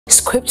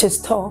Scriptures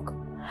talk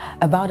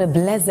about a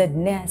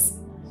blessedness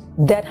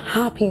that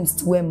happens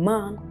to a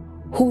man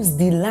whose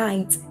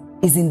delight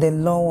is in the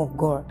law of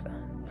God.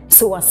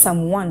 So as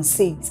Psalm 1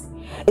 says,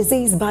 it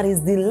says, but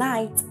his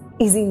delight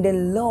is in the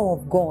law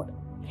of God,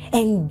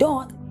 and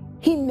doth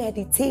he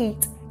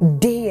meditate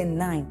day and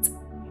night.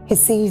 He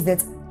says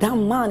that that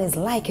man is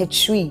like a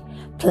tree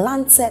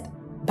planted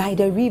by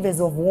the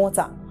rivers of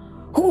water,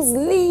 whose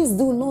leaves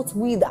do not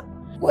wither,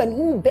 and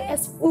who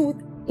bears fruit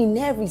in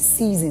every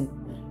season.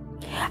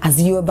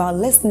 As you're about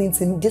listening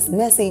to this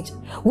message,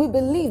 we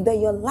believe that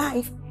your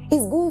life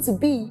is going to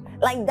be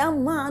like that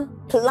man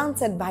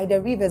planted by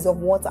the rivers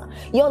of water.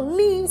 Your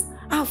leaves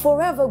are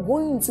forever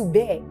going to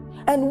bear.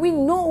 And we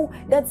know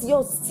that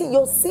your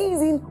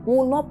season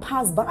will not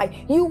pass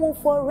by. You will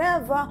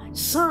forever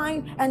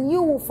shine and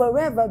you will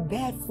forever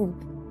bear fruit.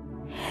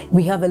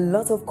 We have a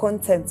lot of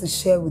content to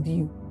share with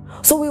you.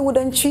 So we would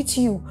entreat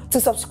you to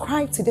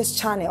subscribe to this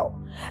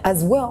channel,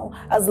 as well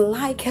as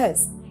like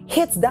us.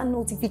 Hit that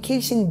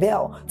notification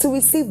bell to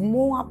receive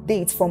more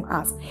updates from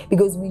us,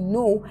 because we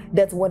know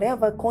that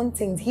whatever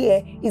content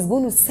here is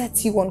going to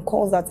set you on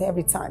course at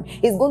every time.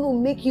 It's going to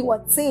make you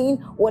attain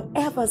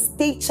whatever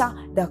stature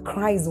that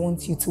Christ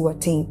wants you to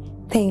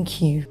attain. Thank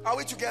you. Are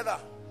we together?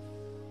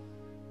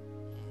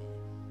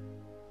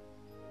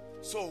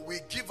 So we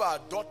give our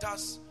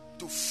daughters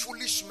to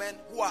foolish men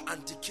who are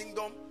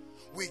anti-kingdom.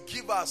 We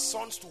give our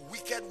sons to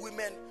wicked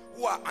women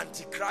who are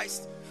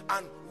antichrist,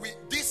 and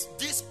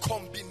this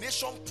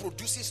combination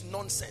produces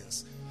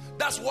nonsense.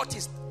 That's what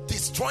is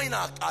destroying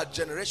our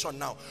generation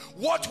now.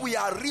 What we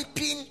are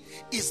reaping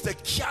is the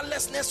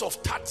carelessness of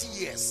 30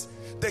 years,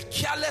 the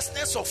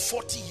carelessness of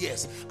 40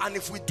 years, and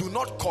if we do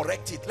not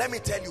correct it, let me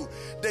tell you,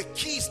 the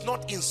key is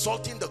not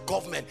insulting the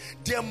government.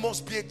 There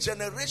must be a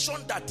generation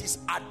that is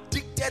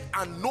addicted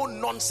and no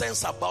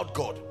nonsense about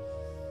God.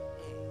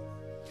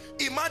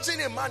 Imagine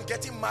a man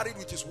getting married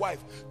with his wife.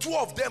 Two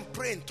of them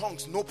pray in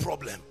tongues, no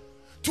problem.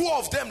 Two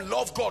of them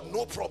love God,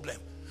 no problem.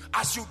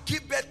 As you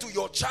give birth to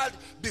your child,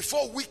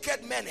 before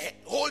wicked men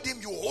hold him,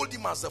 you hold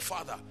him as the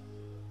father.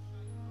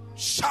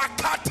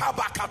 Shakata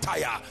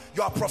bakataya.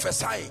 You are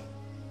prophesying.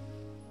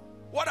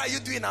 What are you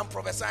doing? I'm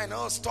prophesying.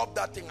 Oh, stop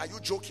that thing. Are you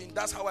joking?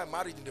 That's how I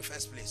married in the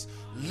first place.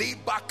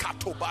 Liba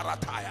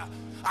katobarataya.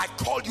 I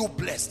call you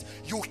blessed.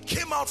 You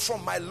came out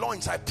from my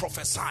loins. I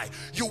prophesy.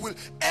 You will.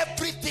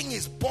 Everything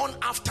is born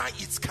after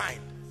its kind.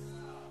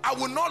 I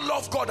will not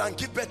love God and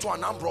give birth to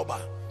an armed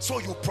robber. So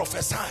you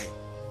prophesy.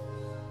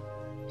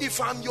 If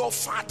I'm your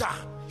father,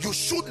 you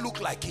should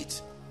look like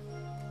it.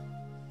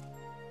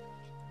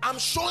 I'm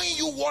showing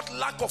you what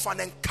lack of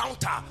an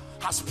encounter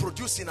has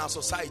produced in our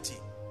society.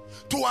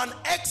 To an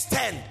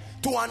extent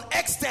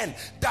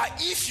that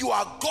if you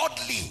are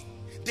godly,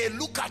 they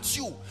look at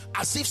you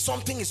as if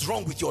something is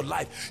wrong with your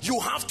life. You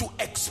have to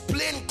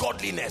explain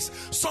godliness,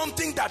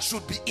 something that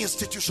should be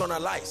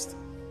institutionalized.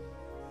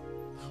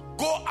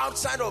 Go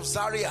outside of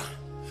Zaria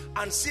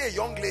and see a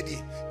young lady.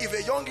 If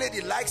a young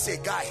lady likes a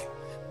guy,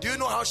 do you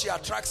know how she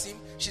attracts him?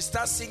 She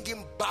starts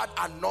singing bad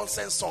and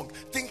nonsense songs,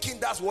 thinking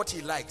that's what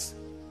he likes.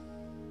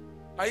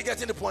 Are you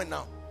getting the point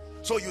now?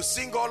 So you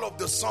sing all of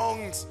the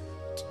songs,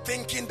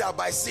 thinking that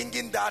by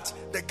singing that,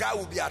 the guy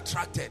will be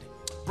attracted.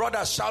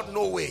 Brothers, shout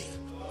no way.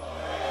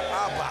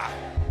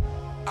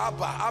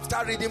 Abba.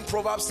 After reading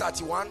Proverbs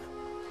 31.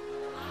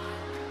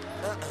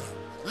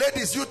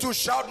 Ladies, you too,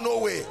 shout no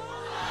way.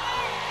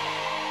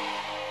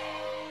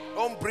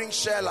 Don't bring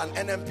Shell and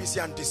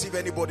NMPC and deceive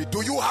anybody.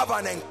 Do you have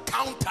an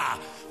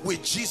encounter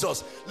with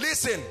Jesus?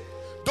 Listen,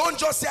 don't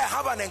just say I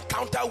have an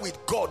encounter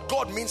with God.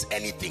 God means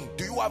anything.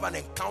 Do you have an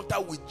encounter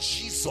with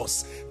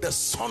Jesus, the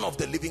Son of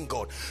the living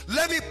God?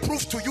 Let me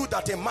prove to you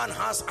that a man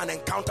has an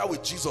encounter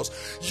with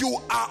Jesus. You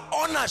are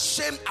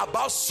unashamed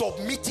about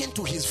submitting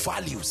to his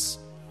values.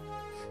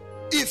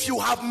 If you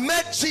have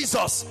met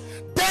Jesus,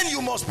 then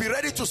you must be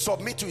ready to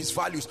submit to his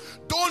values.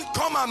 Don't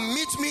come and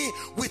meet me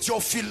with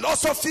your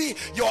philosophy,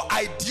 your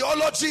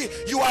ideology.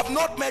 You have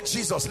not met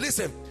Jesus.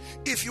 Listen,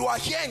 if you are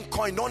here in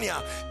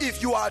Koinonia,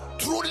 if you are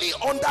truly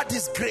under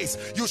this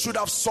grace, you should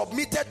have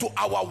submitted to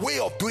our way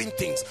of doing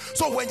things.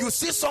 So when you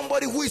see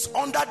somebody who is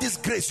under this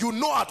grace, you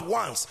know at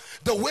once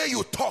the way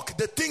you talk,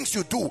 the things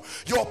you do,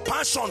 your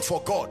passion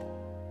for God.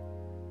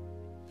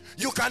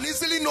 You can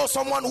easily know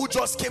someone who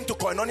just came to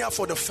Koinonia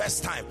for the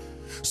first time.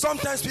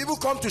 Sometimes people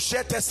come to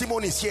share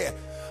testimonies here,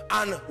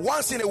 and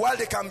once in a while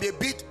they can be a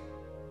bit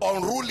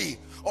unruly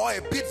or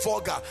a bit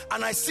vulgar,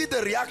 and I see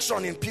the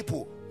reaction in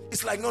people.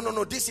 It's like,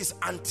 no, this is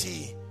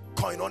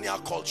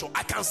anti-Koinonia culture.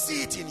 I can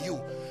see it in you.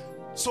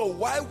 So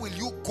why will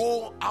you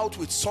go out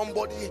with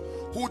somebody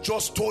who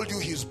just told you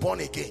he's born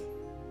again?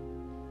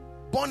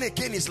 Born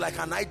again is like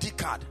an ID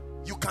card.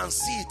 You can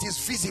see it is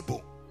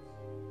visible.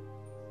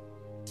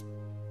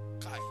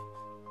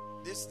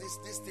 This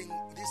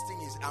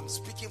thing is, I'm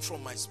speaking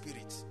from my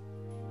spirit.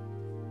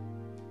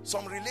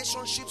 Some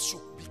relationships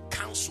should be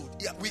cancelled.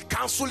 Yeah, we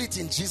cancel it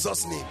in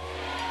Jesus' name.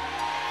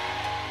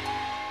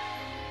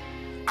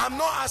 I'm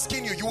not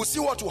asking you. You will see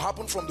what will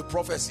happen from the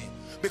prophecy,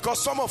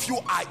 because some of you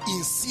are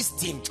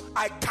insisting.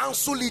 I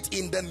cancel it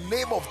in the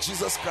name of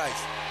Jesus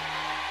Christ.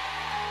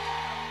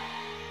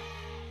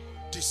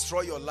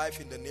 destroy your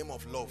life in the name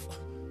of love.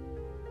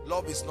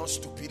 Love is not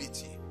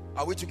stupidity.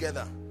 Are we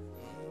together?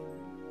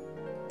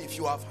 If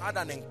you have had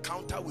an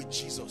encounter with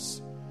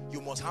Jesus, you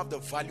must have the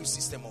value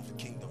system of the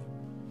kingdom.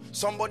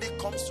 Somebody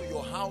comes to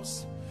your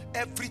house,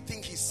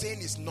 everything he's saying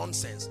is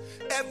nonsense,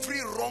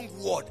 every wrong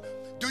word.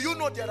 Do you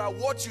know there are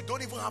words you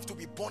don't even have to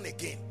be born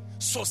again?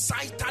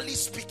 Societally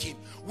speaking,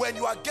 when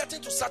you are getting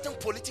to certain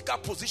political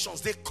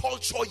positions, they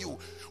culture you.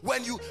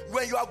 When you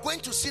are going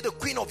to see the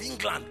Queen of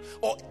England,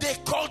 or they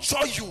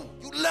culture you,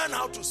 you learn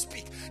how to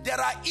speak. There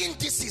are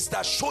indices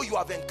that show you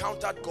have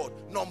encountered God.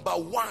 Number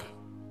one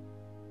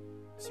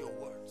is your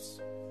words.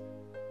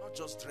 Not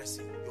just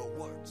dressing, your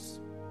words.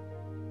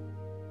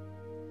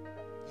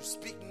 You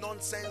speak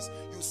nonsense,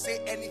 you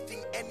say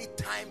anything,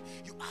 anytime.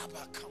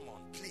 Come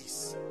on,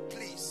 please.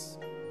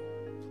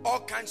 All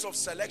kinds of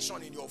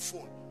selection in your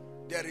phone.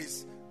 There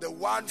is the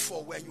one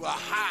for when you are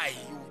high,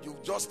 you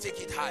just take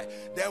it high.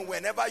 Then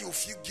whenever you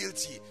feel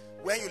guilty,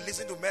 when you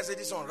listen to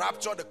messages on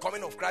rapture, the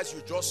coming of Christ,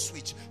 you just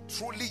switch.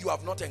 Truly, you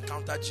have not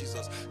encountered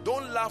Jesus.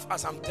 Don't laugh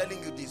as I'm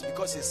telling you this,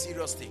 because it's a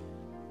serious thing.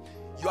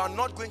 You are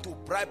not going to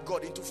bribe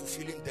God into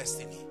fulfilling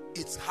destiny.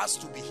 It has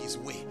to be his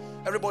way.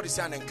 Everybody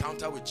say an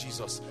encounter with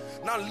Jesus.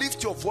 Now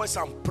lift your voice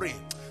and pray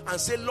and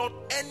say, Lord,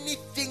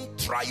 anything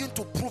trying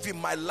to prove in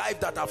my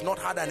life that I've not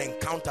had an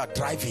encounter,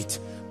 drive it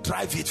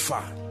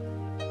far.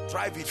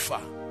 Drive it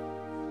far.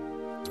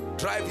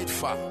 Drive it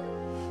far.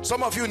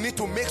 Some of you need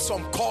to make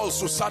some calls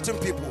to certain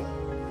people.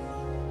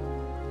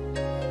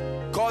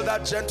 Call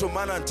that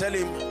gentleman and tell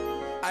him,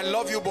 I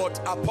love you, but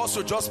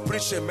Apostle just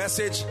preached a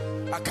message.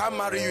 I can't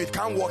marry you. It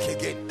can't work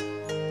again.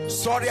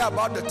 Sorry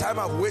about the time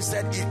I've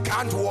wasted. It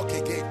can't work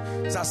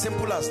again. It's as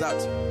simple as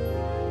that.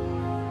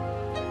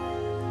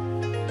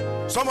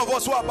 Some of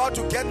us who are about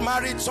to get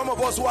married, some of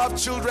us who have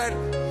children,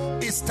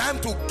 it's time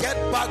to get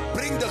back.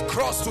 Bring the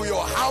cross to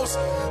your house.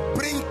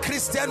 Bring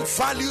Christian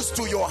values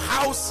to your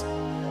house.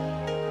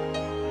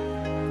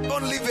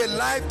 Don't live a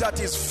life that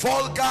is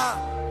vulgar.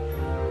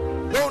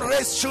 Don't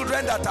raise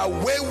children that are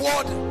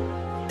wayward,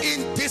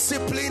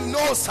 indisciplined.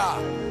 No, sir.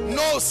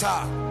 No,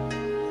 sir.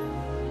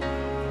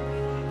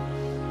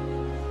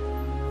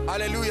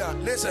 Hallelujah.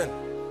 Listen.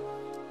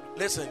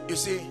 You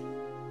see,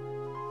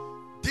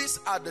 these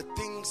are the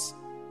things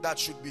that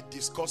should be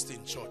discussed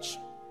in church.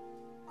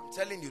 I'm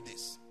telling you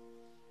this.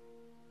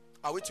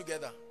 Are we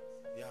together?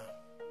 Yeah.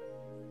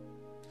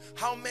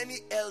 How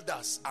many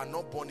elders are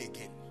not born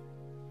again?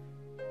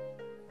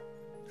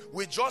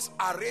 We just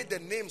array the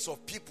names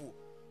of people.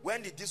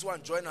 When did this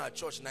one join our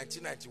church?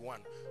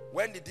 1991.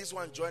 When did this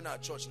one join our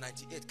church?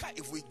 98.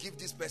 If we give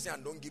this person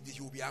and don't give this,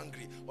 he will be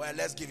angry. Well,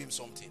 let's give him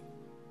something.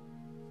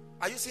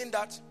 Are you seeing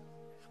that?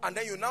 And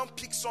then you now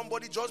pick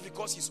somebody just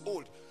because he's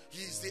old.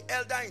 He is the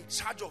elder in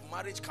charge of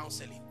marriage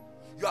counseling.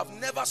 You have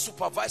never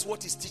supervised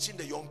what he's teaching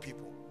the young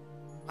people.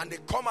 And they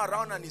come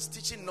around and he's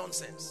teaching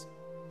nonsense.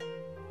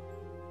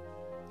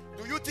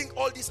 Do you think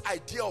all this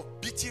idea of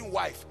beating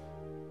wife,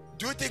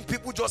 do you think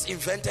people just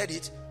invented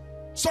it?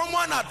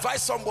 Someone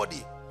advised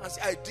somebody and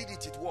said, I did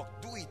it, it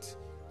worked. Do it,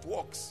 it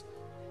works.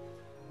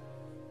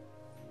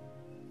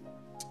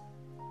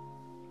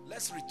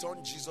 Let's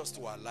return Jesus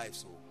to our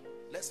lives.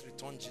 Let's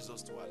return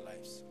Jesus to our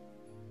lives.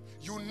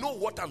 You know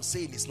what I'm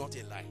saying is not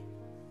a lie.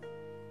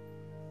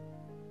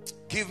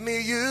 Give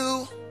me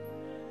you.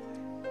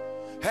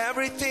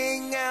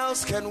 Everything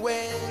else can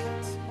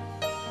wait.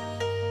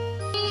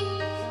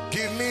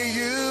 Give me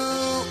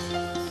you.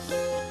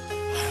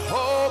 I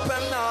hope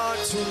I'm not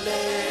too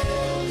late.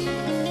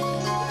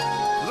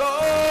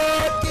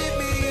 Lord, give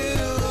me you.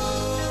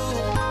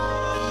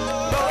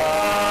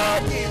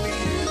 Lord, give me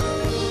you.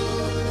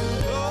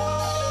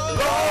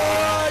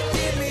 Lord,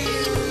 give me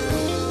you.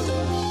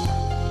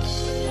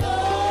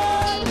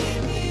 Lord,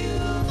 give me you.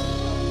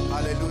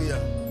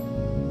 Hallelujah.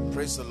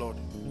 Praise the Lord.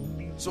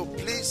 So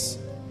please,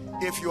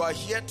 if you are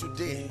here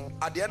today,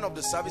 at the end of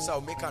the service,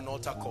 I'll make an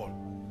altar call.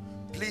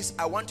 Please,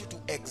 I want you to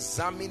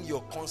examine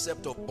your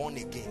concept of born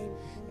again.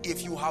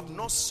 If you have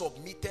not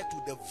submitted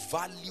to the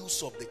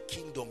values of the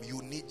kingdom,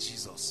 you need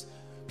Jesus.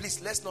 Please,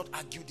 let's not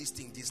argue this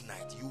thing this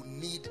night. You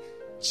need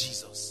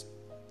Jesus.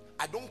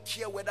 I don't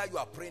care whether you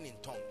are praying in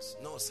tongues.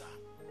 No, sir.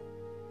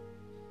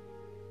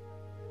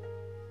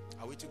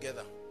 Are we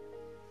together?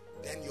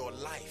 Then your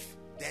life,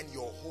 then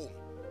your home.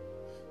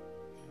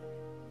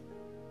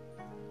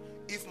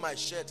 If my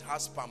shirt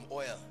has palm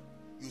oil,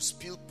 you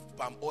spill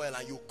palm oil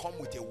and you come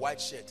with a white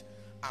shirt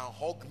and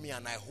hug me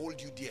and I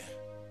hold you there.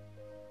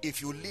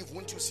 If you leave,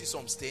 won't you see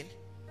some stain?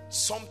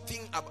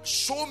 Something about,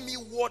 show me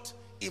what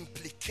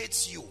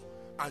implicates you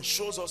and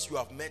shows us you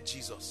have met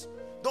Jesus.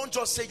 Don't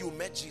just say you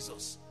met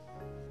Jesus.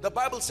 The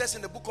Bible says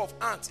in the book of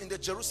Acts, in the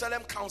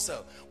Jerusalem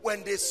council,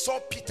 when they saw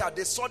Peter,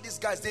 they saw these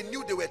guys, they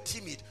knew they were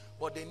timid,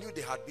 but they knew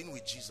they had been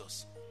with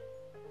Jesus.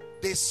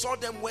 They saw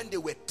them when they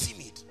were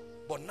timid,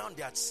 but now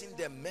they had seen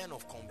them men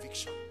of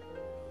conviction.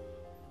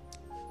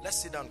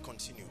 Let's sit down and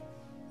continue.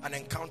 An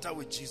encounter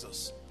with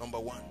Jesus, number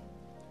one.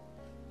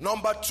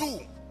 Number two,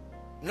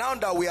 now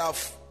that we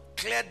have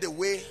cleared the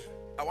way,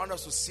 I want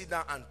us to sit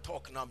down and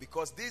talk now,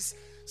 because this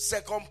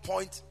second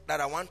point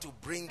that I want to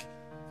bring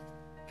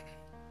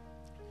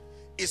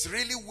is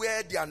really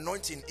where the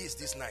anointing is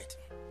this night.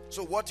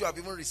 So what you have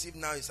even received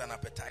now is an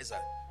appetizer.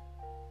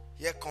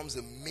 Here comes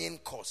the main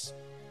course.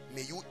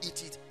 May you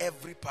eat it,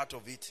 every part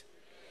of it,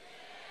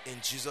 in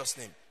Jesus'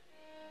 name.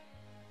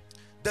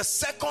 The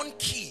second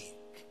key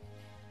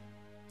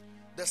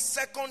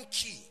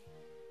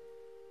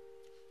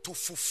to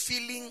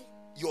fulfilling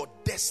your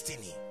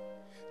destiny,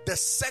 the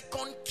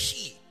second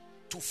key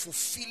to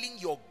fulfilling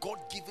your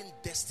God-given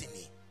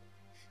destiny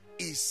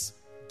is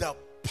the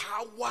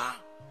power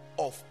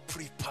of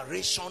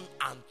preparation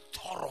and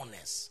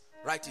thoroughness.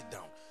 Write it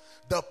down.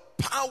 The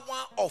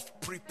power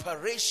of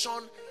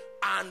preparation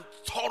and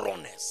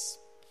thoroughness.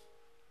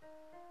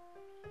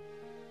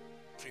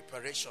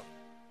 Preparation,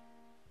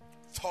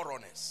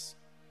 thoroughness.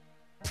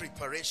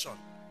 Preparation,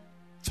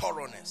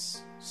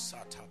 thoroughness.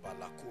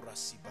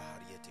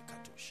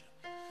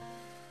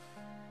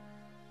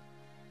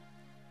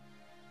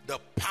 The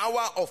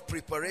power of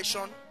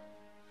preparation,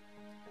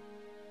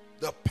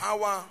 the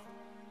power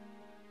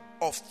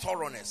of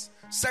thoroughness.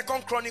 2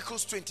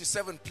 Chronicles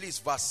 27, please,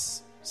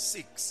 verse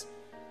 6.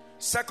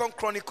 2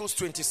 Chronicles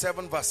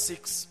 27, verse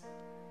 6.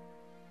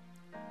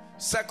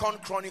 2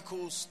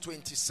 Chronicles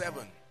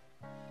 27.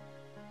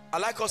 I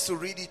like us to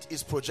read it.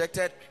 It's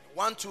projected.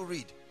 1, 2,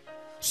 read.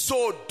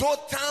 So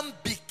Dotham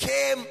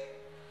became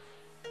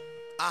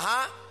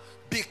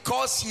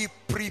because he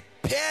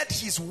prepared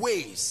his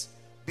ways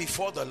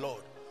before the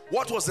Lord.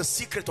 What was the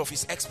secret of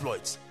his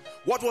exploits?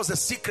 What was the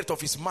secret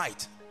of his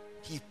might?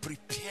 He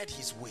prepared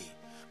his way,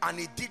 and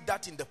he did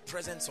that in the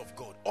presence of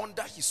God,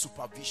 under his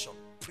supervision.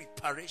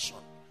 Preparation.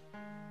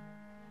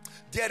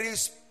 There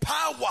is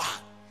power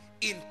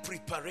in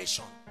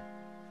preparation.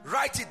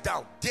 Write it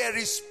down. There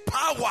is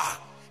power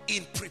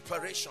in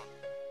preparation.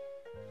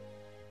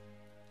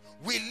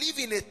 We live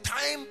in a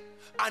time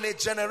and a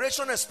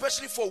generation,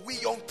 especially for we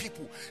young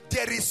people,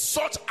 there is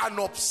such an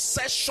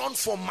obsession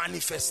for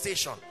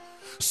manifestation.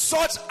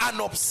 Such an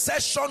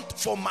obsession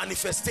for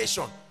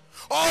manifestation.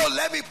 Oh,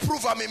 let me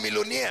prove I'm a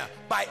millionaire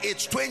by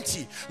age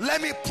 20.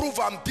 Let me prove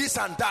I'm this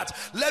and that.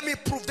 Let me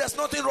prove. There's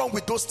nothing wrong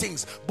with those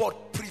things.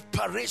 But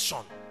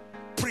preparation.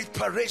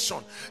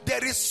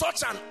 There is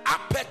such an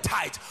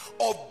appetite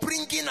of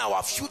bringing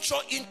our future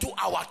into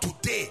our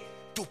today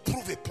to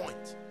prove a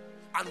point.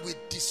 And we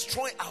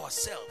destroy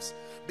ourselves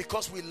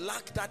because we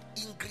lack that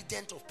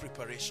ingredient of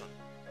preparation.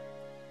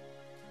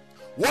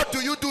 What do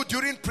you do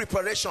during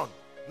preparation?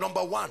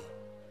 Number one.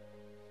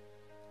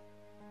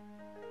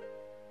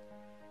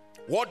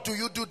 What do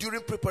you do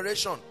during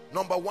preparation?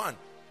 Number one,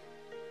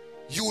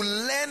 you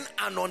learn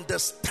and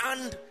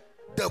understand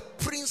the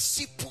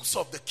principles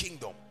of the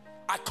kingdom.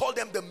 I call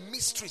them the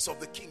mysteries of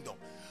the kingdom.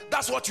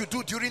 That's what you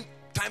do during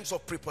times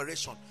of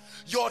preparation.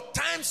 Your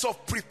times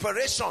of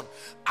preparation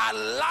are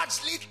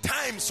largely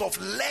times of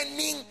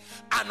learning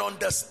and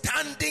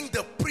understanding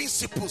the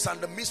principles and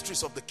the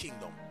mysteries of the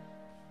kingdom.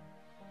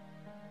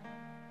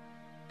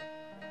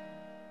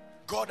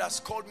 God has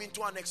called me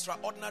into an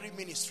extraordinary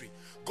ministry.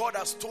 God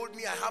has told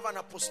me I have an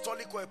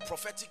apostolic or a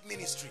prophetic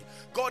ministry.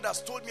 God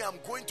has told me I'm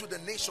going to the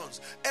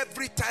nations.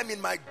 Every time in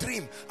my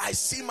dream, I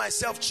see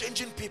myself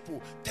changing people.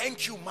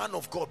 Thank you, man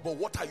of God. But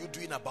what are you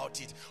doing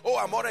about it? Oh,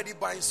 I'm already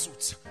buying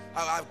suits.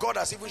 God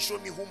has even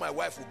shown me who my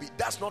wife will be.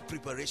 That's not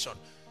preparation.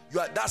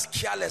 That's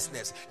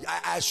carelessness.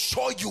 I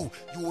assure you,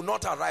 you will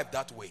not arrive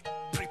that way.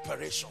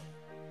 Preparation.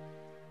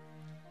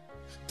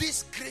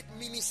 This great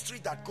ministry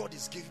that God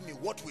is giving me,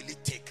 what will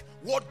it take?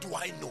 What do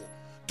I know?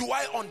 Do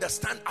I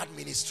understand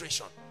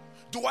administration?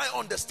 Do I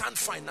understand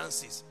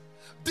finances?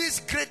 This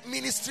great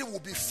ministry will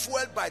be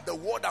fueled by the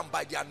word and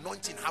by the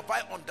anointing. Have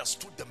I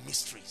understood the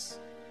mysteries?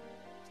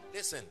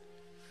 Listen,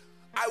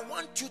 I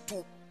want you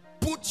to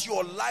put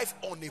your life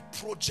on a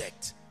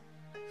project.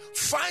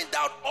 Find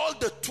out all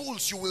the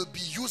tools you will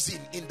be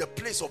using in the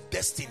place of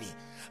destiny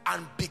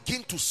and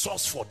begin to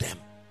source for them.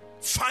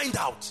 Find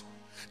out.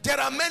 There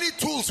are many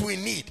tools we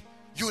need.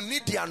 You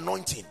need the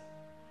anointing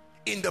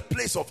in the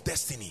place of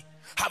destiny.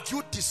 Have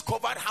you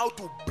discovered how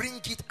to bring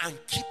it and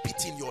keep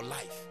it in your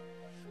life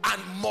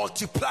and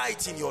multiply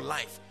it in your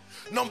life?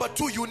 Number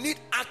two, you need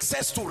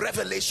access to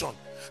revelation,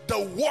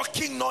 the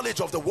working knowledge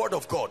of the word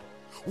of God.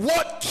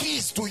 What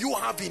keys do you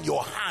have in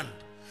your hand?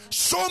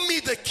 Show me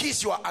the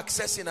keys you are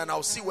accessing and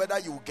I'll see whether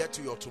you will get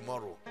to your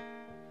tomorrow.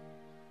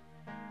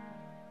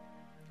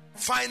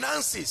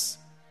 Finances.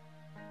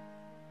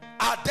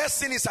 Our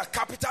destinies are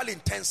capital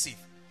intensive,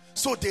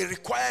 so they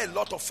require a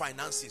lot of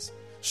finances.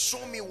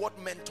 Show me what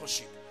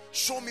mentorship.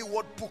 Show me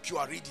what book you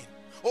are reading.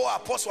 Oh,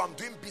 apostle, I'm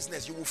doing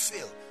business. You will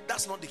fail.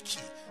 That's not the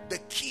key. The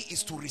key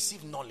is to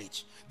receive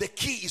knowledge. The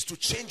key is to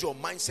change your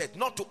mindset,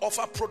 not to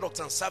offer products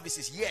and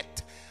services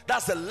yet.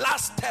 That's the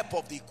last step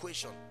of the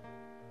equation.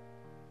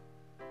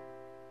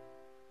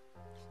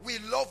 We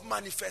love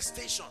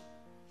manifestation.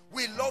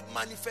 We love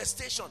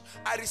manifestation.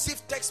 I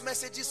receive text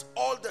messages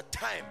all the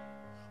time,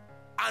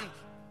 and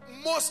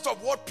most of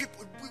what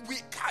people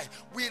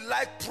we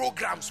like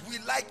programs, we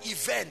like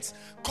events,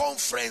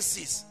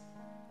 conferences,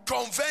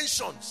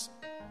 conventions.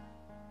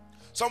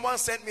 Someone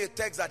sent me a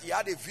text that he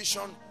had a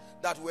vision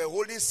that we're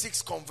holding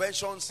 6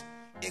 conventions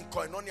in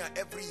Koinonia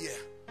every year.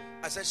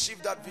 I said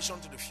shift that vision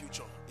to the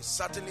future. It's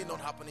certainly not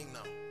happening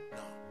now.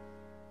 No.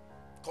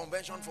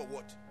 Convention for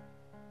what?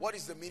 What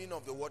is the meaning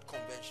of the word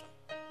convention?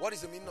 What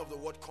is the meaning of the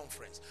word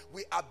conference?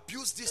 We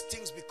abuse these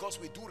things because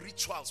we do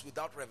rituals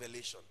without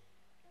revelation.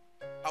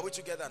 Are we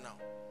together now?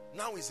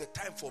 Now is the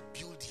time for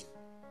building.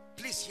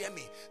 Please hear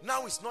me.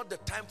 Now is not the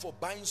time for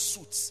buying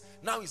suits.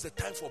 Now is the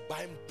time for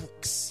buying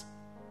books.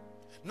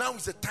 Now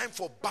is the time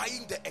for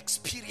buying the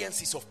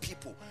experiences of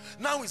people.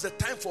 Now is the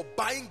time for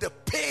buying the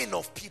pain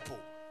of people.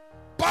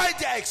 Buy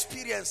their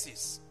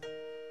experiences.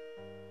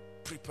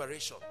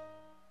 Preparation.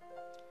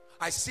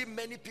 I see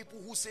many people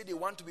who say they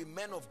want to be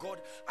men of God.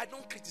 I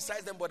don't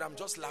criticize them, but I'm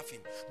just laughing.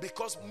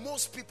 Because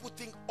most people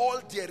think all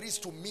there is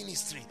to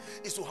ministry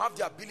is to have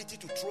the ability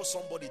to throw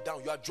somebody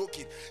down. You are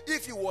joking.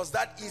 If it was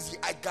that easy,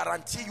 I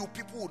guarantee you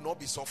people would not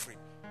be suffering.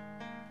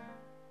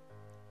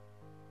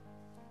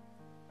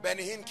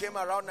 Benny Hinn came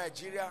around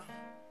Nigeria,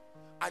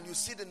 and you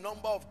see the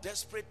number of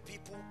desperate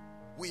people.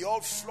 We all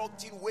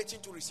flocked in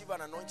waiting to receive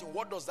an anointing.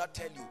 What does that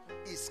tell you?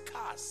 It's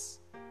scarce.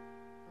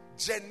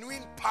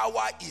 Genuine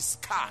power is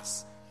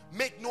scarce.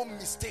 Make no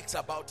mistakes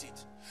about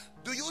it.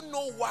 Do you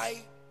know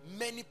why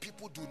many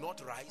people do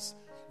not rise?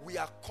 We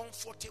are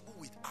comfortable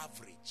with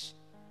average.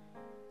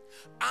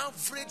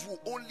 Average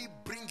will only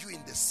bring you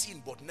in the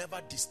scene but never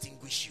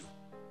distinguish you.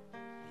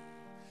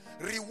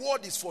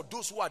 Reward is for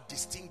those who are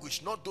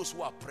distinguished, not those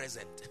who are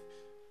present.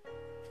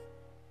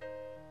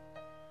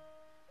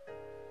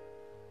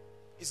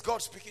 Is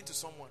God speaking to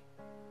someone?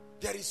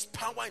 There is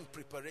power in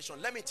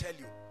preparation. Let me tell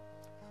you,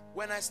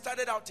 when I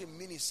started out in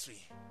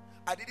ministry,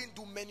 I didn't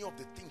do many of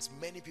the things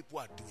many people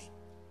are doing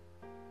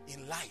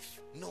in life.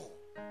 No.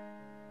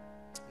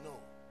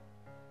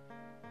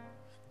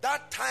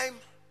 That time,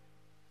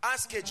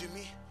 ask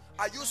Ejimi,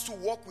 I used to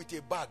walk with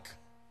a bag.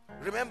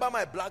 Remember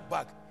my black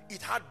bag?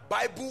 It had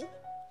Bible.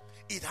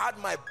 It had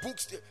my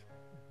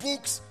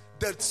books,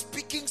 the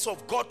speakings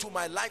of God to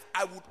my life.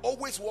 I would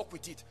always walk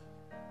with it.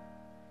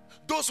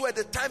 Those were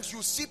the times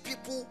you see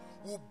people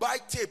who buy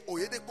tape,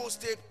 Oyedepo's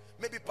tape,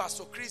 maybe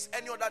Pastor Chris,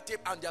 any other tape,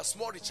 and they are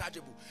small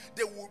rechargeable.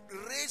 They will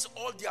raise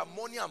all their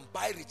money and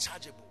buy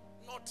rechargeable.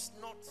 Not.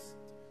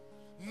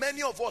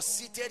 Many of us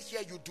seated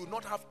here, you do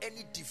not have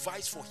any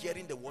device for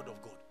hearing the word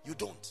of God. You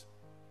don't.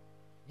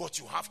 But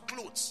you have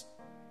clothes.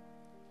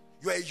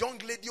 You are a young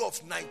lady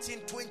of 19,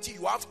 20.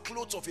 You have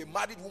clothes of a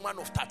married woman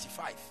of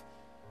 35.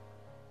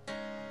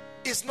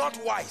 It's not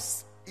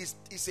wise.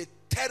 It's a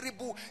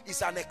terrible,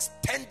 it's an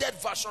extended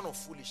version of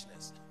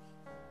foolishness.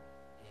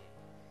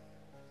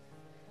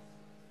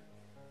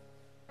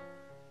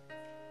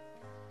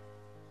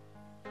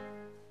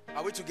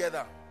 Are we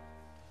together?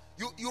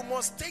 You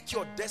must take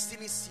your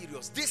destiny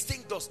serious. This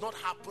thing does not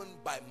happen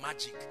by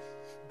magic.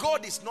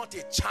 God is not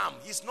a charm.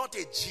 He's not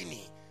a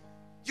genie.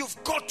 You've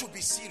got to be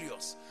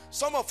serious.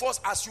 Some of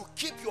us, as you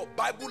keep your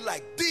Bible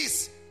like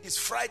this, it's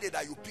Friday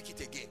that you pick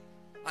it again,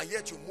 and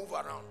yet you move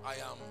around. I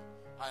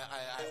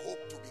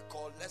hope to be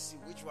called, let's see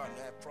which one,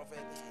 prophet,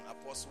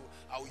 apostle.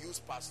 I'll use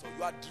pastor.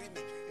 You are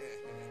dreaming.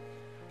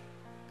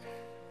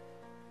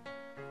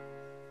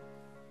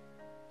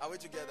 Are we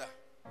together?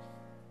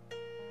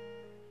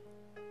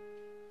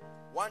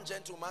 One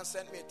gentleman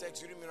sent me a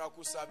text during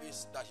miracle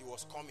service that he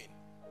was coming.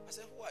 I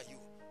said, who are you?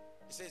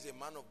 He says, a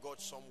man of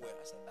God somewhere.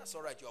 I said, that's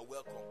all right, you are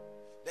welcome.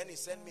 Then he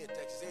sent me a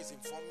text. He says,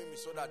 informing me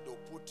so that they'll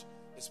put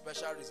a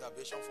special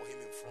reservation for him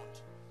in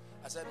front.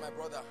 I said, my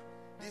brother,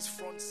 this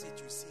front seat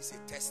you see is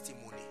a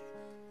testimony.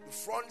 The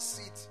front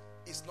seat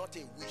is not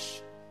a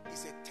wish,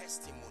 it's a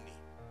testimony.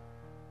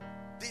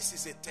 This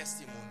is a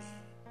testimony.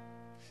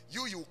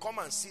 You come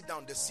and sit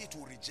down, the seat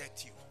will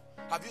reject you.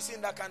 Have you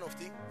seen that kind of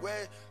thing?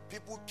 Where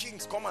people,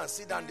 kings come and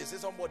sit down, they say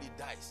somebody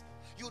dies.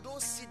 You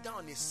don't sit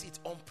down in a seat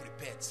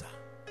unprepared, sir.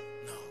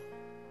 No.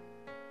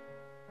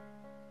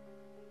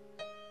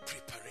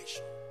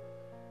 Preparation.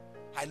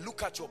 I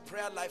look at your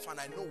prayer life and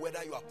I know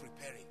whether you are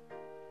preparing.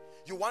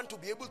 You want to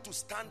be able to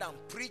stand and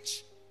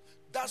preach.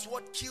 That's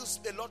what kills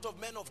a lot of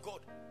men of God.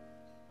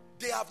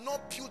 They have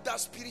not built that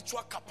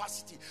spiritual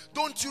capacity.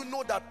 Don't you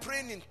know that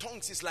praying in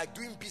tongues is like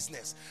doing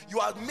business?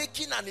 You are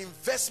making an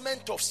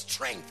investment of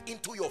strength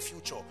into your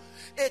future.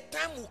 A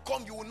time will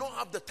come you will not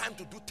have the time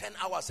to do 10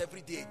 hours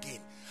every day again.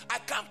 I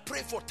can't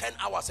pray for 10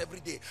 hours every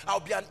day.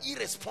 I'll be an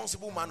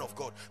irresponsible man of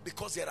God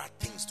because there are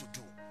things to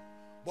do.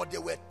 But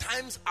there were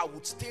times I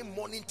would stay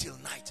morning till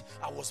night.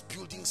 I was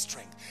building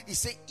strength. He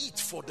said, eat,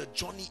 for the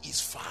journey is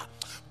far.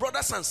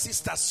 Brothers and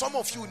sisters, some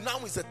of you, now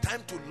is the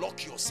time to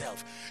lock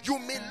yourself. You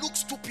may look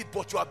stupid,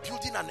 but you are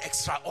building an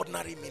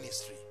extraordinary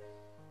ministry.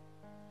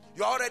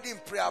 You are already in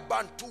prayer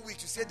band 2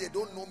 weeks. You say they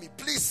don't know me.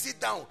 Please sit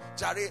down,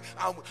 Jare,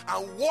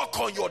 and work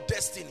on your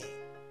destiny.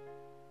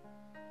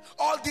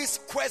 All this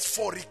quest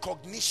for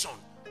recognition.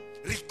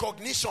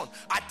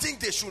 I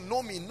think they should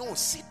know me. No,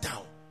 sit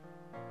down.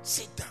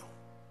 Sit down.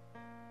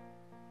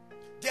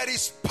 There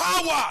is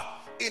power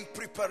in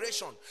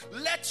preparation.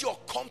 Let your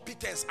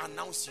competence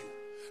announce you.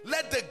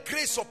 Let the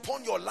grace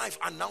upon your life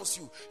announce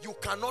you. You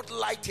cannot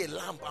light a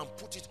lamp and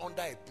put it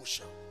under a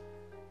bushel.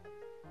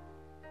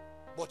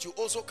 But you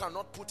also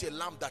cannot put a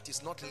lamp that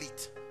is not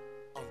lit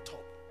on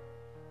top.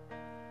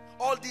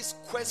 all this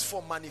quest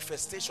for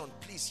manifestation,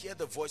 please hear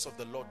the voice of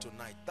the Lord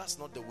tonight. That's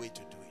not the way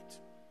to do it.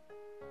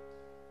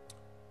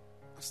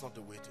 That's not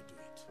the way to do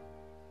it.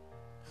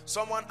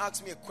 Someone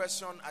asked me a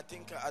question, I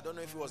don't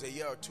know if it was a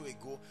year or two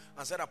ago,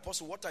 and said,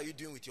 Apostle, what are you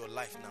doing with your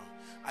life now?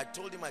 I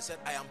told him, I said,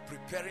 I am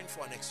preparing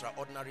for an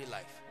extraordinary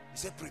life. He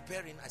said,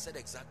 preparing? I said,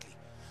 exactly.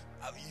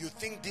 You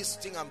think this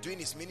thing I'm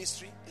doing is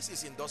ministry? This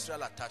is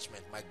industrial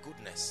attachment. My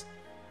goodness.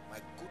 My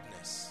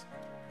goodness.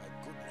 My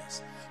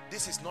goodness.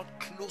 This is not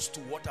close to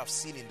what I've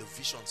seen in the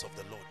visions of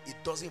the Lord. It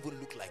doesn't even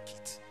look like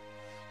it.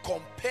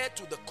 Compared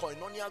to the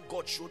koinonia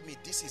God showed me,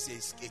 this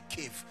is a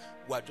cave.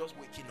 We are just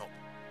waking up.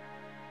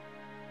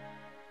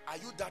 Are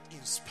you that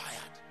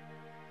inspired?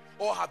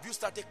 Or have you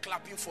started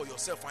clapping for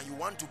yourself and you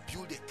want to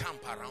build a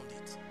camp around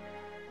it?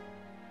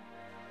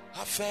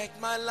 Affect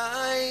my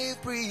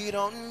life, breathe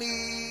on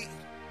me.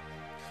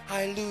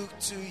 I look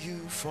to you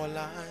for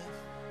life.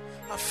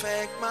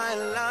 Affect my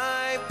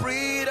life,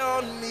 breathe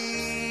on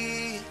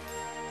me.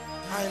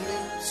 I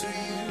look to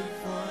you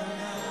for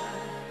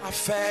life.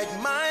 Affect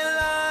my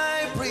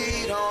life,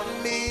 breathe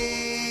on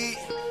me.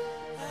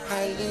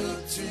 I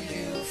look to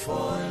you for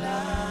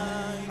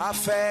life.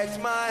 Affect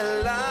my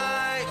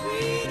life,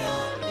 breathe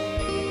on me.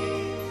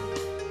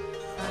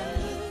 I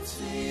look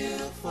to you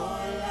for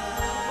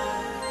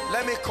life.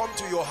 Let me come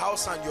to your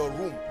house and your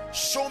room.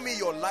 Show me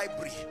your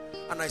library,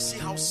 and I see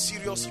how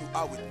serious you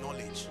are with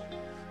knowledge.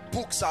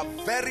 Books are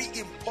very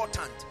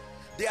important.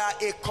 They are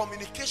a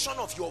communication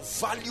of your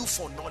value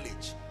for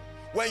knowledge.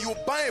 When you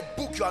buy a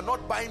book, you are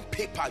not buying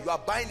paper, you are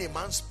buying a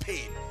man's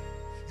pain.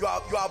 You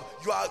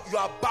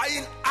are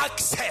buying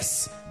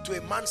access to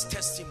a man's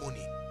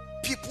testimony,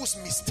 people's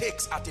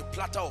mistakes at a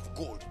platter of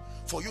gold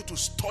for you to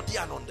study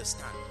and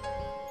understand.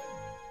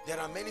 There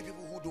are many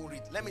people who don't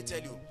read. Let me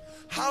tell you,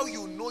 how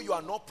you know you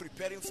are not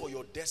preparing for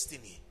your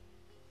destiny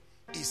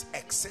is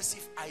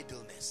excessive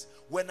idleness.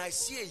 When I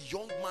see a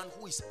young man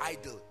who is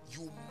idle,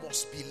 you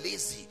must be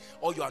lazy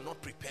or you are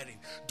not preparing.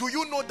 Do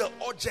you know the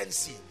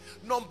urgency?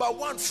 Number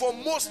one, for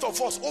most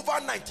of us, over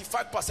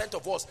 95%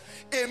 of us,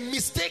 a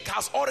mistake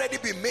has already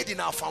been made in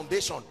our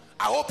foundation.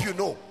 I hope you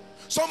know.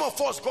 Some of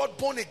us got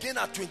born again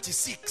at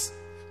 26,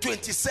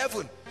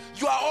 27.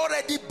 You are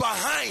already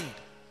behind.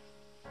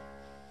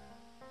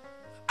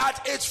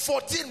 At age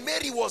 14,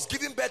 Mary was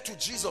giving birth to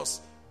Jesus.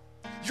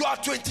 You are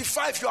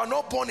 25, you are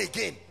not born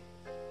again.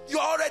 You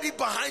are already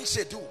behind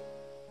schedule.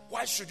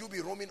 Why should you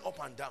be roaming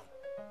up and down?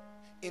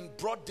 In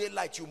broad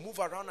daylight, you move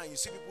around and you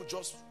see people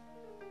just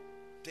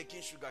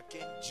taking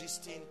sugarcane,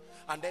 gisting,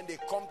 and then they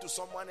come to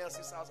someone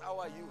else's house. How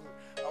are you?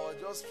 I was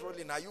just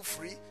strolling. Are you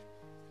free?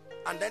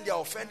 And then they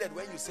are offended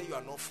when you say you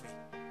are not free.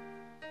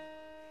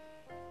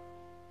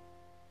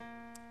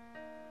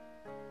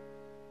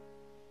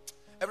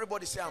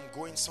 Everybody say, I'm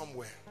going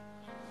somewhere.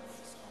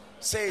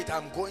 Say it,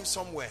 I'm going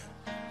somewhere.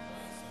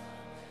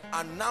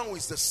 And now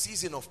is the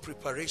season of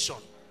preparation.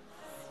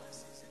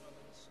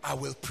 I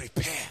will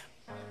prepare.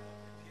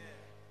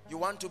 You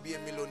want to be a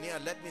millionaire?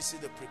 Let me see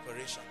the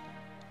preparation.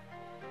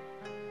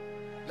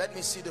 Let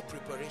me see the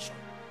preparation.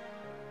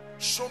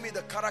 Show me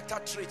the character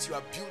traits you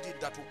are building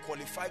that will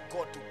qualify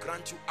God to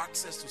grant you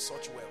access to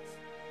such wealth.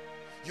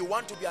 You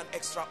want to be an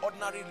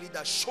extraordinary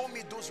leader? Show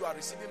me those you are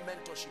receiving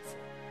mentorship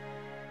from.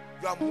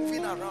 You are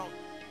moving around,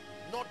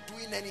 not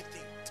doing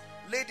anything.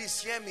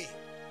 Ladies, hear me.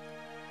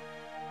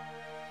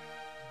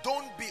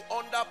 Don't be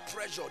under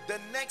pressure. The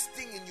next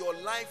thing in your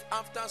life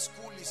after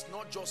school is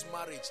not just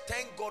marriage.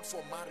 Thank God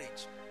for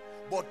marriage,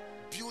 but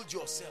build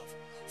yourself.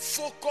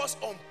 Focus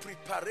on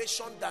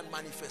preparation than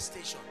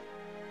manifestation.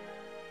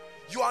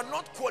 You are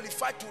not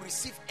qualified to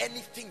receive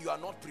anything you are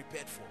not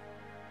prepared for.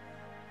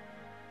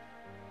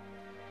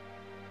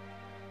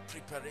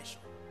 Preparation.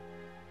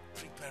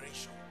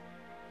 Preparation.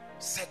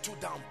 Settle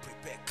down,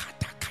 prepare.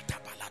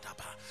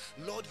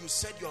 Lord, you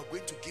said you are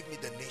going to give me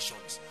the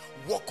nations.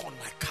 Work on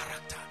my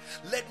character.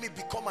 Let me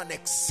become an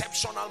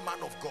exceptional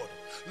man of God.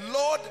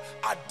 Lord,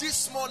 at this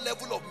small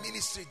level of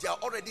ministry, they are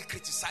already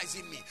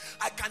criticizing me.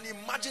 I can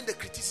imagine the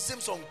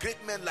criticisms on great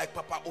men like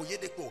Papa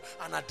Oyedepo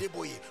and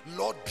Adeboye.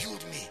 Lord,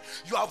 build me.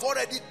 You have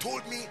already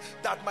told me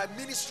that my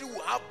ministry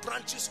will have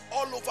branches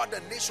all over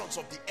the nations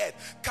of the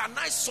earth. Can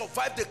I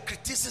survive the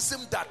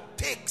criticism that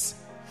takes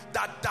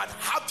that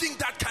having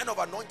that kind of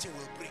anointing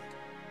will bring?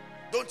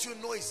 Don't you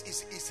know it's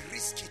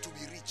risky to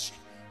be rich?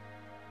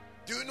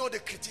 Do you know the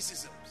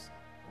criticisms?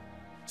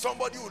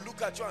 Somebody will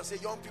look at you and say,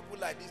 young people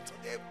like this,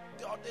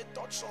 they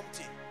touch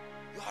something.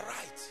 You are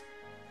right.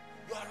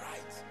 You are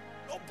right.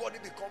 Nobody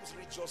becomes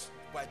rich just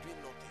by doing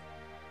nothing.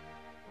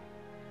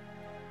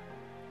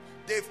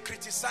 They've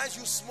criticized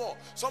you small.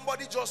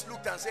 Somebody just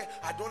looked and said,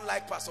 I don't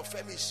like Pastor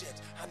Femi's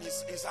shirt. And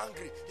he's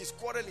angry. He's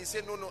quarreling. He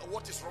said, no,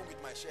 what is wrong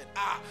with my shirt?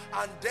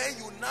 And then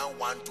you now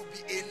want to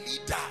be a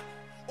leader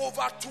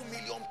over 2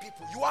 million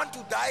people. You want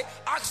to die?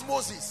 Ask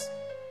Moses.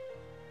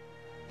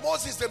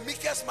 Moses, the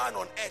meekest man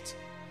on earth.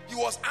 He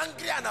was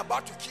angry and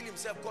about to kill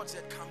himself. God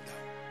said, calm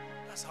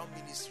down. That's how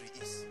ministry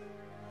is.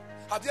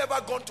 Have you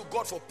ever gone to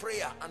God for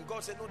prayer and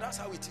God said, no, that's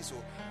how it is? So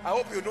I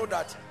hope you know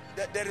that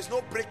there is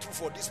no breakthrough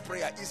for this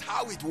prayer. It's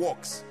how it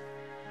works.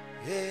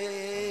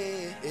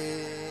 Hey,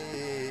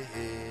 hey, hey,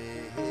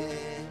 hey,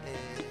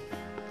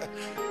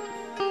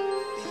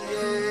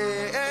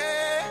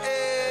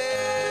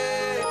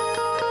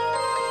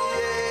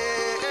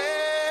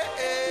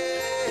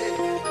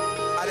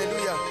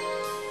 hallelujah.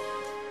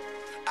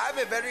 I have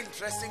a very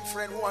interesting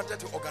friend who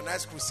wanted to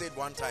organize crusade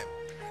one time.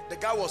 The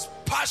guy was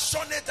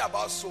passionate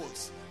about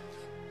souls.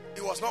 He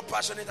was not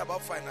passionate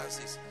about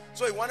finances.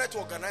 So he wanted to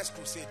organize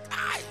crusade.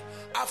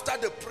 After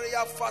the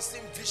prayer,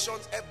 fasting,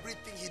 visions,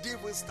 everything, he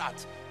didn't even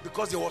start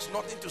because there was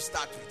nothing to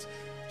start with.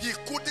 He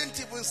couldn't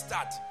even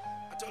start.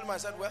 I told him, I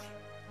said, well,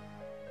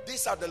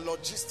 these are the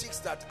logistics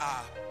that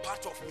are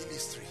part of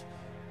ministry.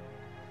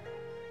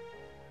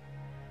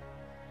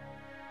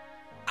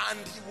 And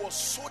he was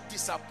so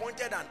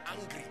disappointed and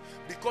angry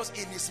because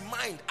in his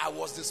mind, I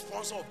was the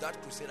sponsor of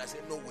that crusade. I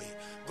said, no way.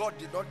 God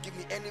did not give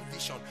me any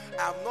vision.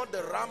 I am not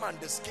the ram and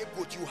the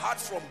scapegoat. You heard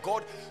from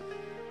God.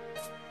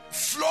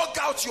 Flog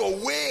out your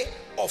way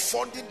of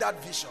funding that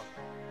vision.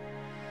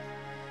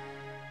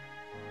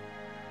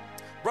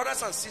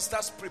 Brothers and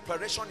sisters,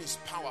 preparation is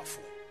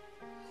powerful.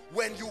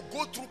 When you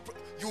go through,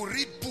 you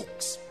read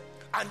books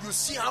and you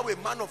see how a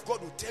man of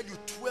God will tell you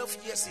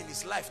 12 years in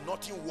his life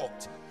nothing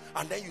worked,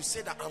 and then you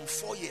say that I'm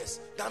 4 years,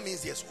 that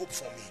means there's hope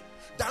for me.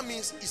 That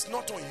means it's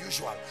not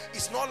unusual.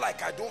 It's not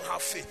like I don't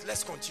have faith.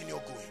 Let's continue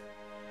going.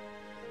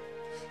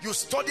 You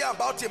study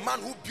about a man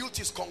who built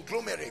his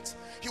conglomerate.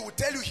 He will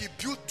tell you he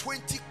built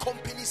 20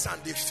 companies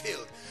and they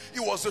failed.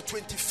 It was the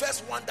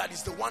 21st one that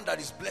is the one that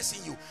is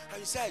blessing you. And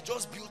you say, I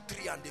just built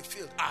 3 and they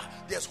failed.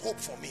 There's hope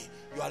for me.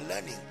 You are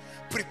learning.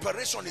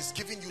 Preparation is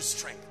giving you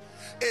strength.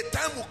 A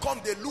time will come,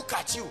 they look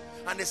at you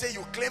and they say,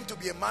 you claim to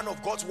be a man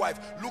of God's wife.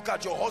 Look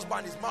at your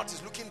husband, his mouth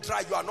is looking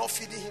dry. You are not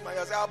feeding him. And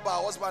you say, Abba,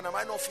 husband, am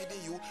I not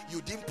feeding you?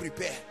 You didn't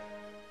prepare.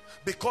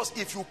 Because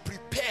if you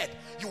prepared,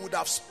 you would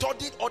have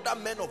studied other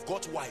men of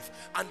God's wife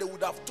and they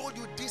would have told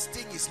you this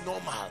thing is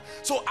normal.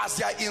 So as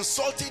they are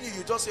insulting you,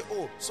 you just say,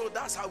 oh, so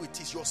that's how it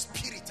is. Your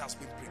spirit has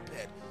been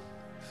prepared.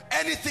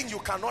 Anything you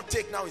cannot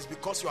take now is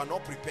because you are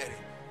not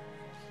preparing.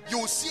 You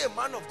will see a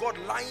man of God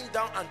lying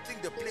down and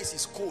think the place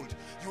is cold.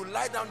 You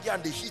lie down here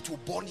and the heat will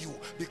burn you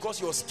because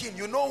your skin,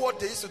 you know what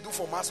they used to do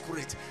for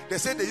masquerade? They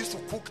say they used to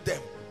cook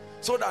them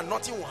so that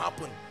nothing will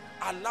happen.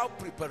 Allow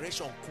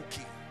preparation,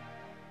 cooking.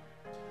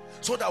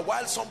 So that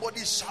while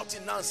somebody is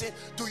shouting now and saying,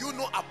 do you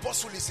know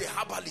Apostle is a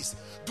herbalist?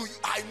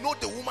 I know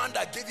the woman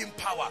that gave him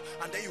power.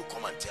 And then you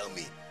come and tell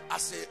me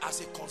as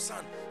a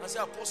concern. I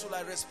say, Apostle,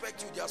 I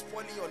respect you. They are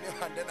spoiling your name.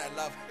 And then I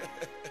laugh.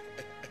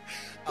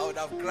 I would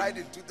have cried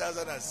in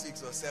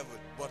 2006 or 7.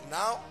 But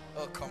now,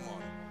 oh, come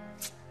on.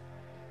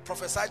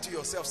 Prophesy to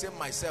yourself. Say,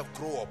 myself,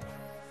 grow up.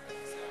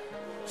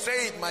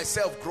 Say it,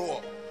 myself, grow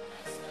up.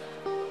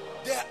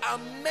 There are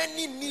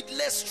many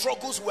needless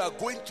struggles we are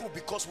going through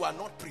because we are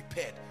not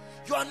prepared.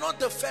 You are not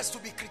the first to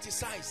be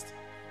criticized.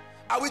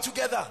 Are we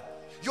together?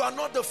 You are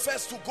not the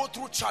first to go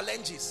through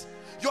challenges.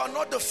 You are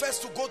not the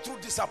first to go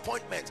through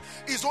disappointment.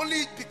 It's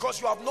only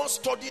because you have not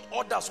studied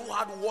others who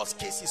had worse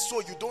cases, so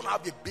you don't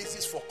have a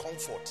basis for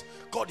comfort.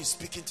 God is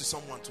speaking to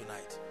someone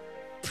tonight.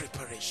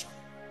 Preparation.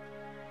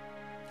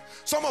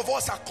 Some of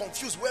us are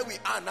confused where we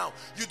are now.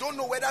 You don't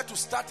know whether to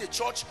start a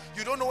church.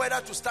 You don't know whether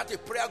to start a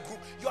prayer group.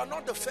 You are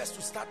not the first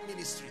to start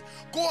ministry.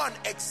 Go and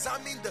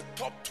examine the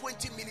top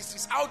 20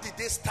 ministries. How did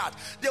they start?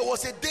 There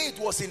was a day it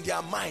was in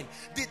their mind.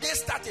 Did they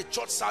start a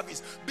church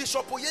service?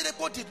 Bishop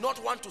Oyedepo did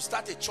not want to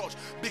start a church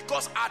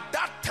because at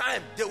that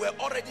time there were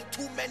already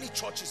too many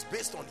churches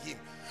based on him.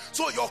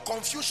 So your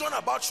confusion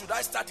about should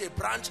I start a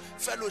branch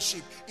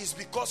fellowship is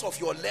because of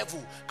your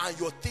level and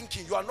your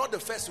thinking. You are not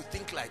the first to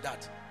think like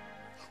that.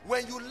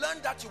 When you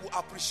learn that, you will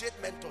appreciate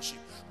mentorship,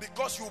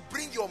 because you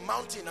bring your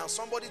mountain and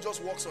somebody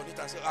just walks on it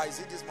and says, is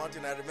it this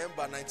mountain? I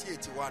remember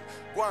 1981.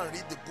 Go and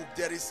read the book.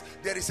 There is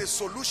a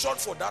solution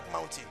for that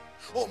mountain.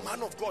 Oh,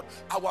 man of God,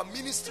 our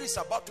ministry is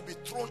about to be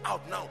thrown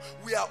out now.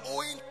 We are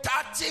owing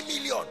 30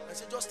 million. I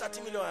said, just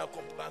 30 million, I'm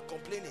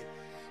complaining.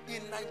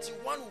 In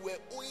 91, we were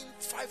owing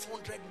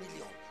 500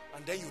 million.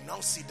 And then you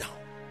now sit down.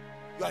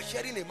 You are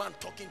hearing a man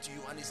talking to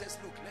you and he says,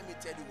 look, let me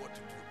tell you what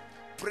to do.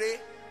 Pray,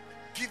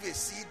 give a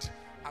seed,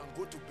 and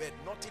go to bed.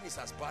 Nothing is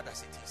as bad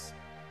as it is.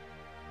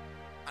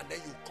 And then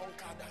you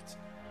conquer that.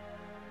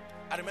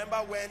 I remember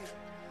when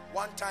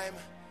one time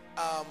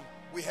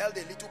we held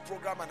a little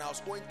program and I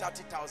was owing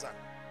 30,000.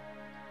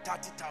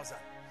 30,000.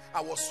 I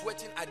was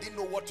sweating. I didn't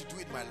know what to do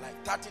with my life.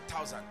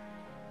 30,000.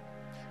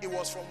 It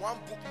was from one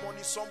book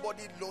money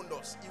somebody loaned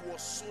us. It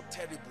was so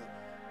terrible.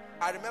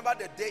 I remember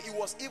the day. It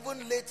was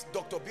even late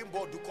Dr.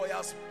 Bimbo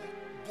Dukoya's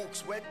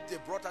books when they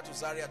brought her to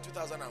Zaria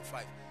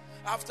 2005.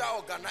 After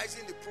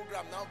organizing the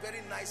program now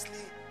very nicely,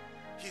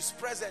 his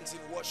presence in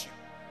worship.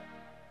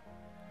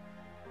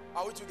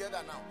 Are we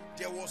together now?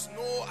 There was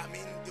no,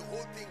 the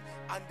whole thing,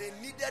 and they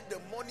needed the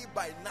money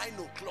by 9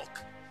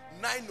 o'clock.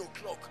 9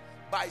 o'clock.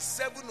 By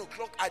 7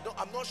 o'clock,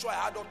 I'm not sure I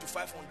had up to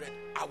 500.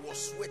 I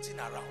was sweating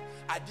around.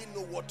 I didn't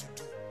know what to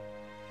do.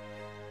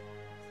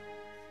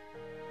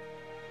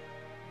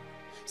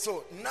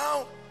 So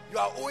now you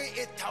are owing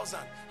 8,000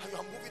 and you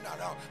are moving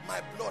around.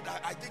 My blood,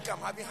 I think I'm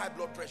having high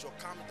blood pressure.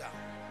 Calm down.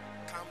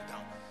 calm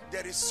down.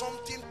 There is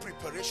something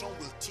preparation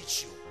will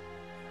teach you,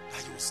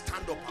 that you will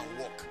stand up and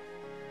walk.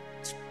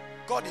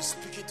 God is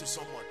speaking to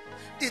someone.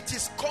 It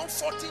is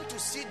comforting to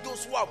see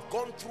those who have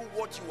gone through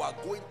what you are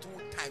going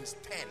through times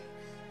 10.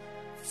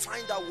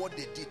 Find out what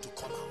they did to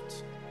come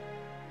out.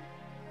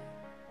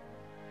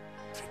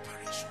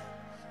 Preparation.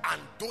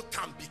 And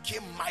Dothan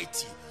became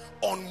mighty,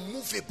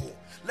 unmovable.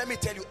 Let me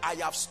tell you, I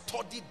have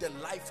studied the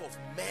life of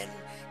men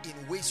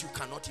in ways you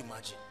cannot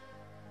imagine.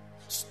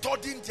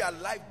 Studying their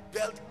life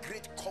built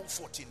great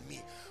comfort in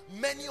me.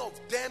 Many of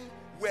them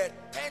were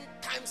 10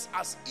 times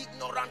as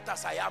ignorant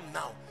as I am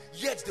now,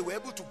 yet they were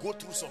able to go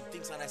through some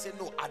things, and I said,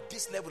 no, at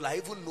this level I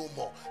even know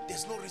more.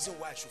 There's no reason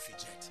why I should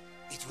fidget.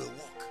 It will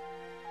work.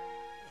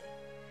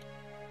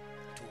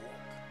 To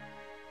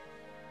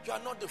work. You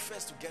are not the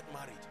first to get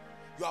married.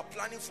 You are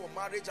planning for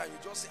marriage and you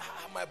just say,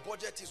 my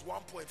budget is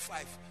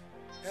 1.5.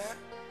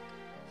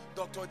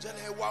 Dr. Jenny,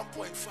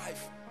 1.5.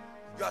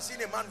 You are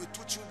seeing a man with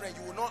 2 children,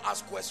 you will not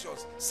ask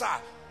questions. Sir,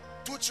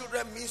 2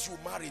 children means you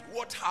married.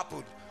 What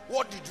happened?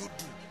 What did you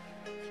do?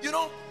 You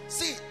know,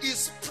 see,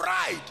 it's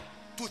pride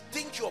to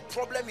think your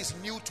problem is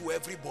new to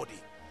everybody.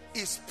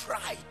 It's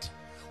pride.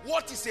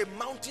 What is a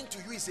mountain to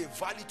you is a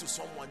valley to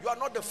someone. You are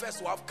not the first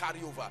to have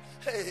carryover.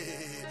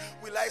 Hey,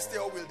 will I stay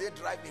or will they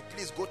drive me?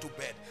 Please go to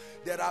bed.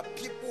 There are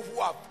people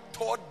who have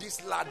toured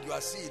this land you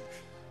are seeing,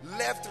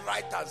 left,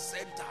 right and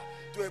center,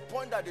 to a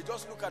point that they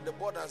just look at the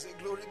board and say,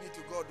 glory be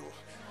to God. Oh.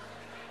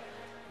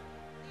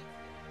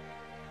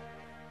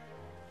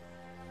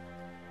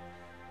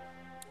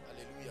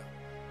 Hallelujah.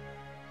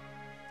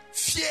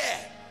 Fear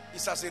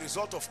is as a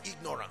result of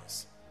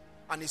ignorance,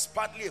 and it's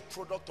partly a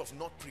product of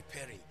not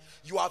preparing.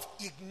 You have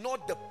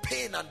ignored the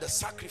pain and the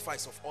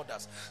sacrifice of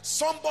others.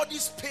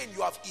 Somebody's pain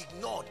you have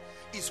ignored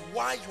is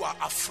why you are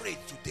afraid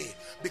today.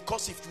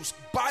 Because if you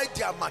buy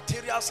their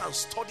materials and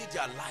study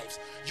their lives,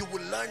 you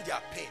will learn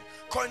their pain.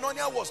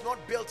 Koinonia was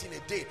not built in a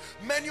day.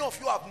 Many of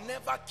you have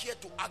never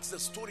cared to ask the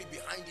story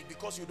behind it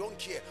because you don't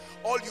care.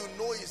 All you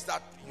know is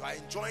that you are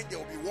enjoying, there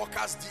will be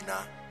workers'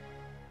 dinner,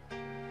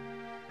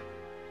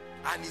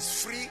 and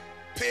it's free,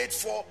 paid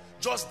for.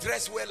 Just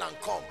dress well and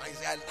come. I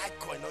say, I like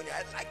Koinonia.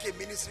 I like a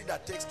ministry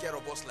that takes care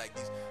of us like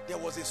this. There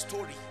was a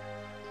story.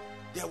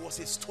 There was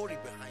a story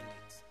behind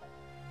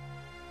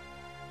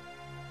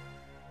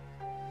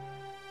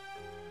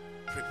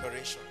it.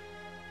 Preparation.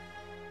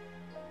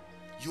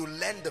 You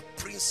learn the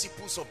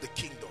principles of the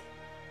kingdom.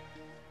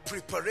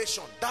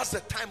 Preparation. That's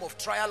the time of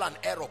trial and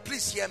error.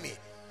 Please hear me.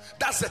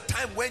 That's the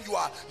time when you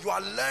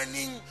are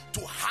learning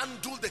to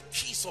handle the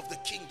keys of the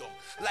kingdom.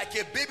 Like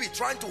a baby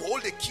trying to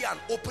hold a key and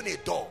open a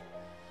door.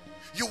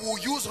 You will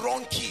use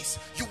wrong keys.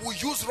 You will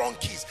use wrong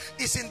keys.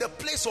 It's in the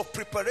place of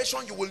preparation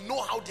you will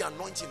know how the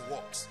anointing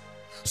works.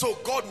 So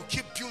God will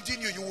keep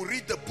building you. You will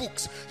read the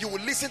books. You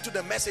will listen to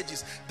the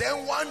messages.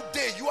 Then one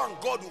day you and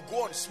God will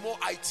go on small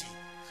IT.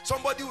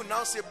 Somebody will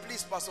now say,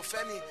 please, Pastor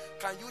Femi,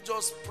 can you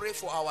just pray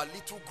for our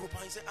little group?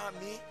 And you say,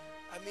 me?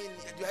 I mean,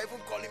 you are even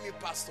calling me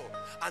pastor.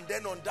 And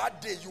then on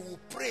that day you will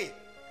pray.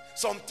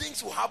 Some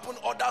things will happen,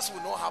 others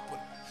will not happen.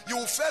 You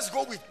will first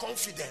go with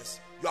confidence.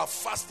 You have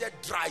fasted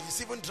dry.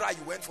 It's even dry.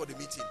 You went for the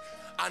meeting.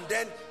 And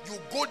then you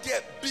go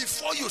there.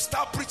 Before you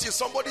start preaching,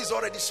 somebody is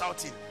already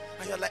shouting.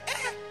 And you're like,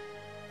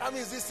 that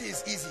means this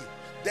is easy.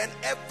 Then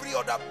every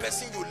other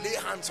person you lay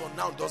hands on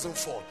now doesn't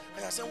fall.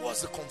 And you're saying,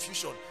 what's the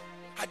confusion?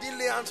 I didn't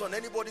lay hands on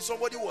anybody.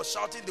 Somebody was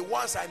shouting. The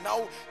ones are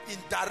now in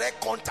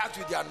direct contact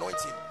with the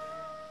anointing.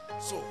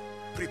 So,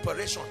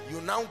 preparation.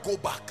 You now go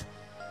back.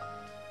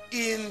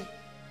 In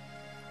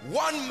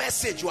one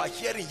message you are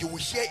hearing, you will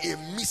hear a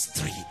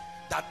mystery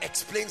that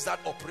explains that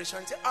operation.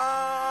 And say,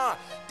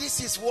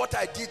 this is what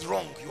I did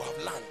wrong. You have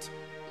learned.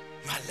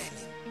 You are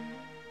learning.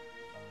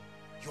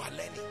 You are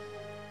learning.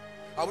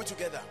 Are we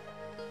together?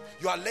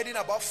 You are learning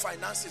about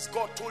finances.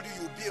 God told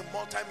you will be a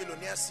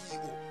multi-millionaire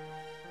CEO.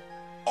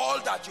 All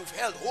that you've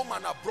held home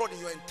and abroad in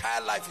your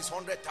entire life is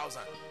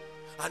 100,000.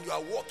 And you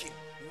are working.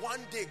 One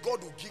day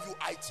God will give you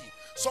IT.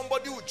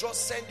 Somebody will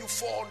just send you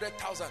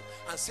 400,000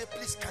 and say,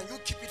 please, can you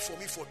keep it for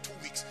me for 2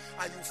 weeks?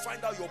 And you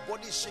find out your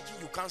body is shaking,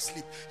 you can't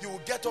sleep. You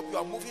will get up, you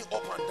are moving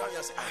up and down.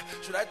 You say,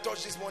 should I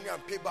touch this money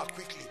and pay back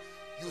quickly?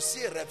 You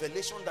see a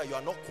revelation that you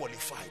are not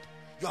qualified.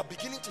 You are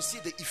beginning to see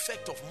the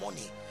effect of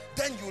money.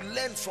 Then you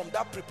learn from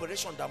that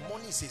preparation that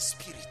money is a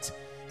spirit.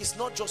 It's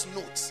not just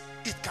notes.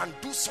 It can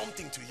do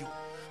something to you.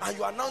 And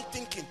you are now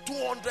thinking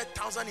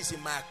 200,000 is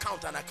in my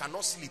account and I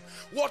cannot sleep.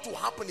 What will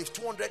happen if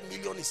 200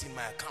 million is in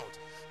my account?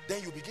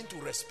 Then you begin to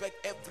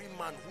respect every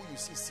man who you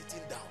see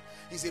sitting down.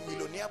 He's a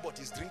millionaire but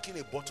he's drinking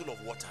a bottle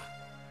of water.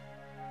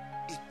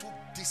 It took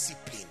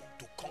discipline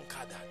to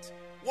conquer that.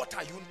 What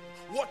are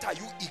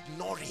you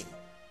ignoring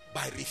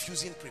by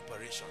refusing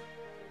preparation?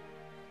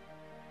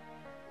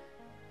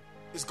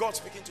 Is God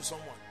speaking to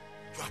someone?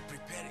 You are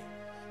preparing.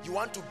 You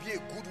want to be a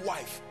good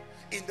wife.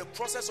 In the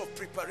process of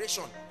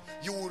preparation,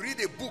 You will read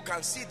a book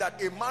and see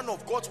that a man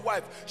of God's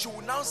wife, she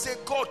will now say,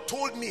 God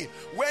told me.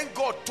 When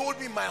God told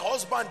me, my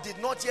husband did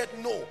not yet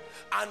know,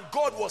 and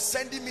God was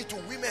sending me to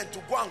women to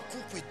go and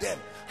cook with them.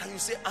 And you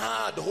say,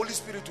 the Holy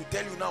Spirit will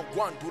tell you now,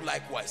 go and do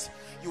likewise.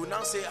 You will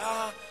now say,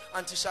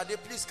 Auntie Shade,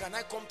 please, can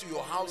I come to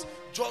your house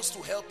just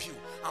to help you?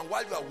 And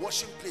while you are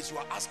washing plates, you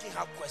are asking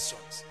her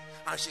questions,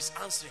 and she's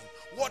answering.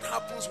 What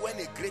happens when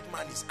a great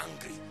man is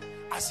angry?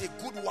 As a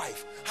good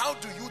wife, how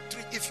do you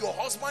treat, if your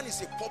husband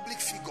is a public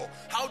figure,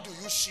 how do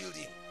you shield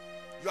him?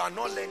 You are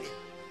not learning.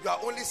 You are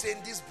only saying,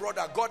 this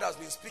brother, God has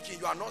been speaking.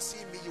 You are not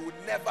seeing me. You will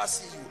never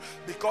see you,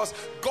 because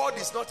God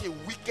is not a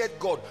wicked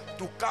God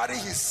to carry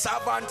his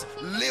servant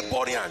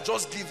laboring and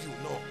just give you.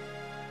 No,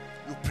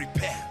 you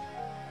prepare.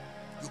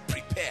 You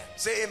prepare.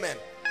 Say amen.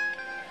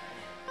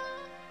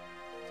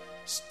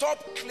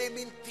 Stop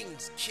claiming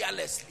things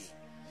carelessly.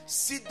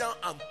 Sit down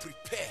and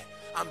prepare,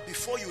 and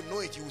before you know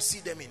it, you will see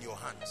them in your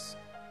hands.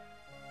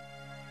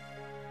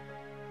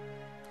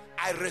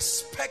 I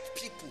respect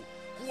people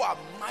who are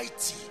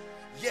mighty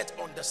yet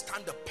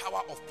understand the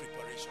power of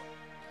preparation.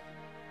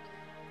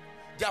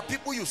 There are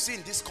people you see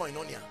in this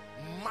koinonia,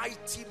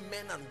 mighty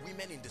men and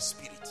women in the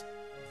spirit,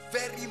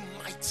 very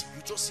mighty.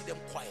 You just see them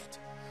quiet.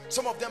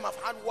 Some of them have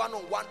had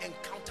one-on-one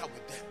encounter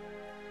with them.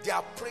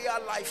 Their prayer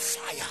life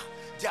fire,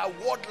 their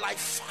word life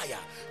fire.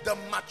 The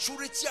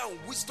maturity and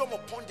wisdom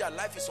upon their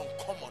life is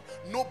uncommon.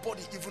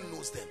 Nobody even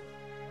knows them.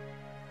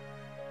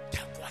 They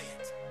are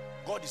quiet.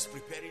 God is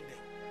preparing them.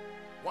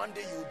 One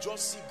day you will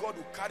just see God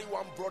will carry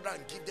one brother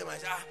and give them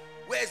and say,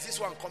 where is this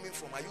one coming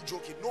from? Are you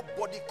joking?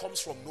 Nobody comes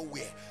from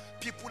nowhere.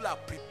 People are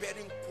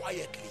preparing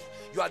quietly.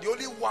 You are the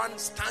only one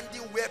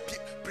standing where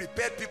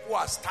prepared people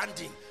are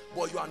standing,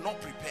 but you are not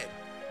prepared.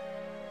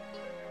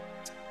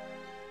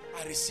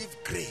 I receive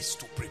grace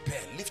to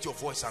prepare. Lift your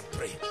voice and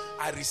pray.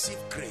 I receive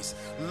grace.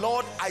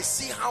 Lord, I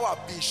see how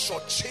I've been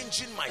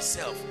shortchanging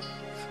myself.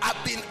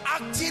 I've been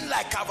acting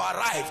like I've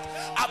arrived.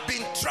 I've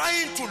been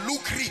trying to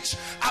look rich.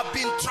 I've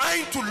been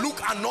trying to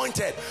look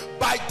anointed.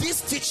 By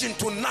this teaching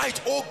tonight,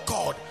 oh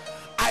God,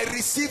 I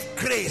receive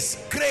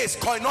grace. Grace,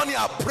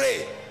 koinonia,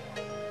 pray.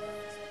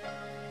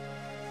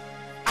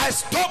 I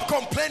stop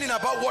complaining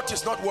about what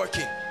is not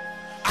working.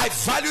 I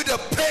value the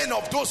pain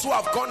of those who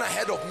have gone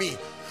ahead of me,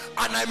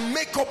 and I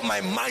make up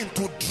my mind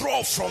to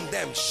draw from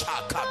them.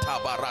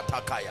 Shakata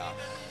baratakaya.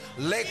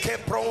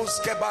 Leke bronze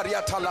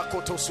bariata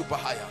lakoto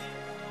subahaya.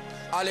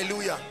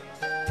 Hallelujah.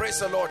 Praise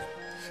the Lord.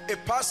 A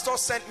pastor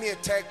sent me a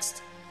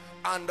text,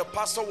 and the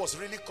pastor was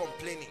really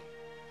complaining.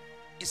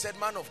 He said,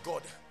 man of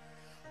God,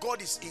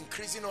 God is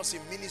increasing us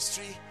in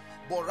ministry,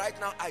 but right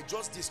now I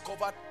just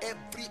discovered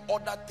every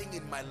other thing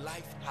in my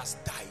life has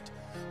died.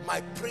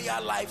 My prayer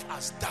life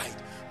has died.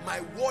 My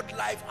word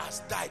life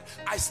has died.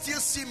 I still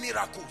see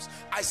miracles.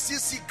 I still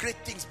see great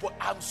things, but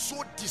I'm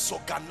so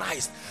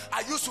disorganized.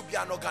 I used to be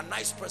an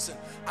organized person,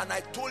 and I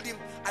told him,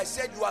 I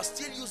said, you are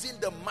still using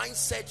the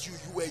mindset you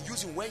were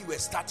using when you were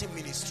starting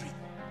ministry.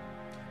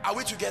 Are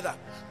we together?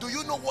 Do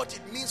you know what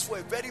it means for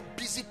a very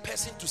busy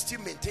person to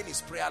still maintain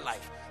his prayer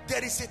life?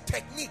 There is a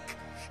technique.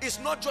 It's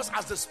not just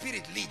as the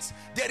Spirit leads.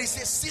 There is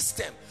a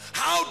system.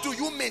 How do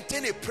you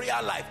maintain a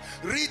prayer life?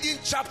 Reading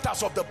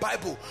chapters of the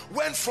Bible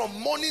when from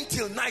morning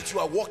till night you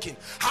are working.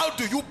 How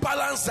do you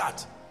balance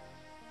that?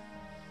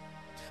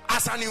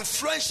 As an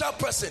influential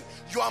person,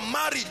 you are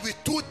married with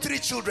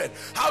 2-3 children.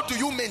 How do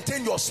you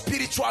maintain your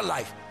spiritual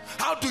life?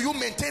 How do you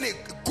maintain a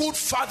good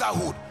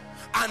fatherhood?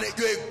 And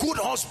you're a good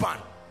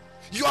husband.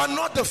 You are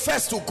not the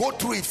first to go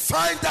through it.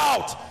 Find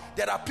out.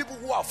 There are people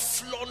who are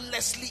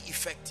flawlessly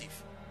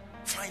effective.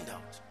 Find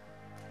out.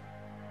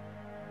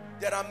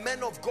 There are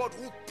men of God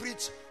who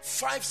preach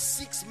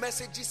 5-6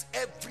 messages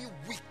every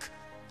week,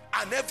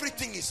 and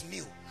everything is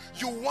new.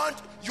 You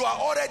are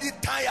already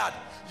tired.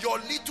 Your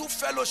little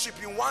fellowship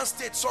in one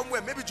state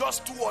somewhere, maybe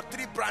just 2 or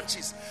 3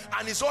 branches,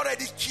 and it's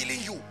already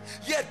killing you.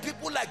 Yet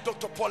people like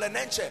Dr. Paul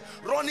Enenche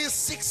running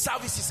 6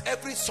 services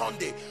every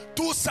Sunday,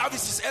 2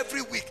 services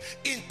every week,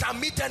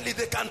 intermittently.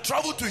 They can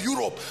travel to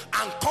Europe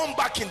and come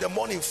back in the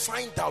morning.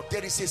 Find out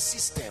there is a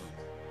system.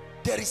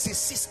 There is a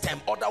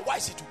system,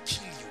 otherwise it will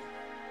kill you.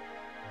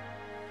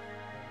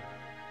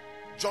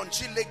 John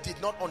G. Lake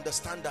did not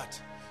understand that.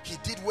 He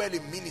did well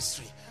in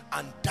ministry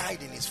and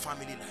died in his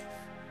family life.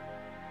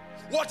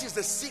 What is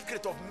the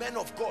secret of men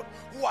of God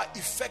who are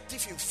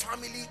effective in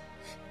family?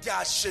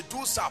 Their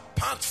schedules are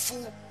packed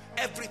full,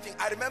 everything.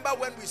 I remember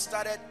when we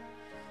started,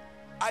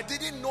 I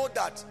didn't know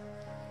that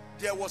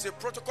there was a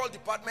protocol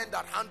department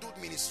that handled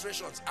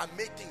ministrations and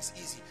made things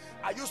easy.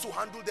 I used to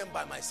handle them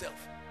by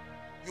myself.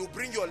 You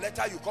bring your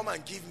letter, you come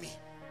and give me.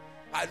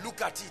 I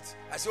look at it.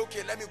 I say,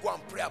 okay, let me go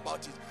and pray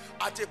about it.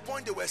 At a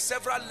point, there were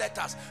several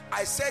letters.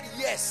 I said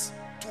yes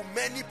to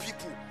many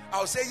people.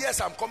 I'll say,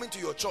 yes, I'm coming to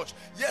your church.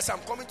 Yes,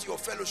 I'm coming to your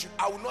fellowship.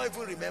 I will not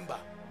even remember.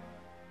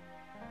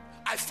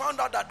 I found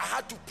out that I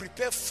had to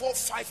prepare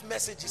 4-5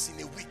 messages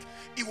in a week.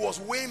 It was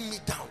weighing me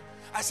down.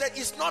 I said,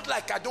 it's not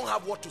like I don't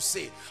have what to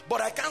say,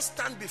 but I can't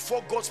stand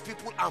before God's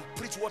people and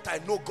preach what I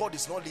know God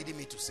is not leading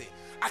me to say.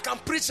 I can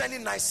preach any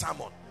nice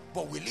sermon,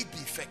 but will it be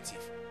effective?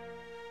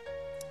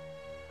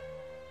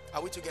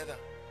 Are we together?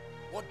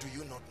 What do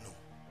you not know?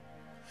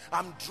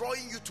 I'm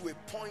drawing you to a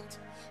point.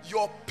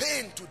 Your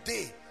pain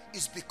today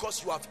is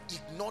because you have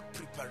ignored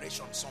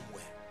preparation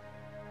somewhere.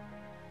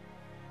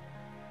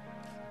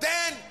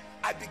 Then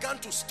I began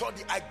to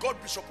study. I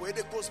got Bishop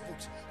Oyedepo's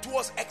books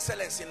Towards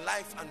Excellence in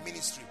Life and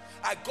Ministry.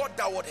 I got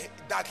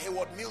Dag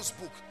Heward-Mills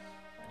book,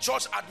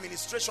 Church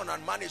Administration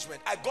and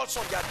Management. I got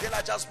some of the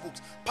Adelaja's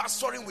books,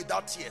 Pastoring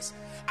Without Tears.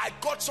 I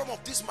got some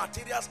of these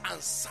materials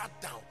and sat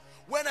down.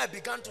 When I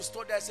began to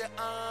study, I said,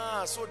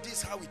 so this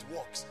is how it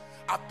works.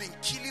 I've been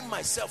killing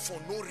myself for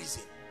no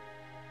reason.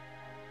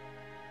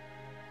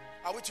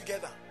 Are we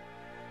together?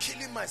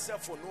 Killing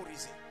myself for no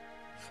reason.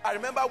 I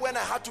remember when I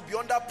had to be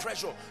under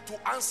pressure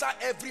to answer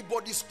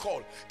everybody's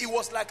call. It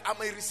was like I'm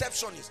a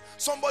receptionist.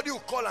 Somebody will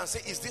call and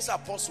say, is this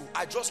apostle?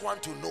 I just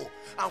want to know.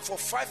 And for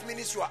 5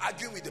 minutes you are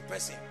arguing with the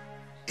person.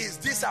 Is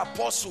this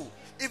apostle?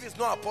 If it's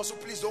not apostle,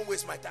 please don't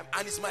waste my time.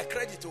 And it's my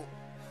credit.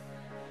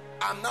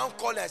 I'm now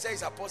calling. I say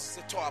it's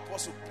apostle. I say,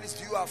 apostle, please,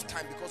 do you have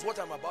time? Because what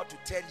I'm about to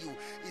tell you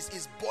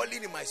is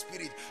boiling in my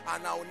spirit.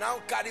 And I will now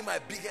carry my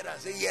big head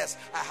and say, yes,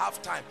 I have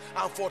time.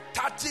 And for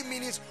 30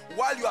 minutes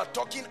while you are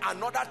talking,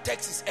 another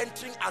text is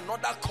entering,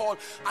 another call.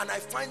 And I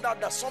find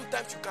out that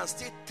sometimes you can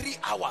stay 3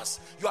 hours.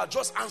 You are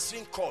just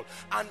answering call.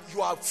 And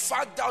you are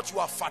fagged out. You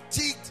are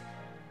fatigued.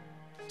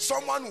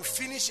 Someone who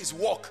finish his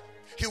work,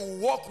 he will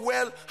work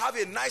well, have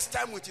a nice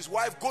time with his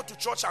wife, go to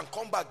church and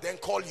come back, then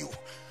call you.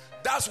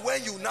 That's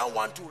when you now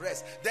want to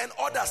rest. Then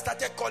others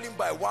started calling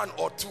by 1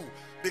 or 2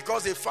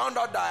 because they found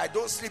out that I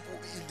don't sleep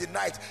in the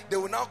night. They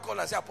will now call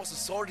and say, apostle,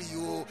 sorry,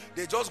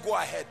 they just go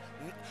ahead.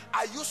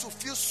 I used to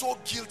feel so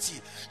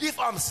guilty. If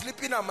I'm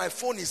sleeping and my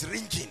phone is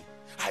ringing,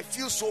 I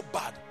feel so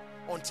bad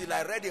until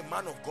I read a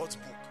man of God's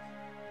book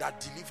that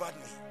delivered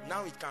me.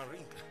 Now it can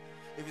ring.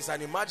 If it's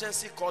an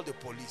emergency, call the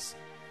police.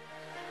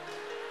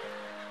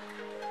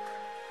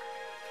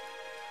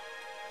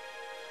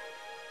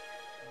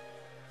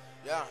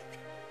 Yeah.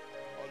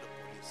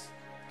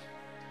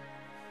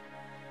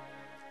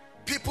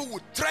 People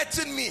would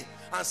threaten me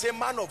and say,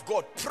 man of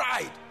God,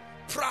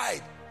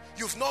 pride.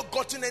 You've not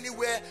gotten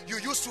anywhere. You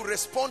used to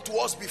respond to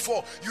us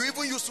before. You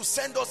even used to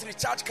send us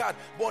recharge card.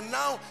 But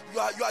now you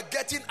are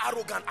getting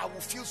arrogant. I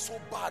will feel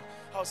so bad.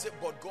 I'll say,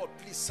 but God,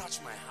 please search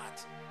my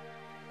heart.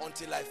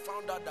 Until I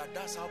found out that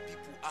that's how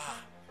people are.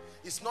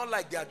 It's not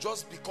like they are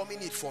just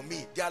becoming it for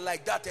me. They are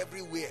like that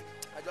everywhere.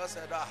 I just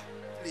said,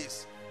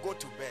 please, go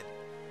to bed.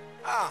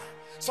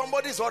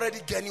 Somebody's already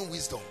gaining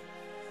wisdom.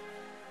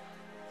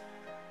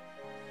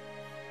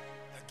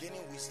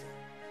 Gaining wisdom.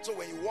 So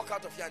when you walk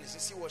out of here and you say,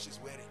 see what she's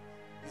wearing,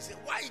 you say,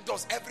 why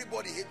does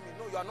everybody hate me?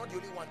 No, you are not the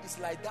only one. It's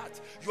like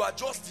that. You are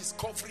just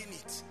discovering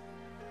it.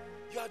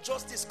 You are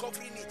just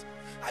discovering it.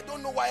 I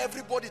don't know why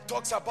everybody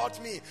talks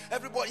about me.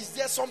 Everybody, is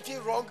there something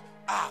wrong?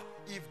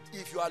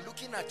 If you are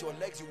looking at your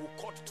legs, you will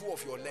cut 2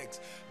 of your legs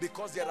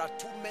because there are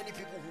too many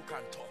people who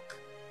can talk.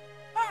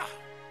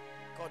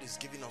 God is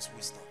giving us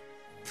wisdom.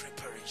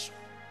 Preparation.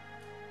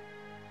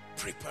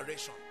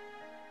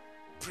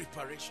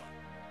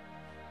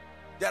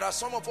 There are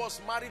some of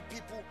us married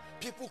people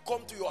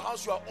come to your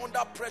house, you are under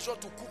pressure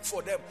to cook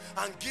for them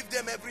and give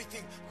them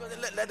everything.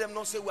 Let them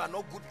not say we are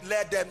not good.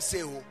 Let them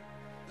say,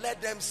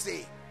 let them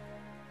say.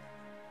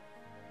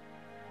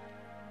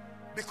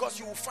 Because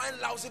you will find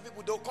lousy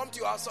people, they'll come to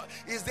your house.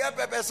 Is there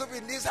pepper soup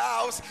in this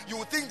house? You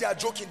will think they are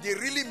joking, they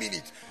really mean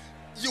it.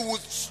 You will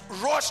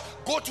rush,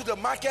 go to the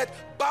market,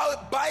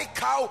 buy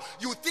cow.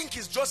 You think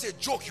it's just a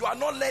joke. You are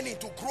not learning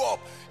to grow up.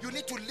 You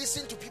need to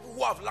listen to people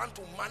who have learned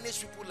to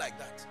manage people like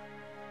that.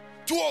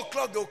 2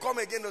 o'clock they'll come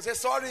again. They'll say,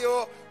 sorry,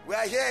 we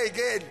are here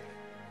again.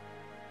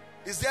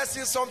 Is there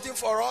still something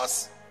for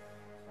us?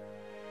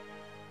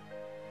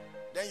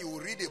 Then you will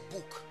read a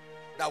book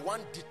that one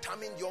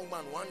determined young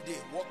man one day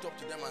walked up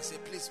to them and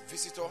said, please,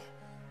 visitor,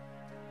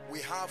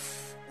 we have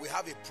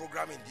a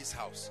program in this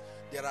house.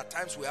 There are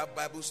times we have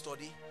Bible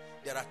study.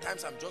 There are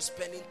times I'm just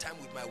spending time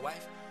with my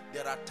wife.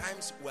 There are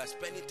times we are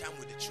spending time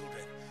with the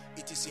children.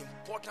 It is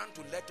important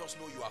to let us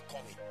know you are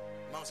coming.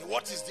 Man say,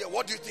 what is there?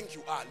 What do you think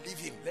you are? Leave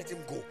him. Let him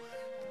go.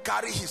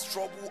 Carry his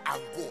trouble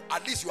and go.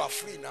 At least you are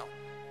free now.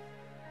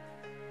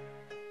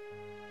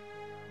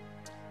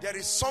 There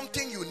is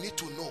something you need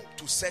to know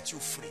to set you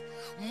free.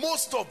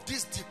 Most of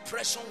this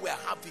depression we are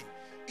having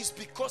is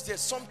because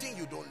there's something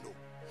you don't know.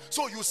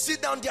 So you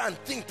sit down there and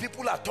think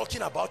people are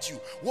talking about you.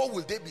 What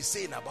will they be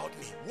saying about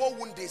me? What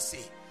won't they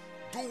say?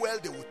 Do well,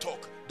 they will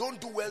talk.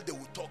 Don't do well, they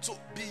will talk. So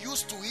be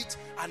used to it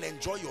and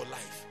enjoy your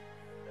life.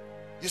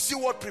 You see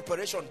what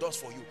preparation does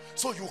for you?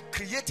 So you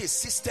create a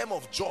system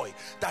of joy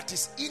that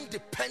is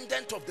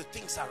independent of the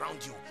things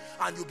around you,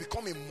 and you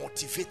become a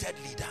motivated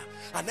leader.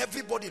 And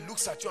everybody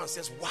looks at you and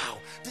says, wow,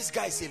 this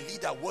guy is a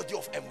leader worthy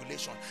of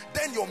emulation.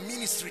 Then your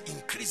ministry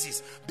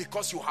increases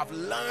because you have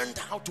learned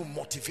how to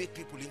motivate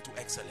people into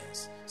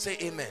excellence. Say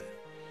amen.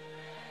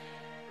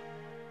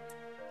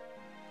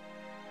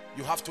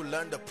 You have to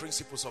learn the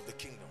principles of the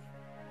kingdom.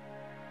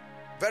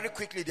 Very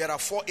quickly, there are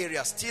 4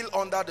 areas still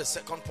under the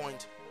second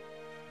point.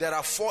 There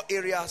are 4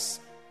 areas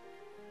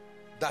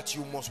that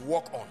you must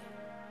work on.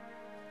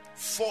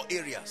 4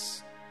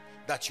 areas.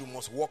 that you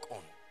must work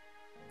on.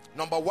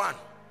 Number one,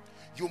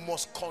 you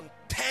must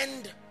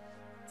contend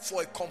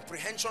for a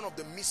comprehension of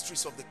the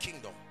mysteries of the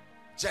kingdom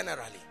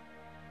generally.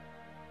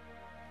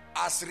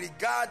 As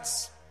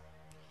regards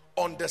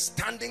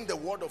understanding the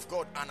word of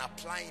God and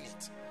applying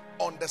it,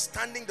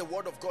 understanding the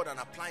word of God and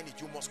applying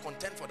it, you must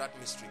contend for that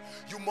mystery.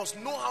 You must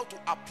know how to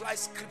apply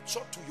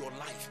scripture to your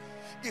life.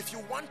 If you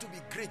want to be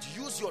great,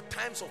 use your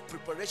times of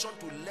preparation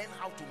to learn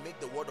how to make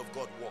the word of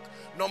God work.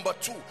 Number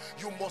two,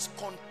 you must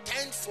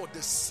contend for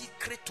the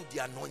secret to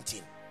the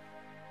anointing.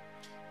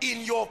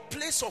 In your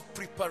place of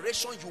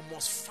preparation, you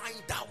must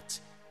find out.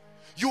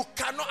 You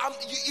cannot,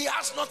 it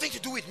has nothing to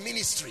do with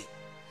ministry.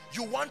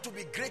 You want to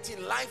be great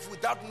in life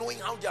without knowing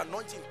how the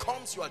anointing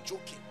comes, you are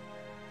joking.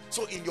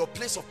 So in your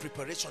place of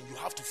preparation, you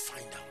have to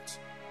find out.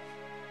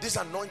 This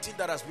anointing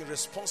that has been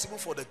responsible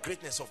for the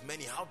greatness of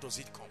many, how does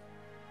it come?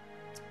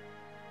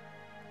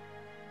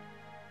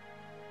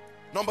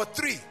 Number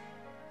three,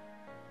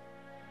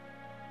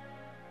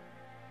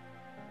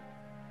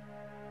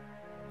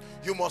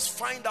 you must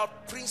find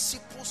out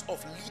principles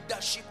of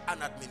leadership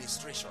and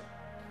administration.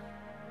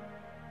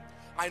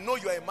 I know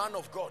you are a man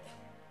of God,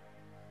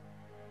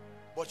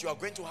 but you are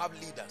going to have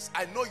leaders.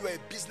 I know you are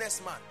a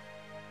businessman,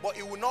 but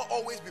it will not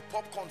always be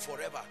popcorn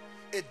forever.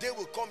 A day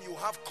will come, you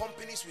have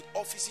companies with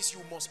offices.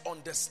 You must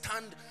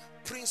understand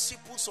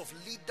principles of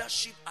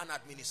leadership and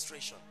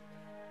administration.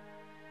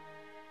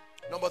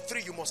 Number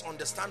three, you must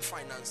understand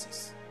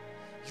finances.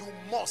 You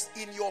must,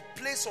 in your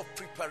place of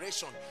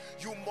preparation,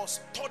 you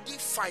must study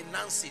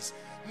finances.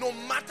 No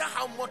matter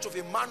how much of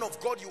a man of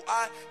God you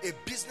are, a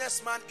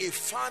businessman, a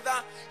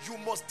father, you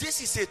must,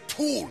 this is a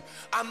tool.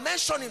 I'm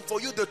mentioning for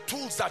you the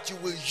tools that you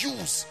will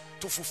use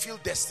to fulfill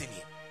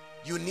destiny.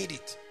 You need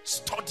it.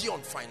 Study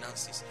on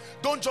finances.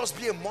 Don't just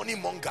be a money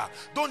monger.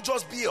 Don't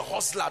just be a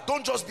hustler.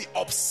 Don't just be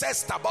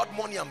obsessed about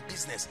money and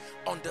business.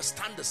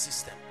 Understand the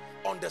system.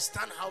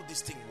 Understand how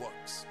this thing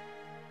works.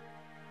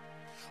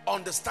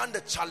 Understand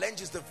the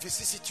challenges, the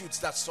vicissitudes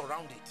that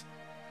surround it.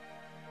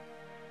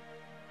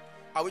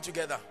 Are we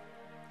together?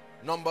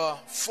 Number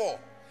four,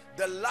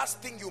 the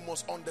last thing you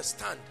must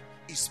understand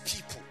is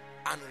people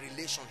and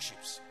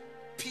relationships.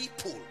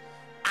 People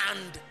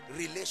and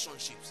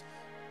relationships.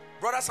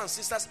 Brothers and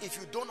sisters, if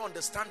you don't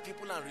understand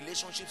people and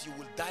relationships, you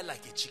will die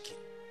like a chicken.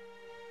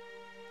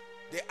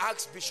 They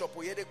asked Bishop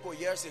Oyedepo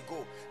years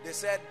ago, they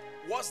said,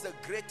 what's the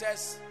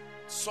greatest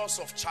source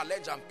of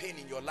challenge and pain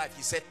in your life?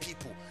 He said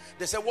people.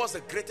 They said, what's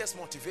the greatest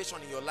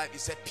motivation in your life? He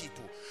said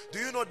people. Do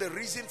you know the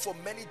reason for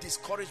many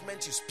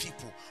discouragements is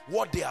people?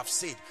 What they have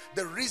said.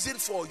 The reason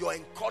for your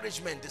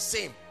encouragement, the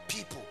same,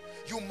 people.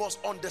 You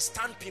must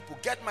understand people.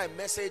 Get my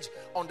message,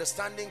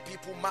 understanding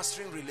people,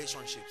 mastering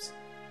relationships.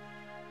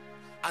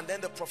 And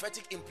then the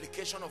prophetic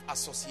implication of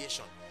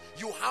association.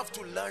 You have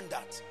to learn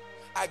that.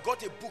 I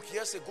got a book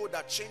years ago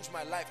that changed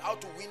my life, How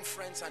to Win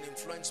Friends and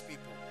Influence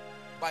People,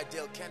 by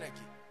Dale Carnegie.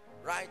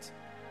 Right?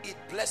 It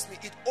blessed me.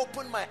 It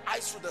opened my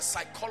eyes to the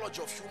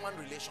psychology of human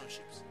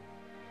relationships.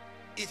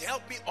 It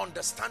helped me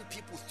understand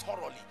people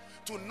thoroughly,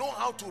 to know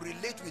how to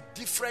relate with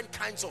different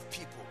kinds of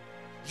people.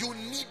 You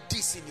need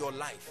this in your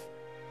life.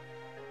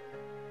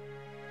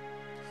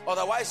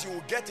 Otherwise, you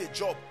will get a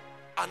job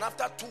and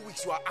after 2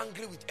 weeks you are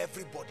angry with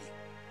everybody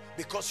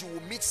because you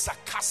will meet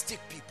sarcastic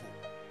people.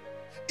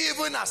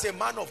 Even as a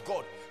man of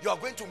God, you are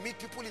going to meet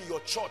people in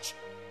your church,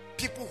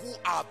 people who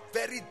are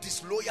very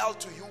disloyal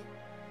to you.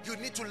 You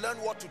need to learn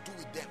what to do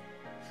with them.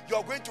 You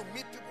are going to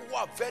meet people who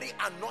are very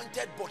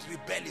anointed but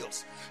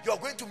rebellious. You are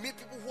going to meet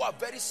people who are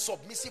very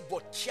submissive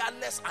but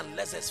careless and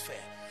laissez-faire.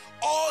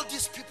 All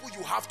these people,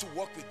 you have to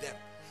work with them.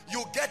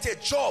 You get a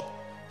job,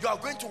 you are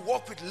going to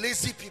work with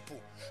lazy people.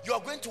 You are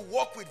going to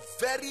work with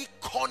very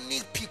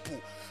cunning people.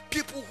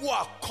 People who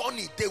are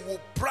cunning, they will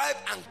bribe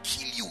and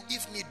kill you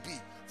if need be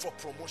for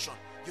promotion.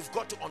 You've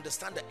got to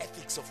understand the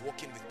ethics of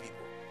working with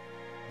people.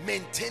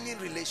 Maintaining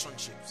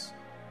relationships.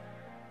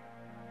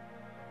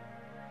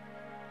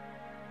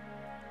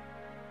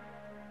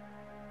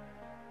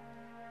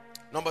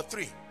 Number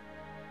three,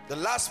 the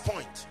last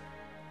point,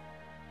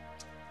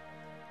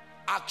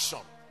 action.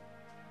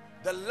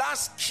 The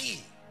last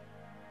key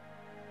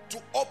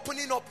to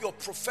opening up your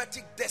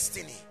prophetic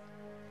destiny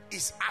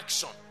is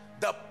action.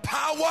 The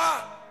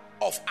power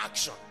of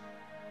action.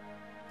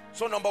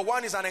 So number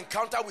one is an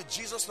encounter with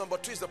Jesus. Number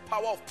two is the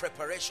power of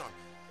preparation.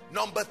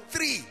 Number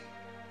three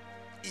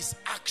is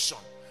action.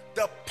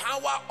 The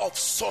power of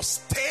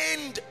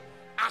sustained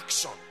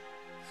action.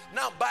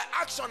 Now, by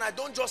action, I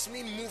don't just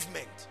mean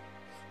movement.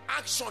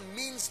 Action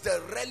means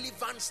the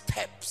relevant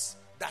steps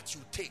that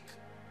you take.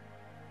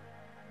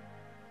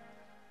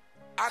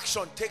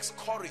 Action takes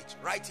courage.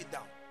 Write it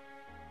down.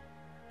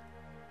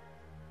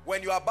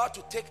 When you are about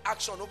to take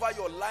action over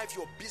your life,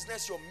 your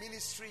business, your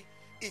ministry,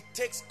 it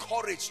takes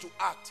courage to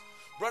act.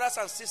 Brothers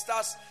and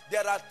sisters,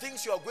 there are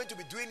things you are going to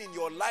be doing in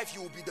your life.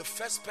 You will be the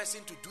first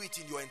person to do it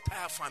in your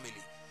entire family.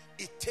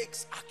 It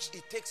takes action.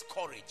 It takes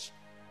courage.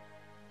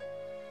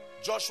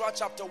 Joshua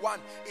chapter 1,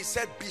 it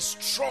said, be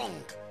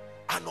strong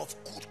and of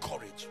good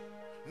courage.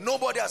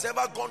 Nobody has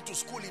ever gone to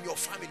school in your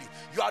family.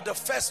 You are the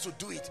first to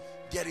do it.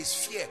 There is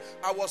fear.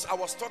 I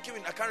was talking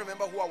with, I can't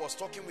remember who I was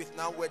talking with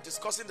now. We're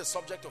discussing the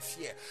subject of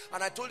fear,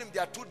 and I told him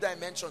there are two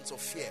dimensions of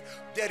fear.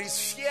 There is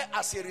fear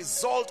as a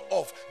result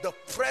of the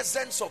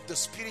presence of the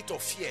spirit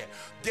of fear.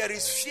 There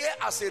is fear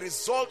as a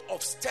result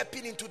of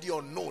stepping into the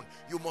unknown.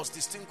 You must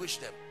distinguish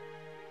them.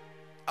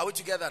 Are we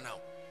together now?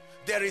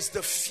 There is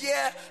the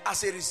fear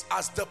as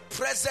the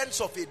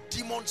presence of a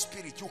demon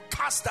spirit. You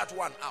cast that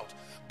one out.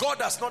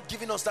 God has not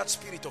given us that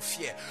spirit of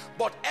fear.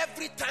 But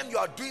every time you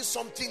are doing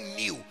something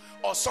new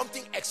or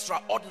something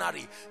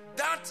extraordinary,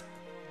 that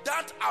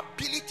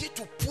ability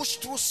to push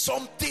through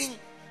something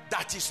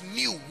that is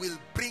new will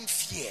bring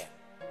fear.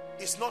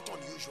 It's not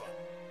unusual.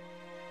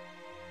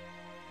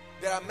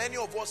 There are many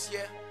of us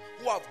here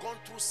who have gone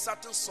through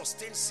certain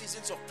sustained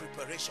seasons of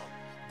preparation,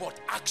 but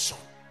action.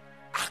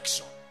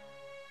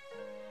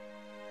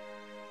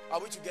 Are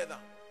we together?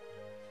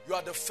 You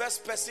are the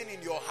first person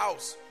in your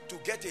house to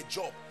get a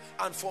job,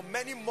 and for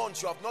many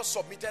months you have not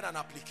submitted an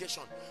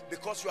application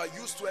because you are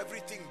used to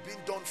everything being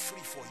done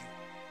free for you.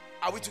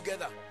 Are we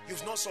together?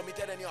 You've not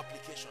submitted any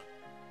application,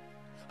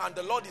 and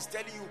the Lord is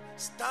telling you,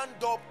 stand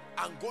up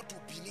and go to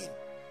Benin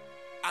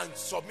and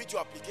submit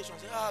your application.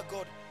 Say,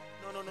 God,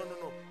 no.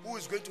 Who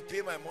is going to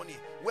pay my money?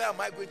 Where am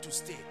I going to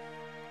stay?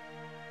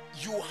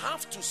 You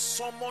have to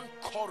summon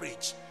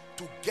courage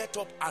to get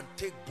up and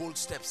take bold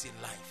steps in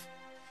life.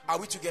 Are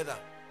we together?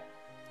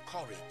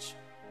 Courage.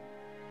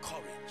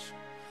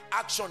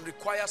 Action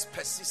requires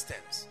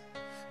persistence.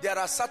 There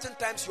are certain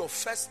times your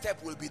first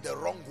step will be the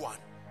wrong one,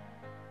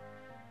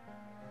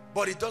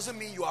 but it doesn't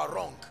mean you are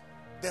wrong.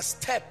 The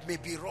step may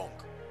be wrong,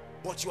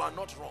 but you are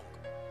not wrong.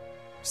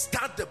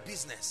 Start the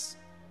business,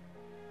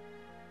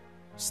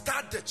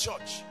 start the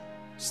church,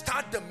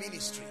 start the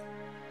ministry.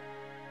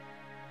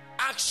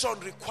 Action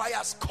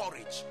requires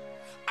courage.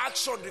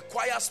 Action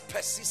requires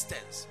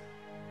persistence.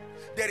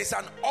 There is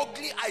an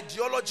ugly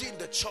ideology in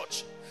the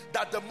church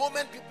that the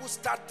moment people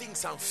start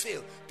things and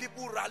fail,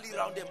 people rally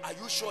around them. Are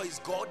you sure it's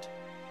God?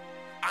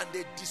 And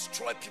they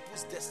destroy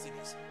people's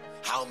destinies.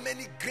 How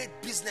many great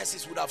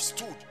businesses would have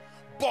stood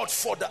but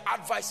for the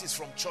advices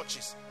from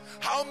churches?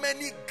 How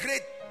many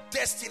great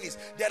destinies?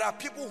 There are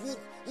people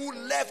who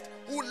left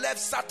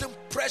certain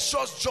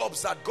precious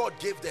jobs that God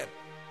gave them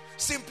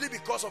simply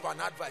because of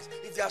an advice.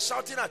 If they are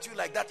shouting at you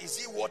like that,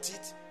 is it worth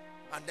it?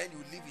 And then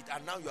you leave it,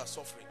 and now you are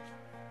suffering.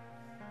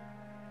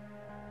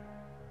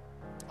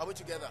 Are we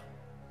together?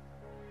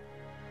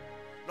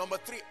 Number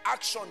 3,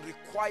 action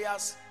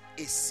requires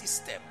a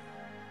system.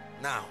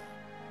 Now,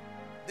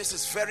 this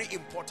is very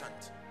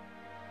important.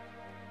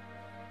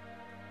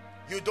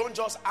 You don't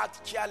just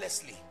act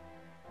carelessly.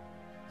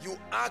 You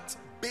act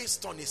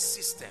based on a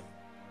system.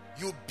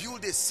 You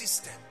build a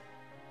system.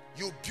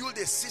 You build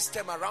a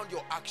system around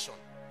your action.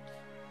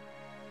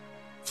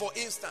 For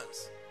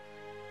instance,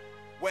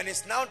 when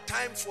it's now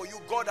time for you,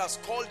 God has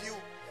called you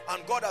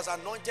and God has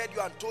anointed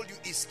you and told you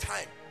it's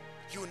time.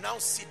 You now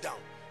sit down.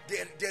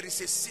 There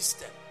is a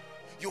system.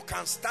 You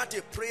can start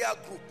a prayer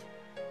group,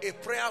 a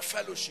prayer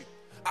fellowship.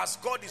 As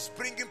God is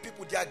bringing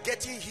people, they are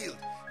getting healed,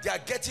 they are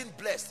getting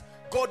blessed.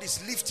 God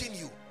is lifting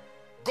you.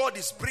 God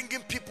is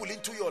bringing people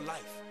into your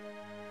life.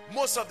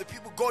 Most of the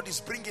people God is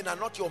bringing are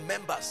not your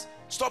members.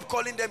 Stop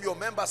calling them your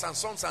members and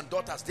sons and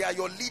daughters. They are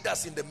your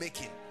leaders in the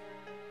making.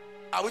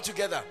 Are we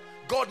together?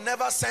 God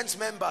never sends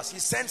members. He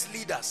sends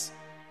leaders.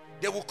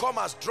 They will come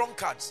as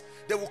drunkards.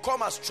 They will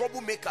come as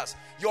troublemakers.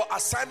 Your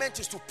assignment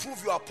is to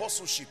prove your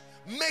apostleship.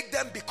 Make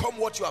them become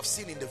what you have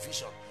seen in the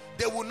vision.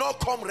 They will not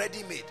come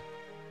ready-made.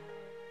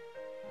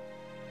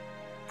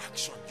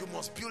 Action. You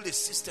must build a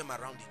system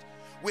around it.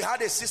 We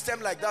had a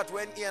system like that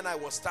when he and I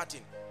was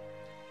starting.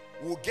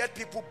 We'll get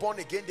people born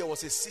again. There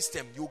was a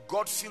system. You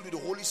got filled with the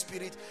Holy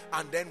Spirit,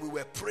 and then we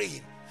were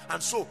praying.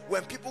 And so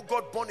when people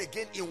got born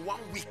again in 1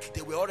 week,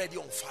 they were already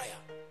on fire.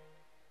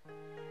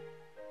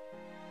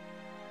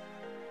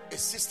 A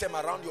system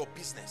around your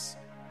business.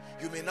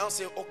 You may now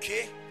say,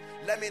 okay,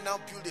 let me now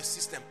build a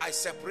system. I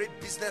separate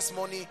business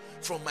money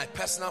from my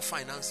personal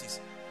finances.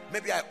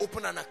 Maybe I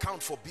open an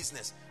account for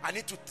business. I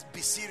need to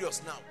be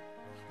serious now.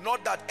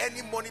 Not that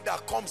any money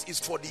that comes is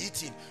for the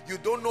eating. You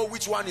don't know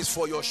which one is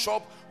for your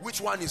shop,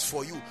 which one is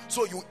for you.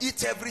 So you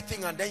eat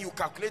everything and then you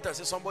calculate and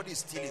say somebody is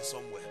stealing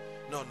somewhere.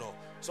 No.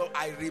 So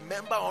I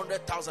remember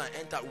 100,000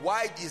 entered.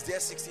 Why is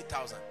there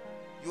 60,000?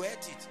 You ate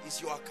it.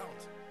 It's your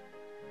account.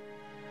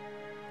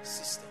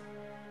 System.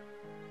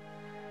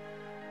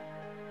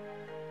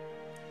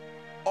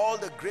 All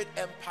the great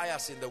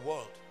empires in the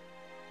world,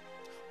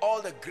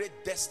 all the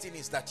great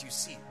destinies that you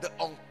see, the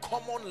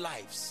uncommon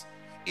lives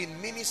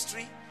in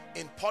ministry,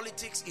 in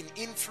politics, in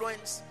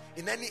influence,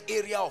 in any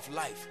area of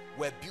life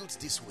were built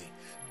this way.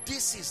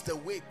 This is the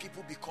way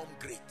people become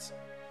great.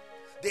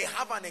 They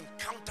have an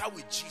encounter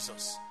with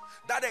Jesus.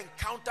 That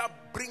encounter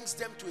brings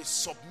them to a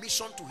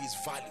submission to his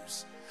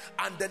values.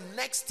 And the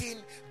next thing,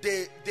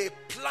 they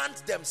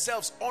plant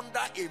themselves under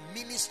a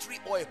ministry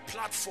or a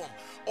platform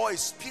or a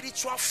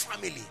spiritual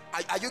family.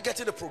 Are you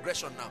getting the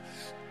progression now?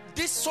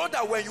 This so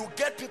that when you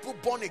get people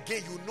born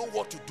again, you know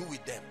what to do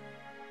with them.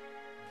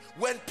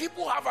 When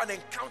people have an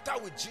encounter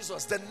with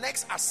Jesus, the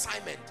next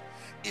assignment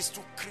is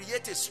to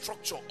create a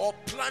structure or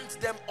plant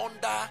them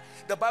under.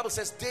 The Bible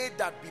says, they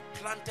that be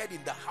planted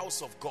in the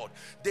house of God,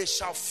 they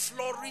shall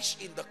flourish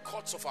in the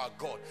courts of our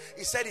God.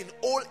 He said, in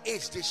old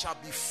age they shall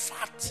be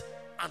fat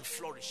and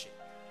flourishing.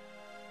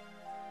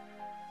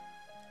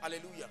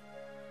 Hallelujah.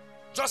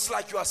 Just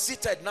like you are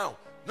seated now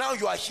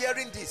you are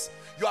hearing this,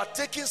 you are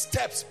taking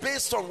steps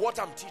based on what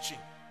I'm teaching.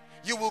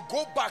 You will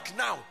go back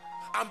now,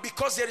 and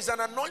because there is an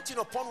anointing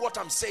upon what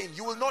I'm saying,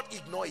 you will not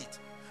ignore it.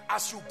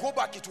 As you go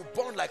back, it will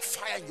burn like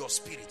fire in your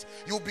spirit.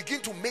 You will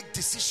begin to make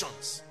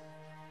decisions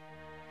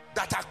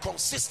that are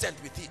consistent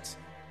with it.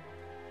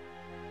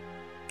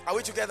 Are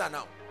we together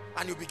now?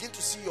 And you begin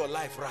to see your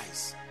life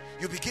rise.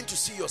 You begin to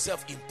see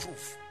yourself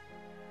improve.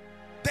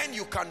 Then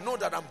you can know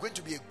that I'm going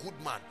to be a good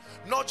man.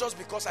 Not just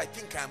because I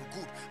think I'm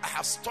good. I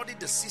have studied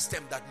the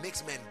system that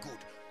makes men good.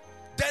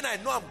 Then I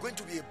know I'm going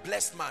to be a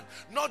blessed man.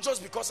 Not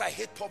just because I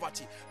hate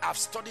poverty. I've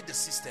studied the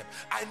system.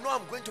 I know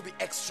I'm going to be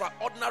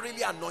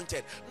extraordinarily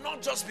anointed.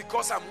 Not just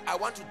because I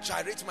want to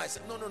gyrate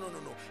myself. No.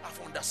 I've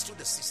understood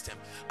the system.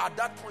 At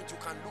that point, you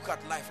can look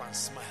at life and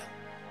smile.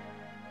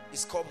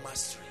 It's called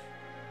mastery.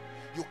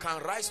 You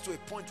can rise to a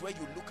point where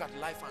you look at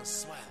life and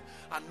smile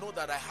and know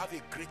that I have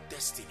a great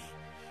destiny.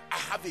 I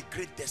have a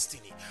great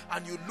destiny.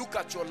 And you look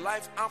at your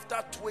life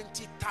after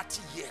 20,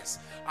 30 years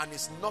and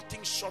it's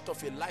nothing short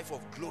of a life of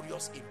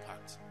glorious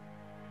impact.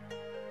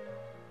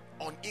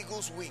 On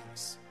Eagle's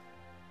Wings,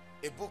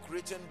 a book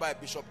written by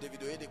Bishop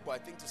David Oyedepo, I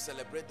think to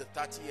celebrate the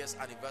 30 years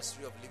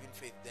anniversary of Living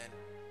Faith then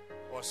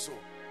or so.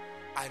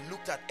 I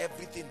looked at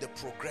everything, the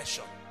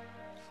progression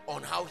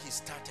on how he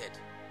started,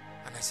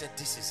 and I said,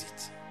 this is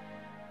it.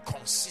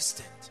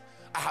 Consistent.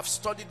 I have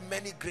studied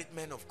many great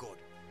men of God.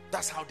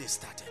 That's how they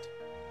started.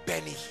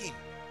 Benny Hinn,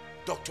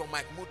 Dr.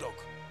 Mike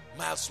Murdoch,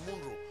 Miles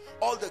Munro,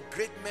 all the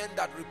great men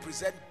that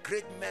represent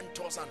great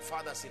mentors and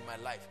fathers in my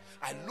life.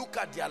 I look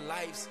at their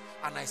lives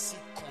and I see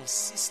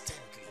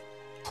consistently.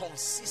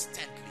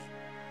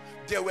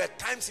 There were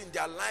times in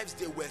their lives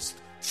they were,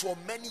 for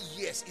many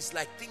years, it's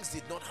like things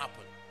did not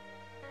happen.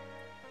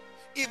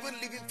 Even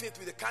Living Faith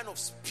with the kind of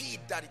speed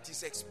that it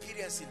is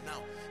experiencing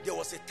now, there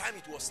was a time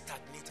it was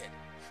stagnated.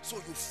 So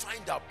you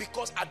find out,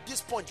 because at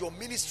this point your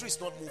ministry is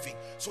not moving,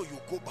 so you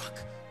go back.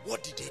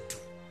 What did they do?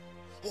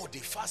 Oh, they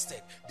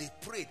fasted, they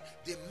prayed,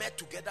 they met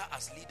together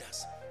as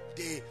leaders,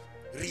 they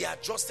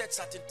readjusted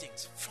certain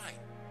things. Fine.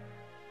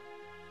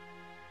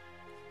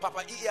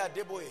 Papa E.A.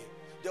 Adeboye,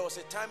 there was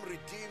a time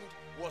Redeemed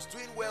was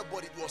doing well,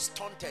 but it was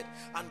stunted,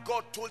 and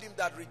God told him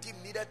that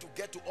Redeemed needed to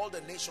get to all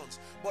the nations,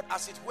 but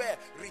as it were,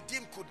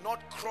 Redeemed could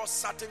not cross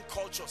certain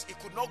cultures. He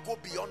could not go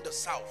beyond the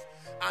south,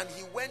 and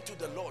he went to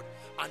the Lord,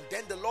 and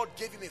then the Lord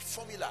gave him a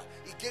formula.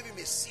 He gave him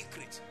a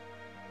secret.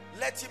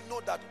 Let him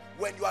know that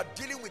when you are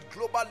dealing with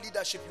global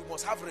leadership, you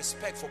must have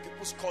respect for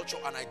people's culture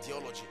and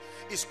ideology.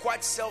 It's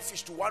quite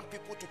selfish to want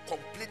people to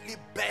completely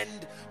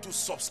bend to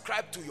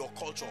subscribe to your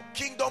culture.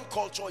 Kingdom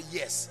culture,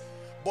 yes,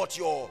 but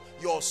your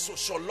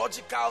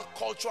sociological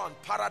culture and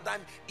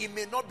paradigm, it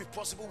may not be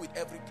possible with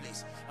every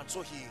place. And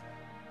so he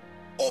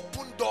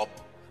opened up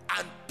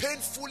and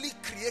painfully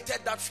created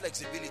that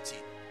flexibility.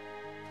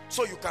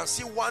 So you can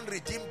see one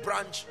Redeemed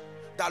branch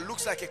that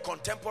looks like a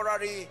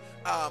contemporary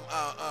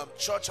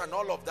church and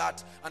all of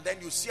that, and then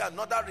you see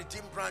another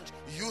Redeemed branch,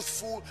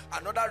 youthful,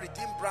 another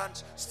Redeemed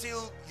branch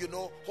still,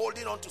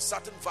 holding on to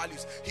certain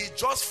values. He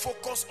just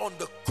focused on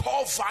the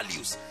core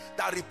values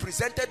that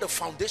represented the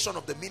foundation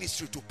of the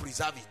ministry to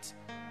preserve it,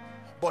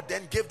 but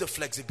then gave the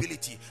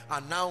flexibility.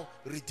 And now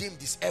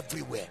Redeemed is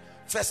everywhere.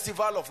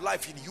 Festival of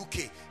Life in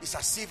UK is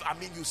as if,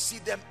 you see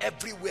them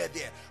everywhere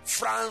there.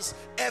 France,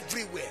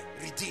 everywhere,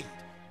 Redeemed,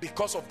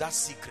 because of that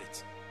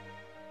secret.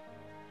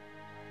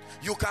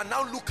 You can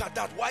now look at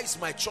that. Why is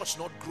my church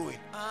not growing?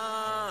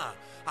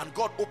 And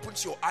God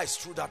opens your eyes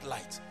through that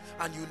light,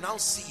 and you now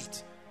see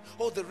it.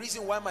 Oh, the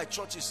reason why my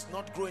church is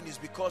not growing is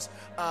because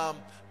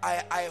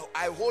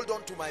I hold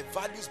on to my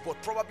values, but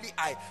probably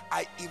I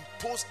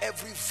impose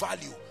every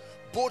value,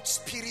 both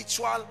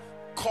spiritual,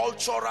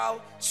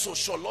 cultural,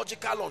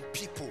 sociological, on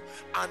people,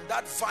 and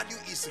that value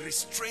is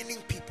restraining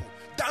people.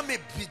 That may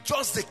be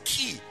just the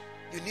key.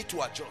 You need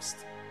to adjust,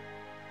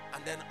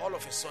 and then all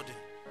of a sudden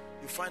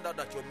you find out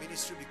that your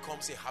ministry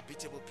becomes a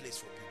habitable place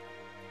for people.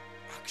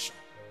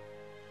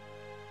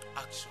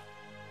 Action.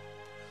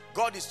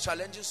 God is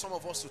challenging some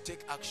of us to take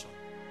action.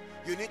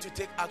 You need to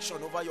take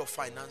action over your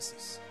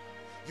finances.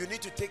 You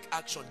need to take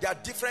action. There are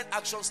different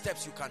action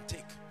steps you can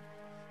take.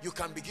 You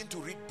can begin to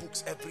read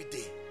books every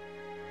day.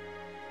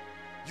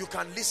 You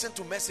can listen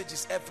to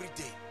messages every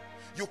day.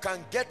 You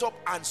can get up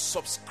and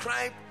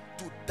subscribe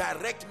to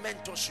direct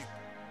mentorship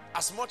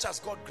as much as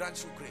God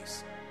grants you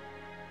grace.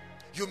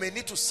 You may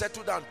need to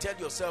settle down and tell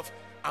yourself,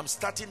 I'm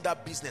starting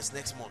that business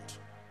next month.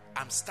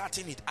 I'm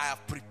starting it. I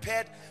have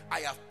prepared. I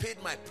have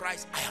paid my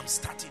price. I am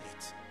starting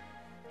it.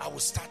 I will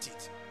start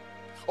it.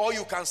 Or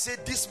you can say,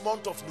 this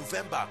month of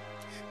November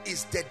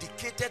is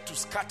dedicated to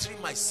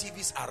scattering my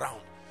CVs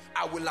around.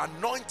 I will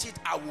anoint it.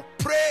 I will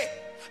pray.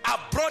 I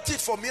brought it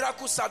for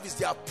miracle service.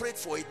 They have prayed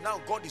for it. Now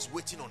God is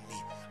waiting on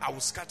me. I will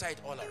scatter it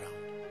all around.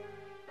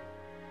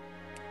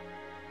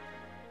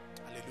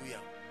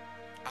 Hallelujah.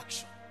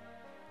 Action.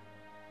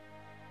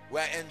 We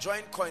are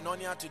enjoying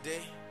koinonia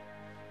today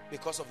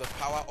because of the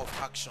power of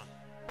action.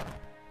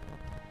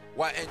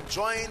 We are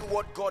enjoying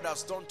what God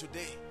has done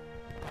today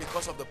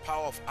because of the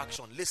power of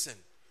action. Listen,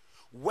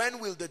 when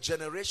will the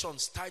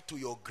generations tied to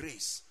your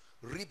grace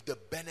reap the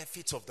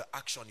benefits of the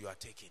action you are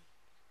taking,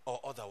 or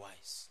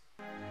otherwise?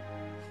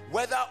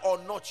 Whether or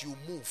not you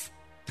move,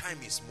 time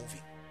is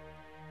moving.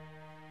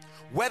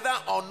 Whether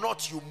or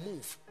not you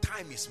move,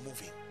 time is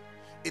moving.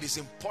 It is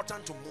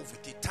important to move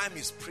with it. Time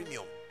is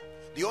premium.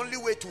 The only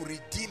way to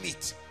redeem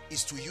it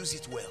is to use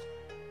it well.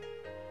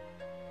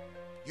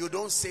 You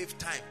don't save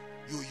time,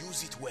 you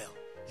use it well.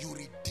 You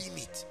redeem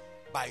it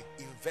by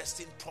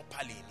investing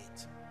properly in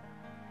it.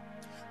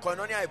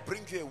 Koinonia, I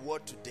bring you a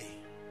word today.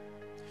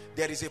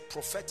 There is a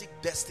prophetic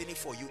destiny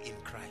for you in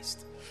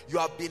Christ. You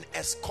have been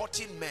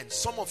escorting men.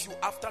 Some of you,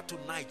 after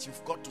tonight,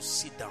 you've got to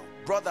sit down.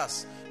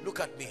 Brothers, look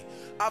at me.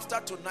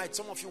 After tonight,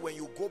 some of you, when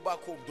you go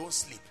back home, don't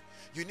sleep.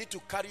 You need to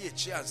carry a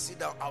chair and sit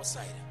down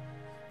outside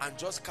and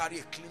just carry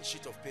a clean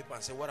sheet of paper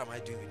and say, what am I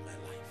doing with my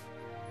life?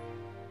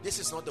 This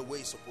is not the way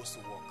it's supposed to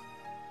work.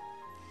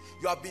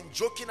 You have been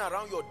joking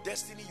around your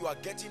destiny. You are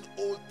getting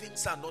old.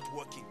 Things are not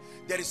working.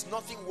 There is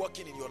nothing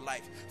working in your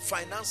life.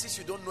 Finances,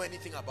 you don't know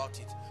anything about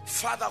it.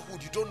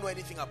 Fatherhood, you don't know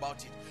anything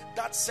about it.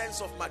 That sense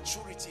of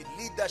maturity,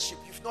 leadership,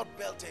 you've not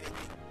built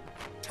anything.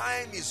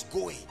 Time is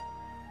going.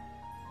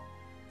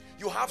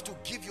 You have to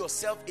give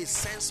yourself a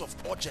sense of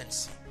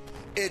urgency.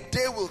 A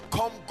day will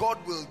come, God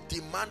will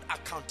demand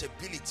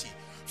accountability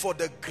for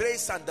the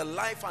grace and the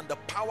life and the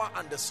power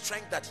and the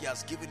strength that he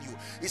has given you.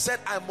 He said,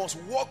 I must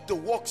walk the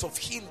works of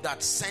him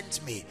that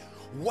sent me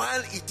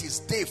while it is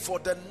day, for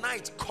the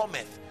night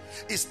cometh.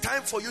 It's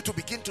time for you to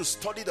begin to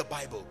study the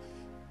Bible.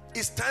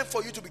 It's time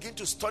for you to begin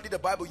to study the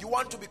Bible. You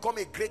want to become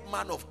a great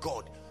man of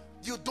God.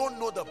 You don't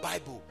know the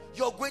Bible.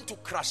 You're going to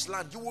crash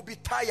land. You will be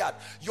tired.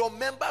 Your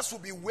members will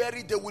be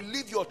weary. They will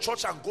leave your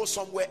church and go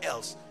somewhere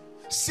else.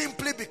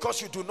 Simply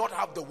because you do not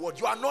have the word.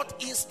 You are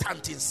not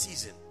instant in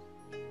season.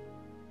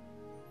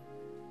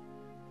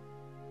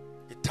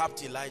 He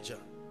tapped Elijah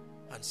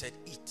and said,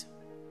 eat,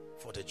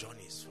 for the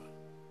journey is far.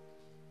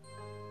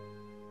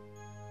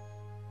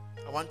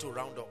 I want to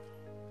round up.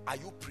 Are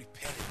you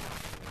preparing?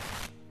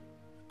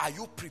 Are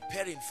you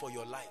preparing for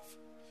your life?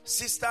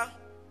 Sister,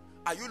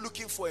 are you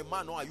looking for a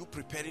man, or are you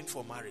preparing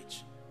for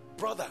marriage?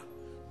 Brother,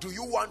 do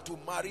you want to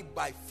marry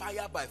by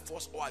fire, by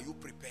force, or are you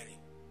preparing?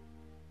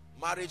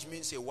 Marriage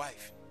means a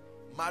wife.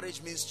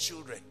 Marriage means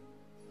children.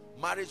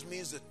 Marriage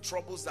means the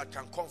troubles that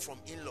can come from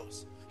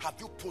in-laws. Have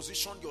you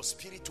positioned your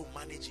spirit to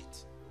manage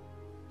it?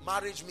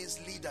 Marriage means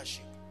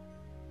leadership.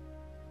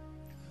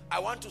 I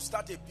want to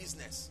start a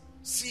business.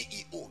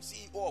 CEO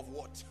of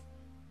what?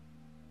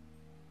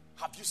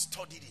 Have you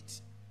studied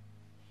it?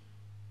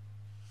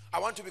 I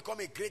want to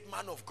become a great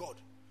man of God.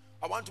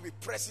 I want to be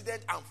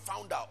president and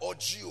founder, or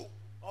GO.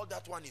 All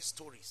that one is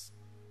stories.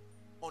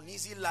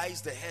 Uneasy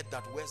lies the head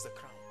that wears the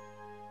crown.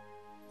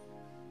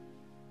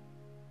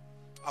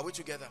 Are we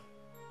together?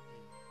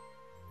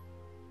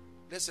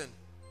 Listen,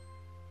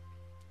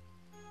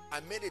 I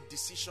made a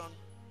decision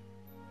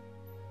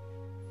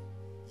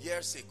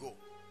years ago.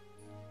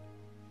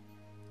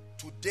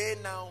 Today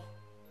now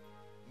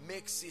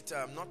makes it,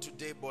 not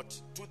today, but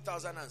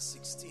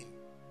 2016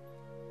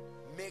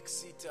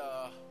 makes it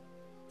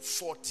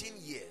 14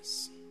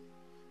 years.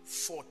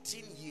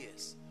 14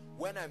 years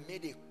when I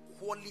made a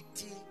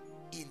quality,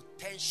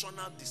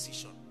 intentional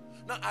decision.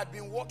 Now, I'd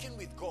been walking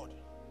with God.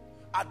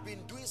 I'd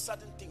been doing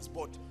certain things,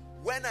 but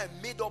when I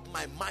made up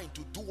my mind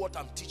to do what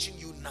I'm teaching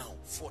you now,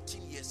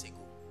 14 years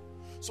ago.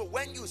 So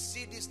when you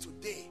see this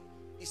today,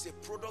 it's a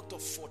product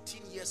of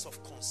 14 years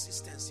of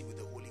consistency with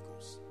the Holy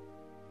Ghost.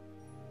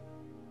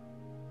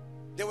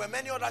 There were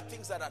many other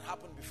things that had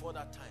happened before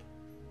that time.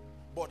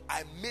 But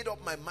I made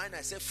up my mind.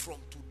 I said, from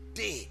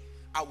today,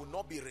 I will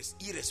not be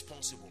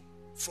irresponsible.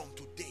 From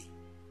today.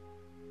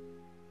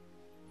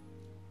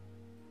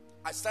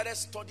 I started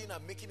studying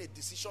and making a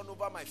decision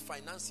over my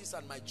finances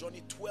and my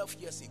journey 12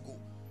 years ago.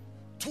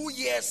 2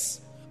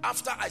 years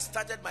after I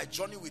started my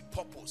journey with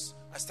purpose,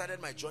 I started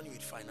my journey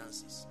with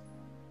finances.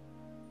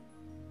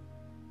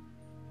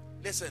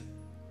 Listen,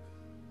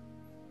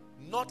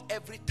 not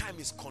every time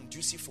is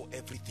conducive for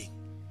everything.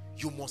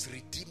 You must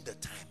redeem the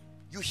time.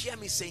 You hear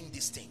me saying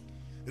this thing.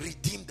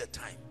 Redeem the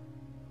time.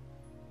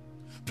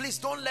 Please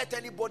don't let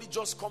anybody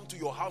just come to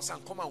your house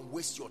and come and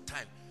waste your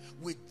time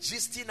with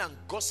gisting and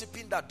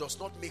gossiping that does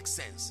not make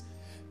sense.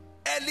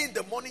 Early in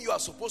the morning, you are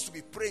supposed to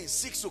be praying.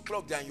 6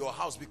 o'clock, they're in your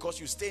house because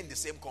you stay in the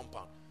same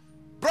compound.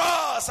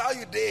 Bros, how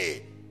you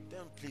day?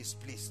 Then please,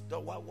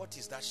 what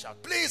is that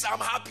shout? Please, I'm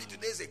happy.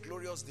 Today is a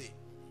glorious day.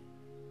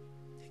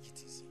 Take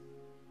it easy.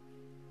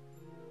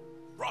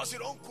 Bros, you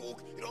don't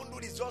cook, you don't do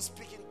this, just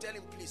speaking. Tell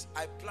him, please,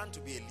 I plan to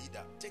be a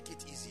leader. Take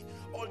it easy.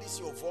 All these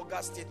your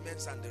vulgar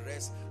statements and the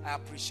rest, I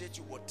appreciate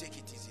you, but take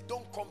it easy.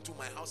 Don't come to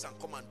my house and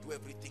come and do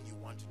everything you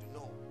want to do.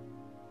 No.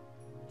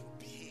 You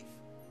behave.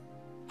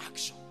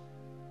 Action.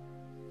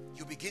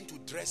 You begin to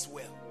dress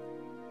well.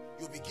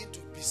 you begin to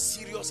be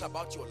serious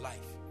about your life.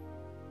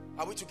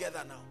 Are we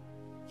together now?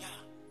 Yeah.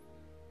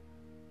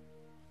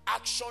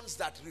 Actions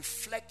that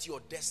reflect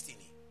your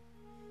destiny.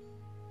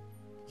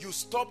 You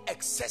stop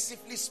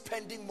excessively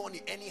spending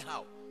money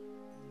anyhow.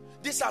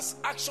 These are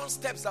action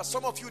steps that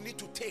some of you need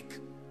to take.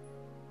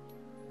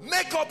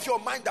 Make up your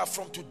mind that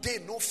from today,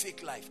 no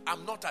fake life.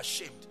 I'm not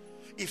ashamed.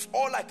 If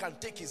all I can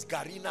take is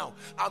Gary now,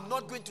 I'm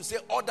not going to say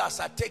others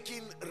are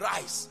taking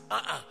rice.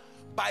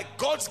 By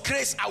God's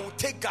grace, I will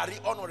take Gary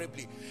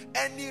honorably.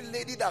 Any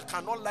lady that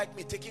cannot like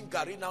me taking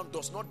Gary now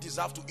does not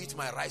deserve to eat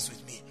my rice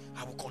with me.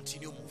 I will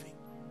continue moving.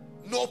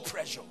 No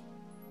pressure.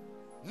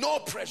 No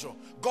pressure.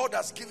 God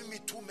has given me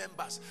 2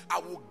 members. I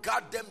will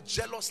guard them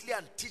jealously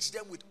and teach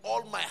them with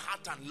all my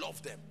heart and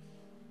love them.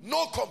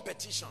 No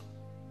competition.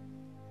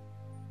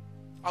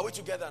 Are we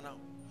together now?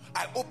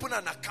 I open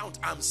an account.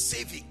 I'm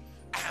saving.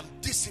 I am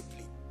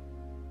disciplined.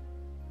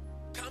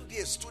 Can't be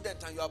a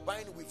student and you are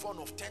buying a phone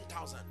of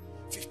 10,000,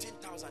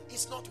 15,000.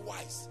 It's not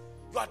wise.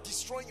 You are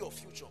destroying your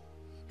future.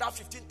 That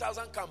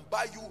 15,000 can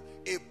buy you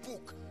a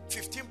book.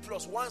 15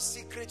 plus 1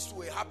 secrets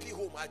to a happy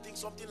home. I think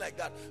something like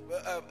that.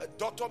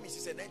 Dr.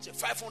 Mrs. Enenche,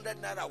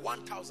 500 naira,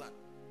 1,000.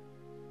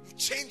 You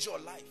change your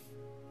life.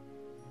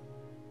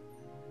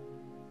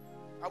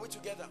 Are we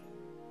together?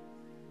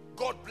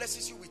 God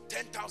blesses you with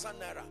 10,000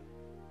 naira.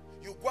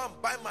 You go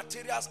and buy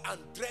materials and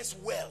dress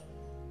well.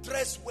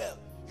 Dress well.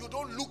 You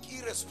don't look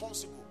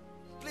irresponsible.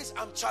 Please,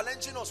 I'm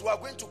challenging us. We are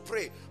going to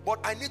pray, but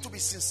I need to be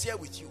sincere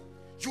with you.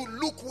 You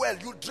look well.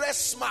 You dress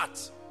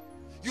smart.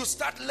 You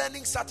start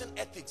learning certain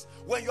ethics.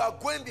 When you are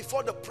going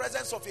before the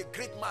presence of a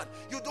great man,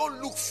 you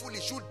don't look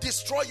foolish. You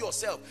destroy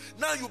yourself.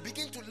 Now you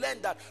begin to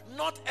learn that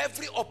not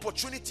every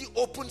opportunity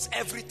opens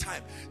every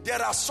time.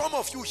 There are some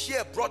of you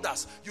here,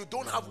 brothers, you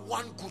don't have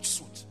one good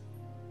suit.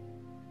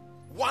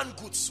 One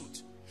good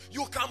suit.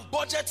 You can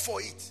budget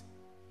for it.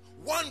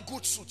 One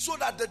good suit, so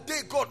that the day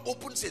God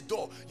opens a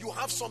door, you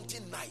have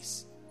something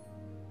nice.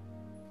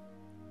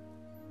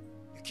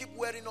 You keep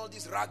wearing all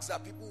these rags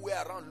that people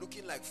wear around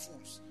looking like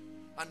fools,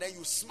 and then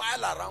you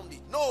smile around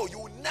it. No, you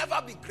will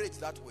never be great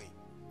that way.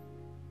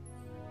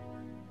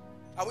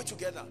 Are we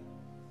together?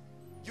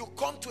 You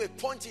come to a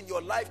point in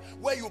your life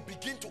where you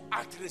begin to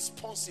act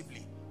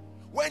responsibly.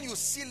 When you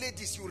see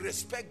ladies, you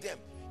respect them.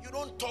 You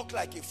don't talk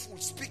like a fool,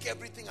 speak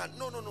everything, and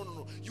no.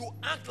 You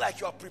act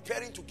like you are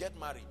preparing to get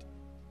married.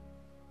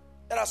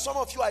 There are some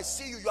of you, I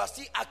see you, you are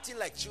still acting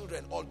like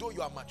children, although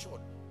you are matured.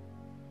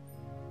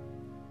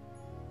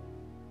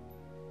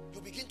 You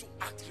begin to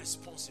act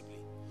responsibly.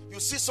 You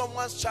see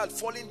someone's child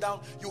falling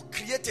down, you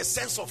create a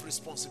sense of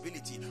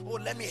responsibility. Oh,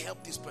 let me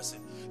help this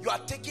person. You are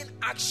taking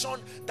action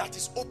that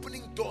is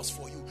opening doors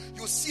for you.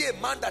 You see a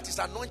man that is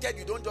anointed,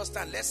 you don't just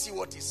stand, let's see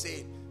what he's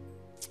saying.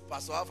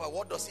 Pastor Alpha,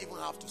 what does he even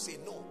have to say?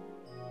 No.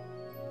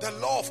 The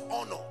law of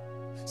honor.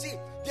 See,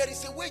 there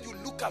is a way you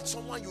look at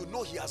someone, you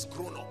know he has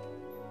grown up.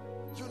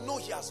 You know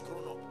he has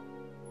grown up.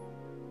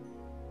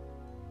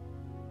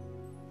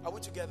 Are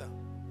we together?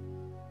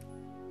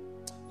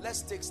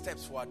 Let's take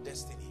steps for our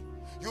destiny.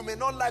 You may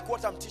not like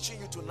what I'm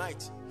teaching you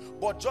tonight,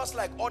 but just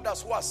like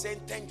others who are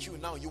saying thank you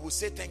now, you will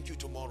say thank you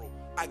tomorrow.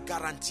 I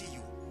guarantee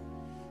you.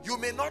 You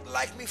may not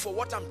like me for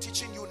what I'm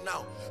teaching you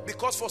now,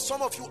 because for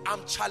some of you, I'm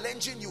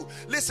challenging you.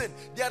 Listen,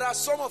 there are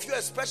some of you,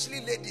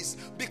 especially ladies,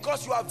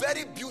 because you are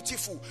very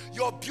beautiful.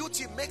 Your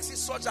beauty makes it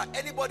such that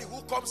anybody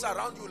who comes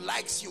around you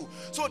likes you.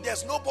 So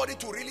there's nobody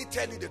to really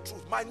tell you the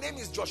truth. My name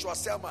is Joshua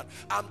Selman.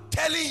 I'm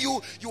telling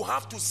you, you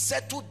have to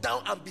settle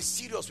down and be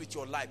serious with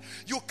your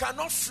life. You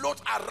cannot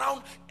float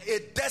around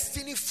a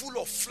destiny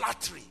full of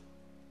flattery.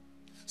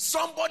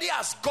 Somebody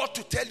has got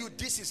to tell you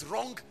this is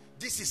wrong,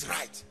 this is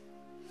right.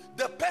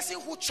 The person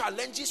who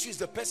challenges you is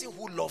the person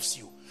who loves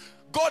you.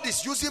 God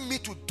is using me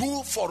to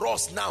do for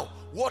us now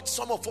what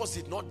some of us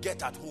did not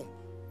get at home.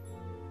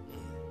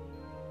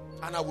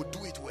 And I will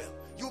do it well.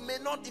 You may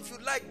not, if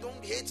you like,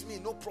 don't hate me,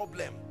 no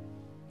problem.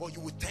 But you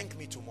will thank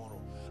me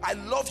tomorrow. I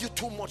love you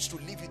too much to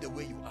leave you the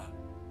way you are.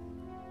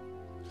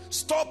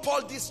 Stop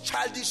all this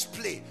childish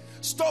play.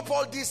 Stop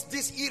all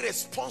these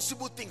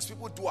irresponsible things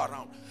people do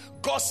around.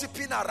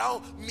 Gossiping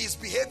around,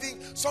 misbehaving.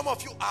 Some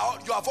of you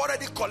have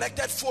already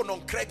collected phone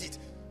on credit.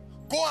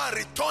 Go and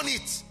return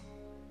it.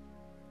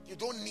 You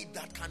don't need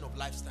that kind of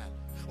lifestyle.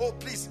 Oh,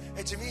 please,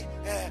 hey, Jimmy,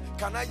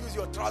 can I use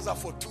your trouser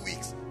for 2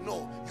 weeks?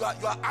 No, you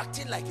are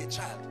acting like a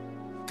child.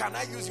 Can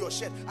I use your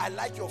shirt? I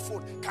like your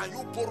phone. Can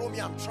you borrow me?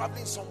 I'm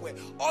traveling somewhere.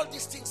 All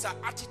these things are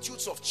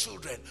attitudes of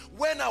children.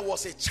 When I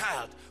was a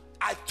child,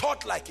 I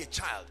thought like a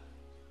child.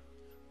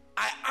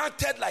 I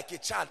acted like a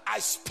child. I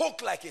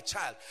spoke like a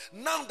child.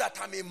 Now that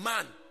I'm a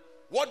man,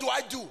 what do?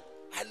 I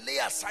lay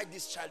aside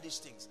these childish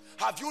things.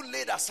 Have you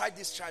laid aside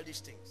these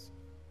childish things?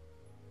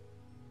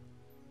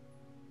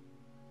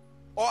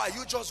 Or are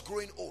you just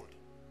growing old?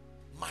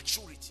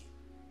 Maturity.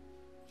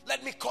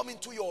 Let me come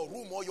into your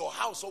room or your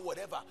house or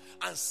whatever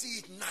and see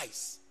it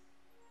nice.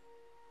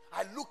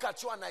 I look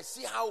at you and I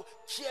see how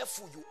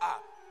careful you are.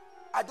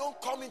 I don't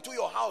come into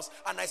your house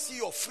and I see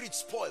your fridge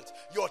spoiled,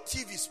 your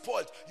TV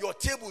spoiled, your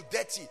table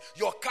dirty,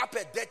 your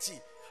carpet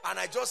dirty. and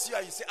I just see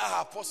her, you say,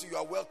 Apostle, you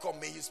are welcome,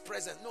 may his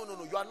presence. No,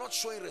 you are not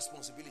showing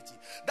responsibility.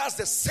 That's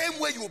the same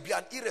way you will be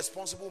an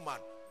irresponsible man.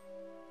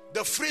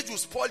 The fridge will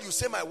spoil, you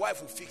say my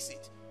wife will fix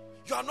it.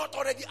 You are not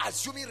already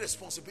assuming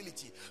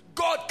responsibility.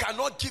 God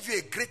cannot give you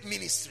a great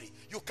ministry.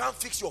 You can't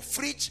fix your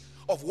fridge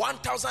of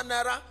 1,000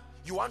 naira.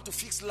 You want to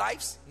fix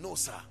lives? No,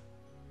 sir.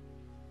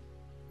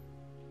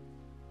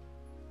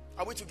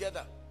 Are we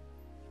together?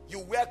 You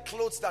wear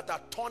clothes that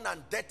are torn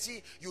and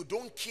dirty. You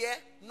don't care?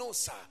 No,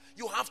 sir.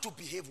 You have to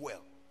behave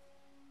well.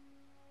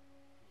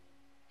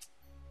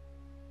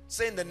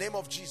 Say, in the name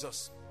of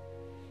Jesus,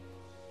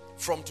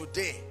 from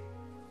today,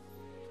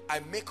 I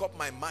make up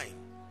my mind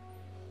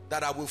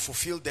that I will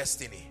fulfill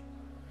destiny.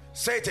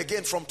 Say it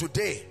again. From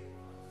today,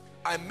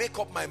 I make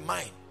up my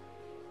mind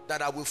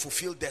that I will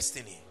fulfill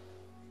destiny.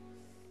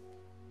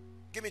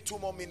 Give me 2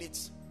 more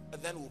minutes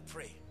and then we'll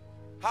pray.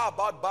 How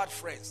about bad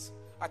friends?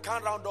 I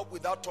can't round up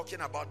without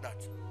talking about that.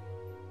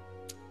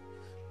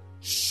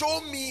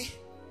 Show me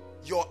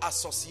your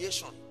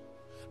association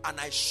and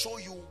I show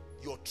you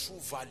your true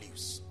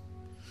values.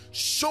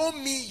 Show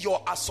me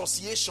your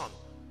association.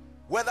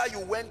 Whether you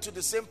went to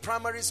the same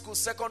primary school,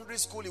 secondary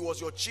school, it was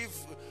your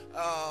chief,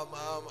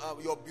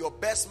 your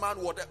best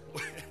man, whatever.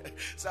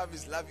 Sam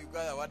is laughing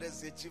because I wanted to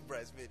say chief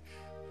bridesmaid.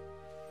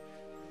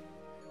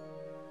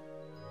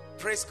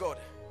 Praise God.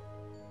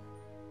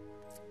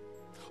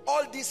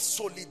 All this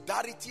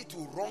solidarity to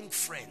wrong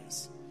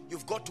friends,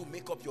 you've got to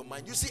make up your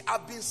mind. You see,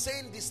 I've been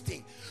saying this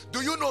thing.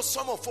 Do you know,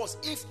 some of us,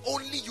 if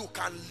only you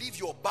can leave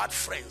your bad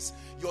friends,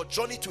 your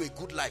journey to a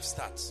good life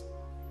starts.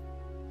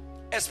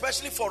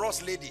 Especially for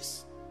us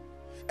ladies.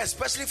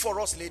 Especially for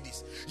us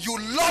ladies. You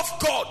love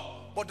God,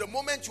 but the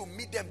moment you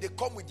meet them, they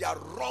come with their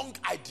wrong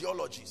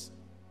ideologies.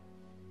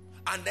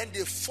 And then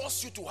they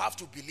force you to have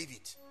to believe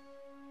it.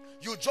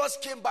 You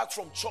just came back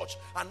from church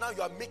and now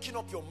you are making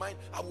up your mind,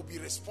 I will be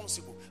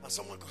responsible. And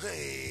someone goes,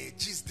 hey,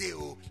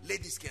 Gisdeo,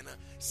 ladies can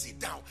sit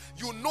down.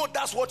 You know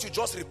that's what you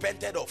just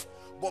repented of.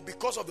 But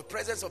because of the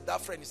presence of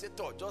that friend, you say,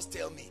 Todd, just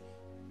tell me.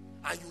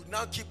 And you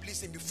now keep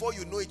listening. Before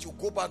you know it, you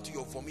go back to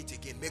your vomit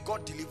again. May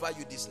God deliver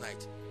you this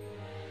night.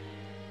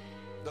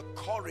 The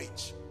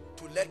courage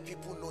to let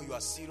people know you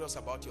are serious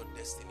about your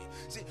destiny.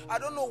 See, I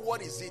don't know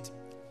what is it.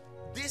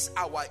 This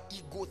our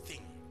ego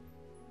thing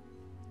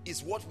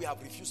is what we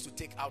have refused to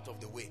take out of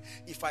the way.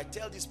 If I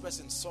tell this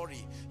person,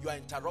 sorry, you are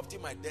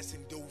interrupting my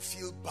destiny, they will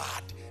feel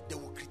bad. They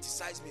will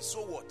criticize me. So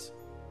what?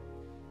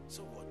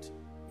 So what?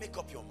 Make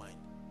up your mind.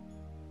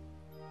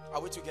 Are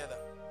we together?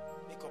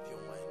 Make up your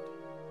mind.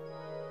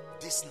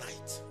 This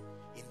night,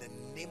 in the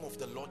name of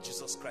the Lord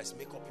Jesus Christ,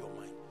 make up your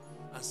mind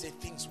and say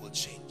things will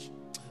change.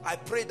 I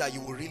pray that you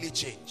will really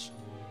change.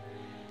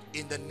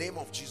 In the name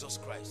of Jesus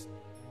Christ.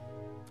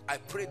 I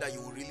pray that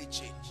you will really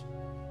change.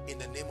 In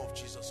the name of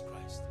Jesus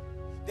Christ.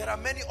 There are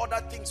many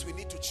other things we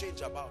need to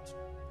change about.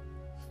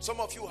 Some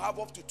of you have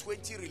up to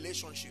 20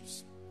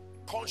 relationships.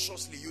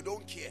 Consciously, you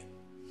don't care.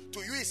 To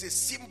you, it's a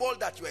symbol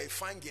that you are a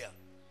fine girl.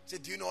 Say,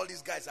 do you know all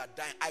these guys are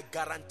dying? I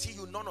guarantee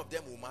you, none of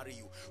them will marry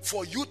you.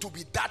 For you to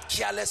be that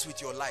careless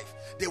with your life,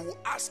 they will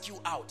ask you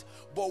out.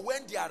 But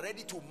when they are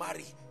ready to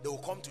marry, they will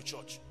come to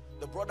church.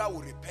 The brother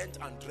will repent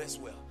and dress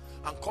well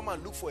and come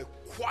and look for a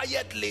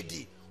quiet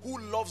lady who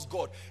loves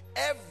God.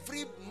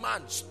 Every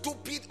man,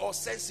 stupid or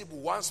sensible,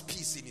 wants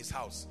peace in his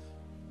house.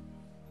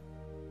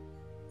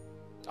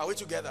 Are we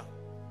together?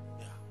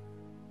 Yeah.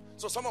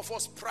 So some of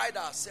us pride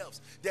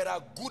ourselves. There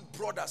are good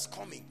brothers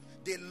coming.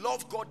 They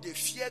love God, they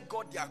fear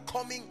God, they are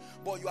coming,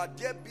 but you are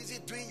there busy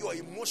doing your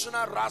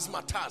emotional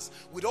razzmatazz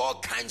with all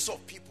kinds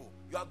of people.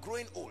 You are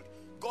growing old.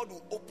 God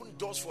will open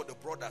doors for the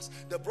brothers.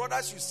 The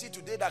brothers you see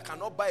today that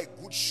cannot buy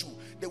a good shoe,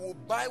 they will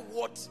buy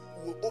what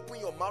will open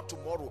your mouth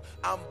tomorrow.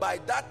 And by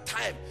that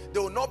time, they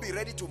will not be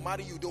ready to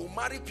marry you. They will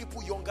marry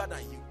people younger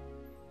than you.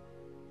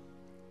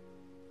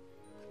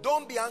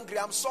 Don't be angry.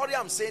 I'm sorry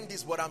I'm saying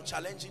this, but I'm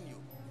challenging you.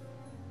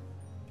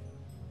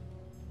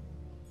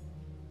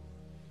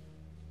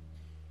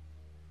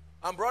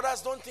 And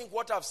brothers, don't think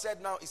what I've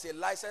said now is a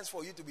license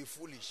for you to be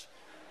foolish.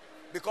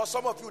 Because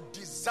some of you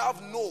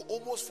deserve no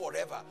almost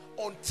forever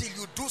until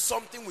you do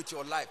something with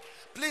your life.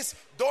 Please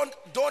don't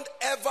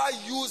ever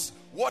use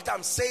what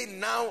I'm saying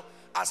now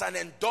as an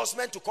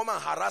endorsement to come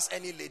and harass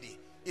any lady.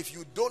 If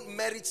you don't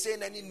merit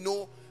saying any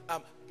no,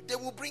 they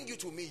will bring you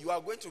to me. You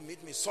are going to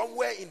meet me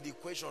somewhere in the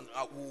equation.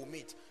 We will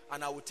meet,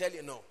 and I will tell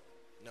you, no,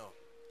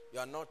 you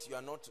are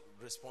not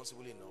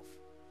responsible enough.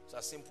 It's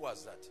as simple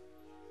as that.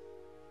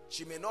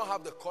 She may not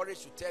have the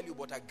courage to tell you,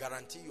 but I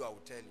guarantee you I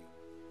will tell you.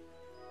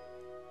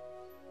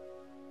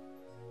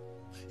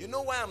 You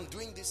know why I'm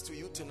doing this to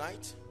you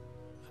tonight?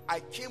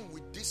 I came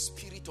with this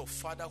spirit of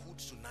fatherhood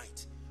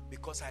tonight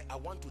because I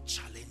want to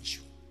challenge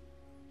you.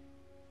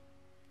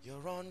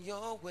 You're on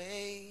your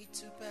way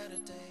to better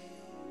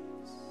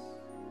days.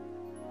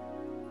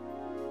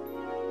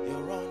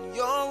 You're on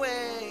your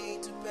way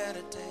to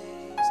better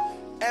days.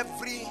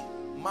 Every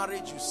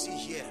marriage you see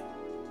here,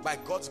 by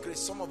God's grace,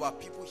 some of our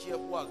people here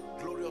who are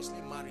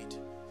gloriously married,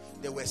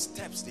 there were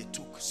steps they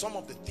took. Some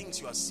of the things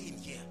you are seeing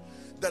here,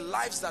 the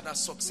lives that are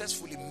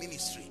successful in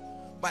ministry,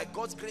 By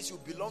God's grace, you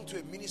belong to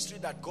a ministry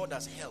that God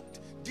has helped.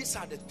 These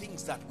are the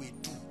things that we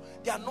do.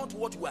 They are not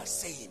what we are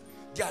saying.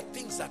 They are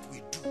things that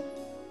we do.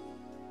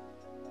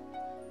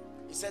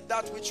 He said,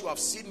 that which you have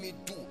seen me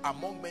do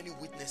among many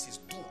witnesses,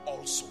 do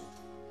also.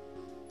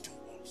 Do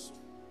also.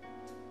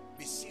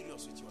 Be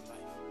serious with your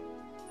life.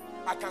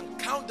 I can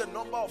count the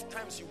number of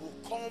times you will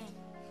come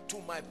to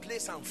my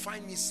place and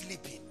find me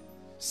sleeping,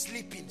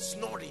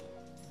 snoring.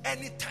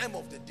 Any time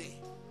of the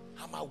day,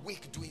 I'm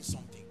awake doing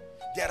something.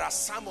 There are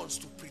sermons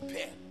to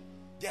prepare.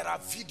 There are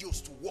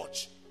videos to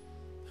watch.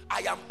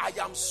 I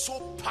am so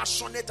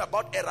passionate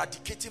about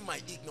eradicating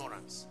my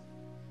ignorance.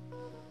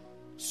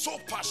 So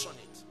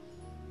passionate.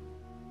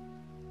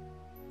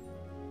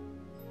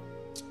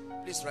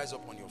 Please rise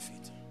up on your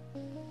feet.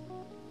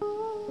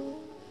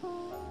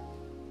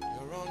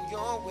 You're on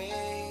your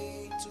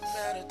way to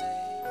better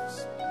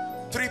days.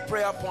 3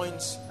 prayer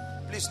points.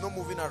 Please, no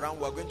moving around.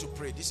 We're going to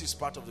pray. This is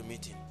part of the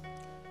meeting.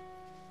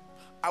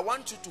 I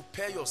want you to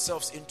pair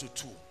yourselves into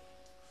 2.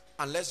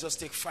 And let's just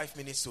take 5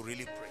 minutes to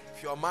really pray.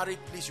 If you are married,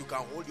 please, you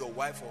can hold your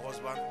wife or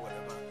husband,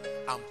 whatever,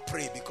 and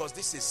pray, because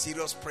this is a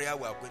serious prayer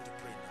we are going to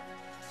pray now.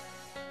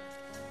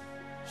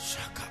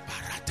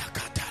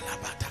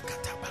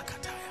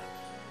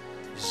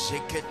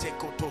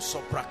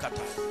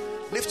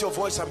 Lift your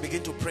voice and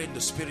begin to pray in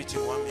the spirit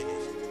in 1 minute.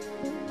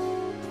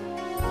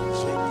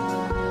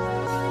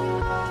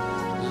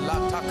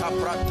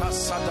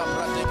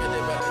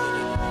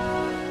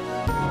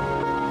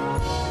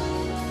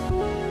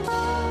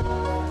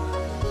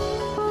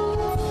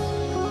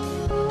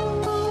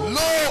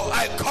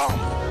 I come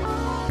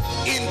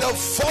in the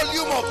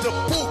volume of the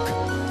book,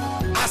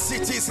 as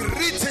it is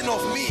written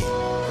of me,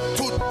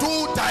 to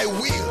do thy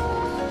will.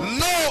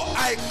 Lo,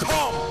 I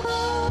come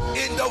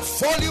in the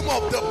volume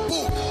of the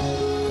book.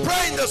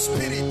 Pray in the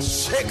spirit.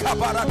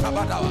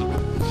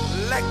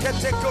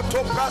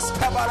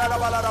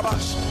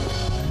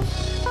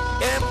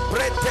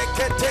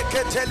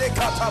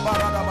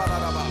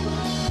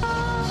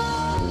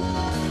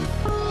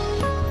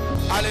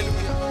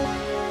 Hallelujah.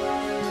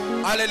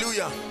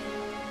 Hallelujah.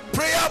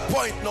 Prayer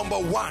point number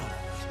 1.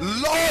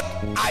 Lord,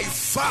 I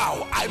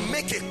vow, I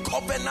make a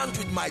covenant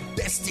with my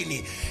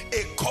destiny,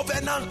 a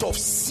covenant of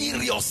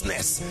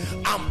seriousness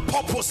and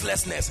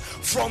purposelessness.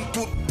 From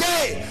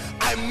today,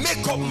 I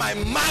make up my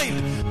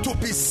mind to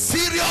be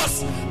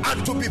serious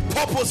and to be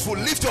purposeful.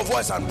 Lift your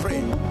voice and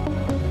pray.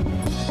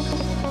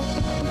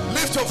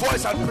 Lift your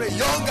voice and pray.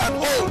 Young and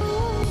old,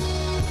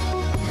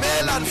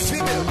 male and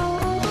female,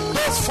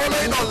 those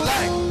following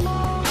online,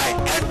 I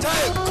enter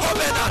a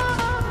covenant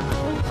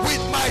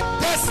with my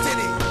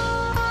destiny.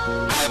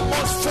 I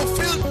must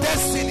fulfill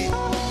destiny.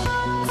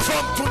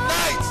 From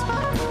tonight,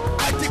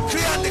 I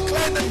decree and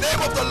declare in the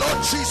name of the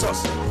Lord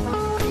Jesus,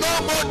 no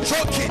more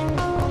joking,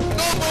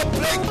 no more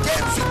playing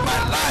games with my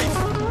life.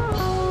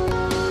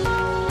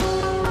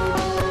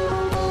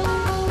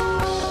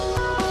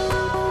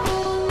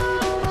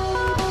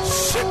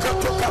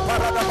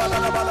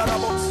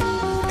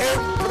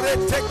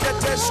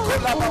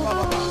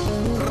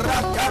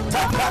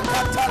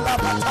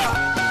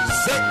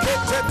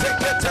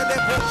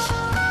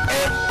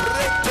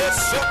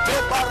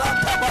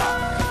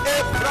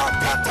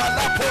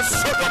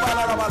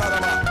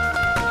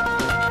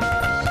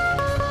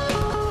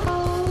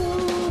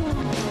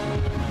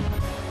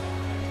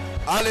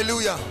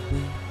 Hallelujah.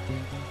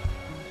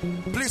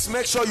 Please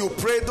make sure you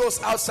pray.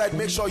 Those outside,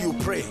 make sure you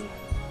pray.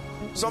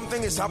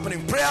 Something is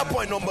happening. Prayer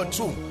point number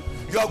 2.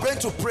 You are going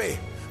to pray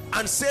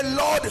and say,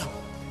 Lord,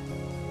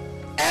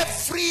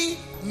 every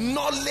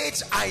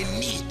knowledge I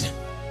need,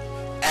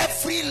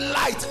 every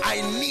light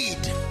I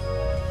need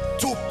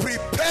to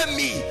prepare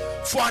me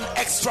for an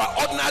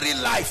extraordinary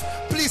life,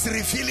 please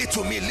reveal it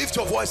to me. Lift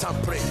your voice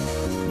and pray.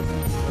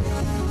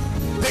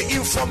 The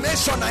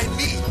information I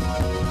need,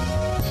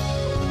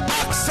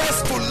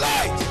 access to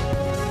light.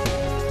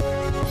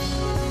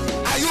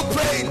 Are you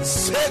praying?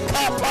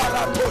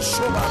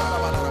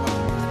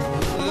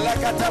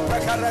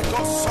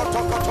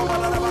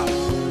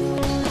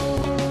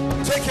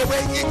 Take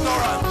away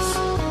ignorance,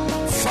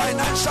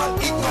 financial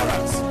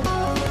ignorance,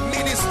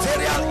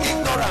 ministerial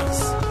ignorance,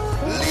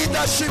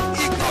 leadership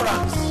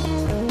ignorance.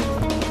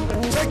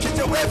 Take it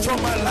away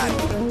from my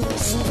life.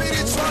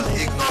 Spiritual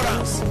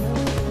ignorance,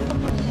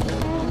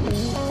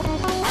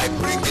 I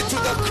bring it to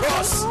the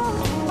cross,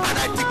 and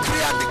I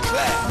decree and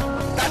declare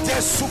that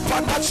there's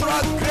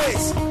supernatural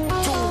grace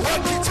to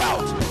work it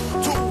out,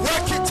 to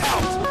work it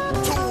out,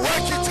 to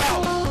work it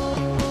out.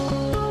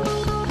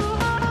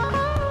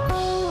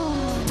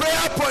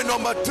 Prayer point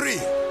number 3.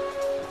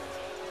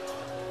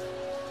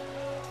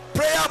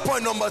 Prayer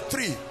point number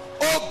 3.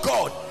 Oh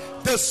God,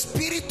 the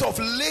spirit of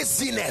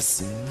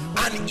laziness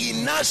and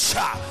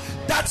inertia,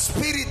 that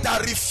spirit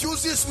that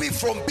refuses me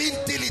from being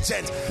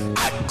diligent,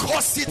 I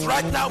curse it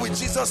right now in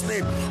Jesus'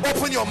 name.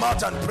 Open your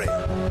mouth and pray.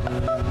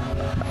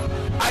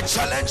 I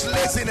challenge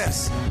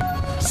laziness,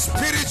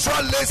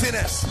 spiritual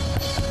laziness,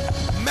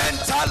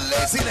 mental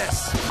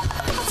laziness,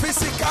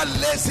 physical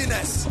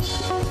laziness,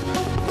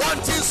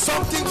 wanting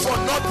something for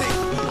nothing.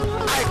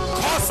 I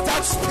curse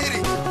that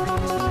spirit.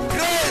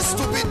 Grace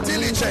Grace to be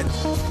diligent.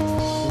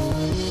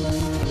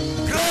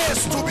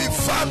 Grace to be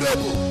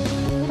valuable.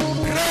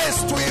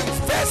 Grace to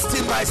invest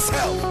in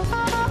myself.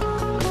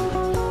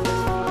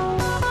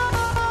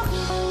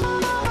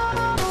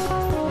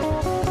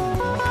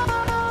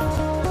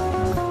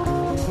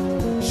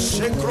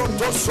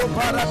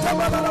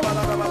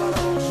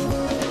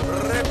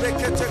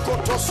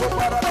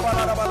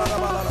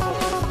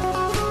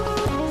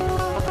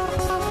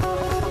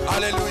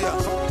 Hallelujah.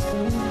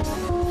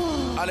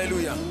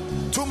 Hallelujah.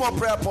 Two more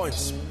prayer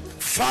points.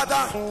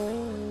 Father,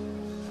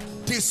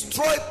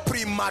 destroy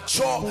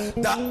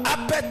the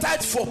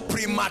appetite for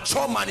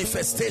premature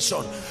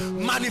manifestation.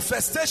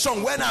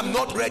 Manifestation when I'm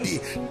not ready.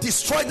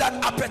 Destroy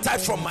that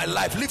appetite from my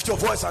life. Lift your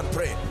voice and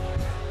pray.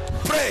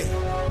 Pray.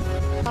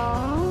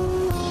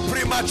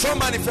 Premature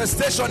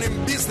manifestation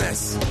in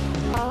business,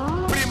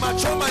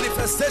 premature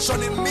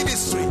manifestation in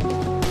ministry,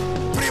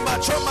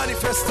 premature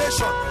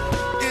manifestation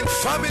in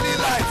family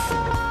life,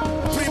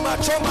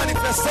 premature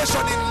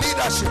manifestation in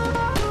leadership.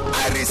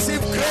 I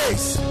receive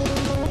grace.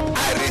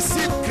 I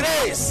receive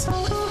grace.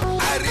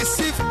 I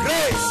receive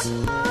grace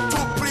to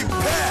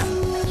prepare.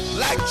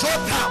 Like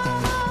Jotham,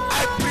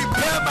 I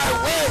prepare my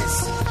ways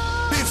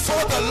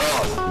before the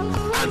Lord,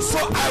 and so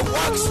I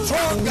walk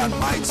strong and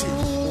mighty.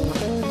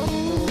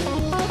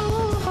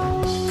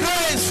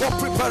 Grace for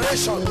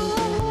preparation.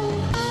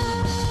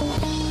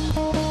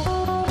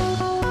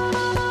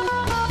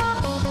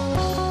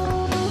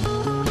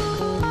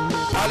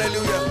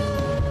 Hallelujah.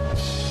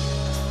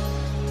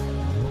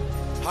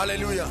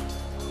 Hallelujah.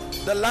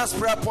 The last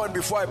prayer point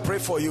before I pray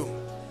for you.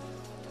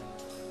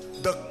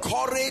 The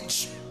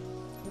courage,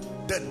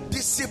 the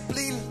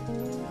discipline,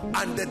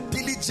 and the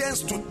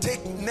diligence to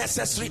take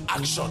necessary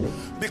action.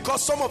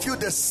 Because some of you,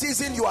 the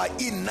season you are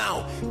in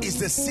now is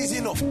the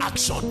season of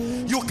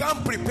action. You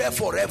can't prepare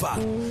forever.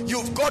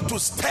 You've got to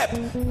step.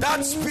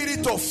 That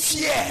spirit of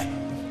fear,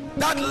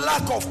 that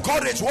lack of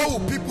courage, what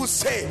will people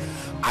say?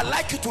 I'd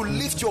like you to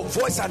lift your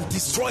voice and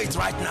destroy it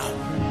right now.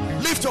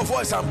 Lift your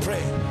voice and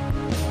pray.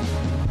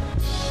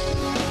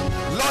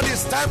 Lord,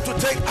 it's time to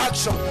take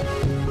action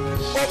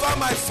over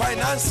my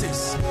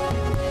finances.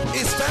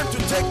 It's time to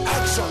take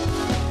action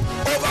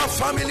over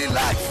family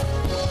life.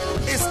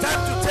 It's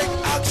time to take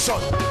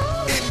action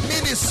in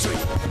ministry.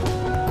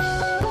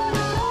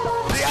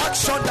 The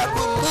action that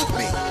will move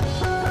me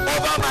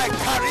over my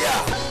career,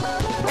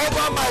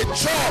 over my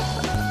job.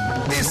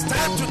 It's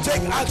time to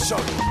take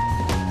action.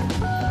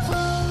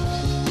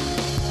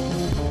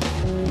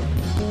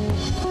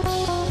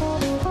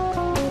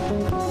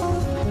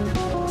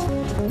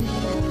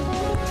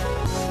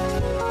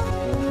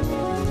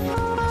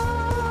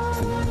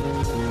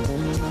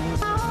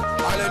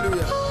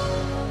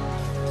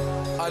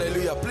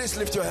 Hallelujah. Please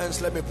lift your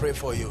hands. Let me pray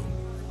for you.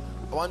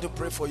 I want to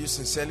pray for you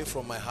sincerely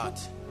from my heart.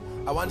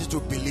 I want you to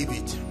believe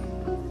it.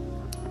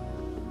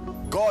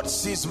 God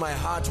sees my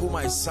heart, whom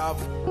I serve,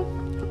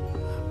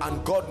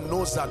 and God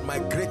knows that my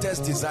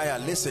greatest desire,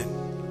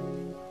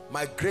 listen,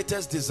 my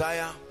greatest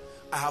desire,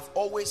 I have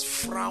always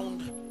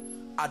frowned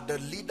at the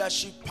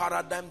leadership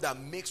paradigm that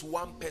makes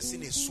one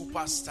person a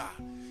superstar,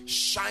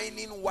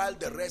 shining while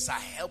the rest are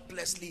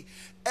helplessly.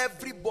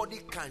 Everybody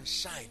can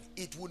shine.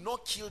 It will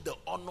not kill the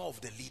honor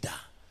of the leader.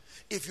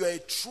 If you are a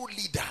true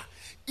leader,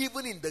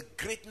 even in the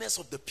greatness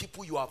of the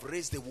people you have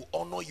raised, they will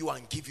honor you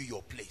and give you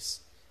your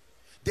place.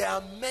 There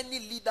are many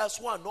leaders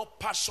who are not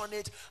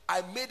passionate.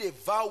 I made a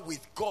vow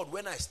with God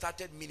when I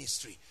started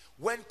ministry.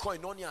 When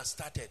Koinonia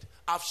started,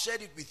 I've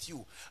shared it with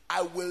you.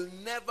 I will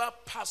never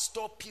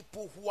pastor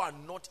people who are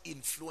not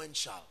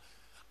influential.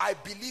 I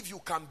believe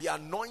you can be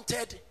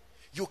anointed,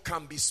 you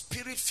can be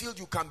spirit-filled,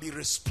 you can be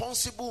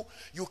responsible,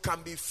 you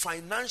can be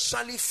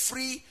financially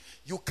free,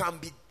 you can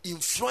be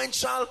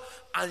influential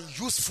and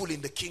useful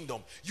in the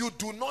kingdom. You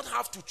do not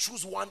have to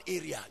choose one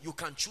area. You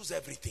can choose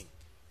everything.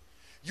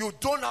 You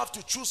don't have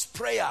to choose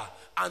prayer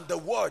and the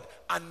word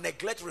and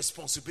neglect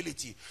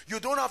responsibility. You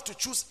don't have to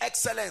choose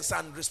excellence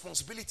and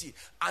responsibility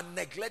and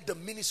neglect the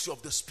ministry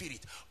of the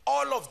Spirit.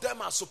 All of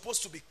them are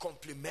supposed to be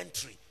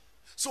complementary.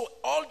 So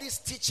all these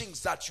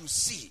teachings that you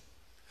see,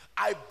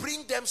 I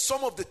bring them.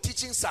 Some of the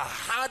teachings are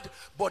hard,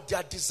 but they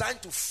are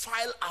designed to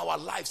file our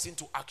lives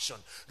into action.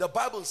 The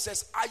Bible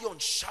says iron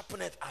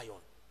sharpeneth iron.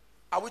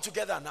 Are we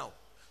together now?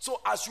 So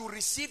as you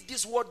receive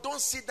this word, don't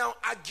sit down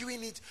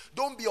arguing it.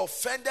 Don't be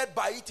offended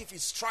by it if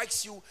it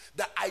strikes you.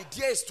 The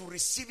idea is to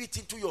receive it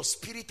into your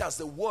spirit as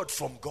the word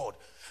from God.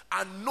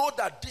 And know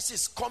that this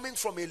is coming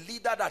from a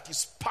leader that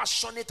is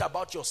passionate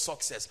about your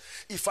success.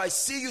 If I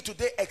see you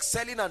today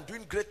excelling and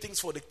doing great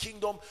things for the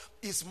kingdom,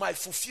 it's my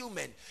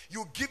fulfillment.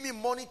 You give me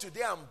money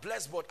today, I'm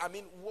blessed, but I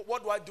mean,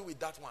 what do I do with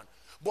that one?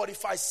 But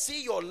if I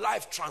see your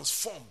life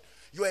transformed,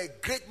 you're a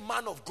great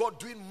man of God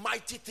doing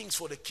mighty things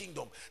for the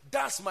kingdom,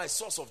 that's my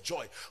source of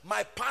joy.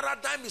 My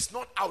paradigm is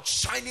not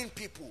outshining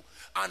people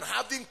and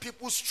having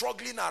people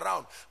struggling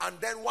around and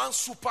then one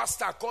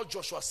superstar called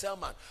Joshua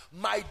Selman.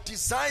 My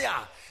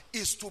desire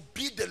is to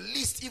be the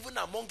least even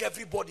among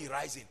everybody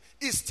rising.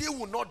 It still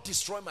will not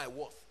destroy my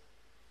worth.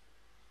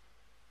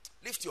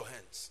 Lift your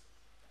hands.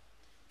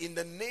 In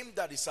the name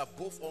that is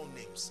above all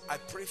names, I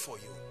pray for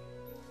you.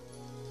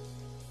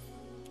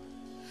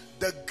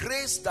 The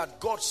grace that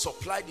God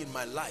supplied in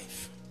my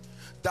life,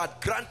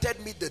 that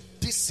granted me the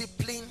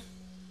discipline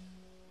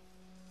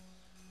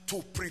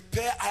to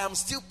prepare. I am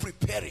still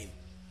preparing,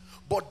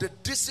 but the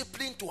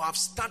discipline to have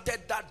started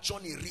that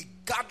journey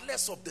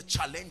regardless of the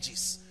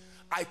challenges,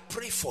 I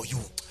pray for you.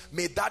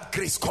 May that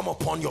grace come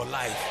upon your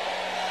life.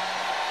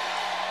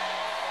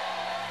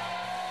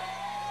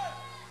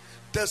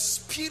 The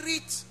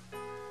spirit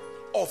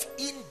of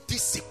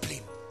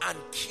indiscipline and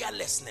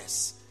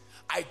carelessness,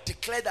 I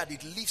declare that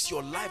it leaves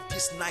your life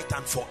this night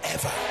and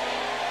forever.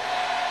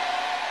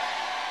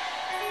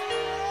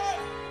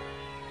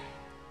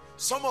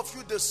 Some of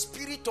you, the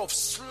spirit of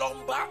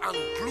slumber and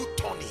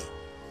gluttony,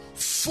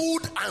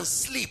 food and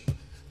sleep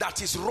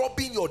that is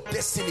robbing your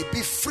destiny, be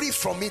free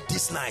from it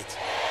this night.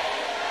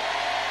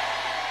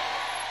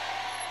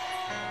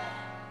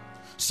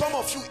 Some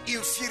of you,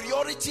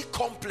 inferiority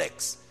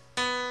complex,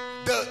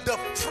 the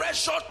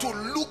pressure to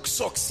look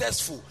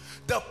successful,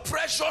 the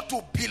pressure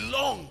to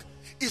belong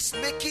is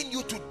making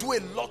you to do a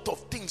lot of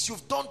things.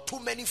 You've done too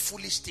many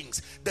foolish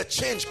things. The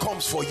change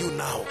comes for you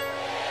now.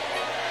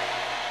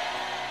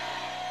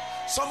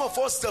 Some of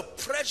us, the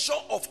pressure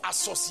of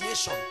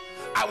association.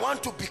 I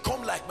want to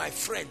become like my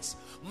friends,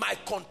 my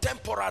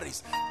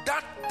contemporaries.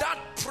 That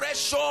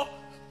pressure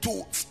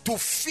to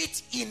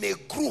fit in a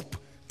group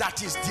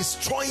that is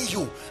destroying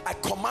you, I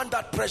command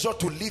that pressure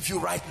to leave you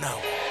right now.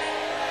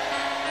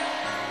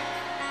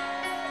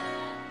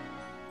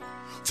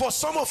 For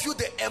some of you,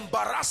 the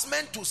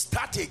embarrassment to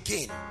start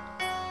again,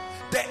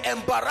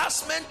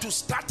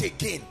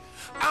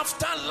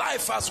 after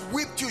life has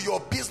whipped you,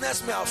 your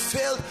business may have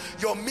failed,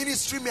 your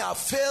ministry may have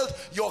failed,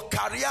 your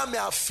career may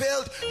have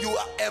failed,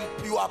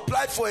 you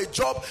applied for a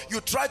job, you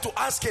tried to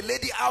ask a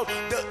lady out,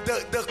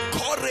 the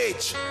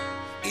courage.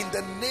 In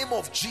the name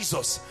of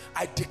Jesus,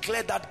 I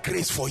declare that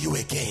grace for you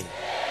again.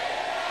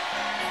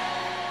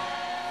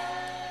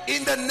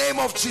 In the name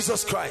of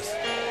Jesus Christ,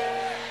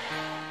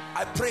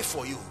 I pray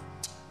for you.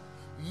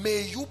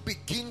 May you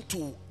begin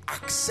to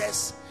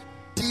access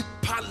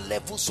deeper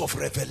levels of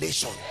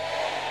revelation.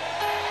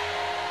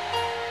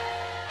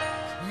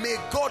 May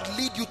God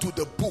lead you to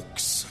the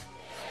books.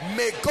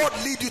 May God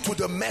lead you to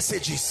the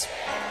messages.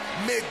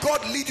 May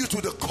God lead you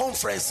to the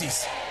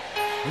conferences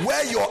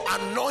where your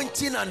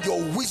anointing and your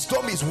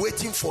wisdom is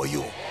waiting for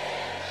you.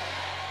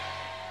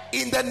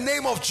 In the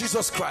name of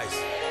Jesus Christ.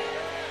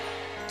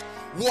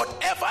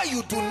 Whatever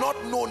you do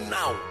not know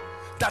now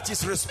that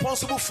is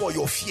responsible for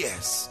your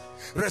fears,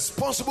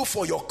 responsible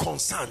for your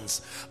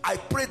concerns, I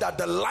pray that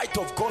the light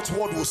of God's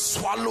word will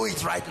swallow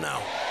it right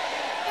now.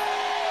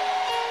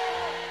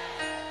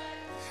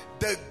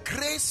 The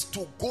grace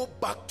to go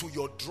back to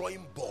your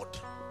drawing board,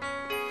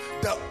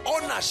 the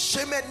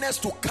unashamedness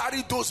to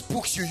carry those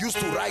books you used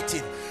to write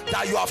in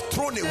that you have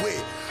thrown away,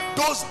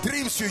 those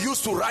dreams you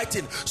used to write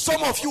in.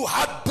 Some of you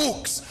had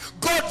books.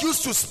 God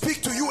used to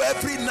speak to you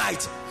every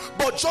night,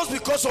 but just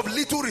because of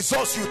little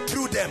results you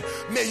threw them.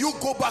 May you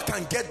go back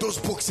and get those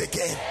books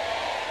again.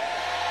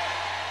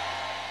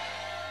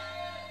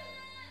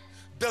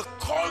 The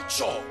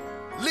culture,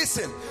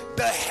 listen,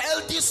 the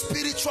healthy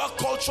spiritual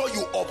culture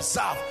you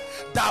observe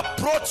that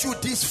brought you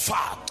this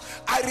far,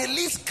 I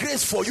release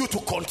grace for you to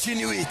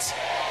continue it.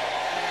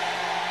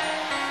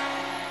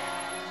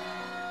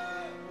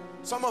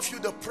 Some of you,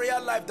 the prayer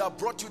life that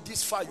brought you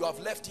this far, you have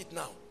left it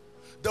now.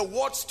 The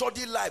word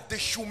study life, the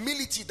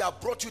humility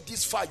that brought you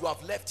this far, you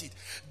have left it.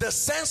 The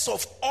sense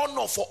of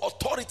honor for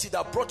authority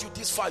that brought you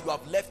this far, you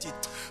have left it.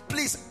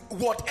 Please,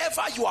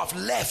 whatever you have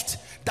left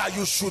that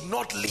you should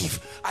not leave,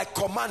 I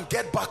command,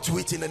 get back to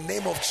it in the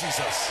name of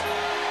Jesus.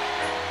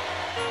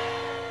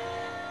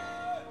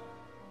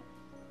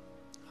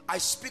 I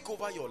speak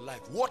over your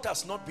life. What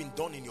has not been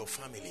done in your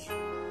family?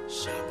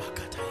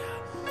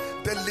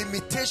 The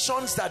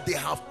limitations that they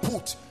have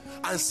put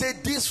and say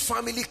this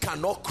family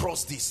cannot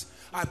cross this,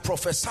 I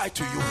prophesy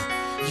to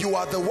you, you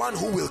are the one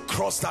who will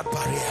cross that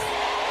barrier.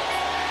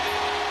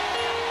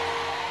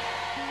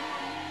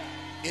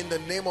 In the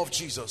name of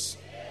Jesus.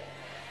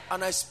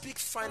 And I speak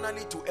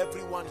finally to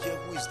everyone here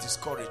who is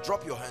discouraged.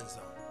 Drop your hands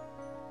down.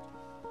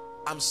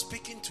 I'm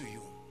speaking to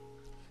you.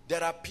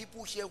 There are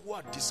people here who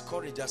are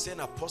discouraged. They're saying,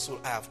 Apostle,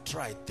 I have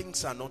tried.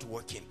 Things are not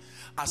working.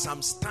 As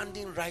I'm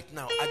standing right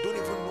now, I don't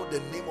even know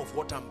the name of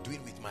what I'm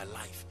doing with my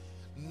life.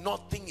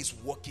 Nothing is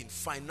working.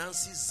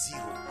 Finances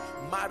zero,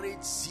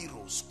 marriage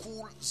zero,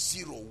 school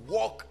zero,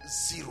 work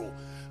zero.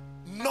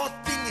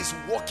 Nothing is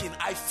working.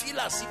 I feel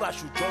as if I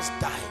should just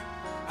die.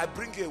 I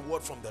bring you a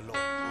word from the Lord.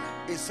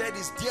 He said,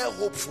 is there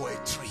hope for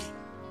a tree?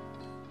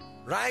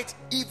 Right?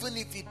 Even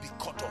if it be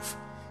cut off.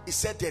 He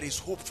said there is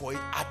hope for it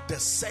at the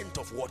scent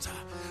of water.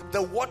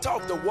 The water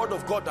of the word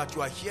of God that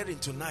you are hearing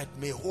tonight,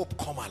 may hope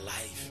come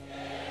alive.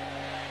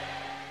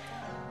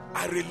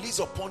 I release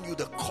upon you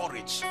the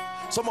courage.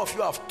 Some of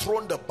you have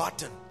thrown the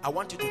baton. I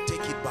want you to take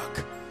it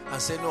back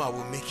and say, no, I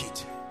will make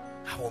it.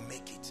 I will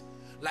make it.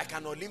 Like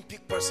an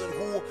Olympic person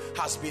who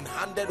has been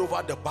handed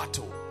over the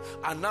battle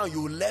and now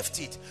you left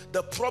it.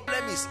 The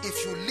problem is,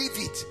 if you leave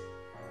it,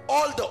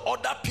 all the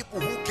other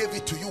people who gave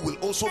it to you will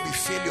also be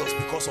failures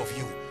because of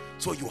you.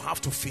 So you have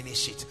to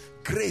finish it.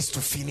 Grace to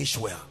finish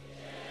well.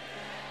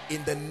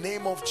 In the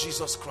name of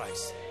Jesus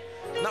Christ.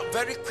 Now,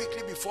 very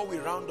quickly before we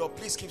round up,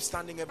 please keep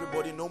standing,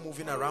 everybody. No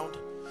moving around.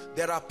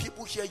 There are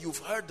people here, you've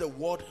heard the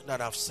word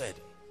that I've said.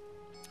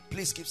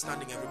 Please keep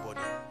standing,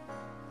 everybody.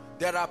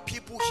 There are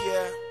people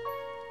here,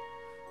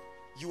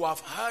 you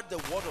have heard the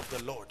word of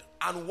the Lord.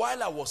 And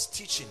while I was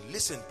teaching,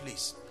 listen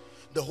please,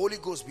 the Holy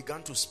Ghost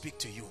began to speak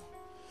to you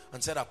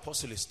and said,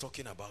 Apostle is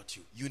talking about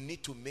you. You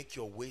need to make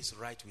your ways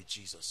right with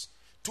Jesus.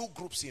 Two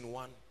groups in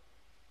one.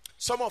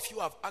 Some of you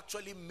have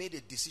actually made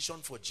a decision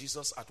for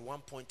Jesus at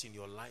one point in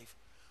your life,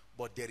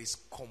 but there is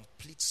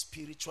complete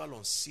spiritual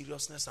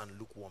unseriousness and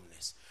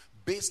lukewarmness.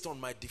 Based on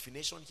my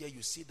definition here,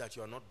 you see that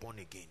you are not born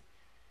again.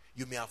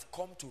 You may have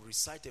come to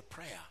recite a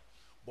prayer,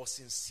 but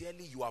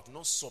sincerely you have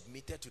not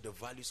submitted to the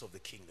values of the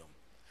kingdom.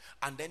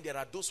 And then there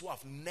are those who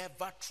have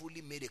never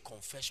truly made a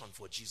confession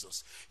for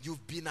Jesus.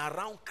 You've been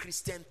around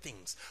Christian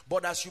things,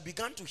 but as you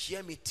began to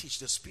hear me teach,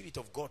 the Spirit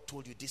of God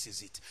told you, this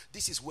is it.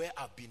 This is where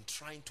I've been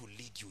trying to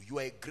lead you. You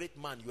are a great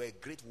man, you are a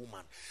great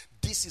woman.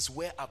 This is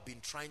where I've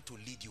been trying to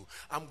lead you.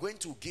 I'm going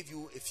to give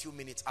you a few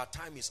minutes. Our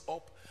time is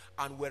up,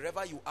 and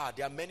wherever you are,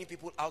 there are many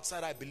people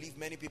outside, I believe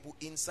many people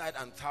inside,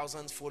 and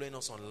thousands following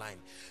us online.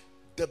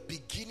 The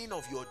beginning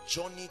of your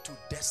journey to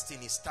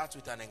destiny starts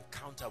with an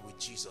encounter with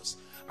Jesus.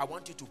 I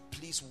want you to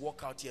please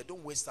walk out here.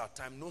 Don't waste our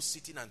time. No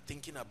sitting and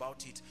thinking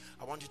about it.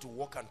 I want you to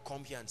walk and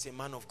come here and say,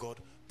 man of God,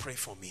 pray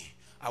for me.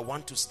 I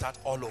want to start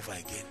all over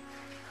again.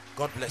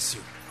 God bless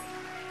you.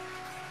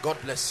 God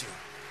bless you.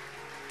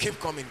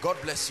 Keep coming. God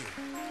bless you.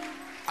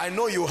 I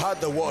know you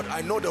heard the word.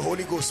 I know the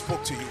Holy Ghost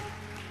spoke to you.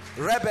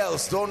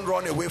 Rebels don't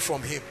run away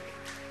from him.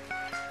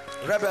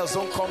 Rebels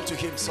don't come to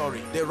him,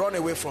 sorry. They run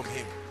away from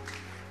him.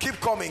 Keep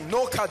coming.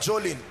 No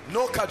cajoling.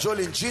 No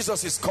cajoling.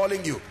 Jesus is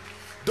calling you.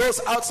 Those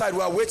outside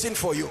were waiting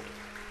for you.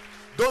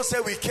 Don't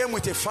say we came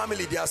with a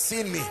family, they are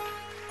seeing me.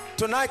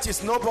 Tonight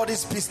is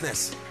nobody's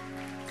business.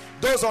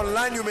 Those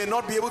online, you may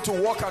not be able to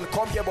walk and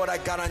come here, but I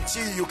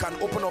guarantee you can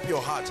open up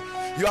your heart.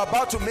 You are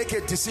about to make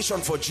a decision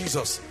for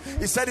Jesus.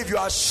 He said, if you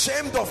are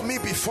ashamed of me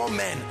before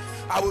men,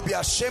 I will be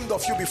ashamed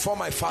of you before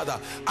my Father.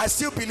 I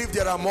still believe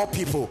there are more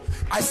people.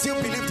 I still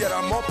believe there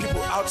are more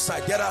people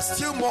outside. There are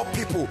still more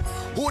people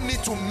who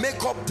need to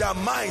make up their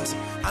minds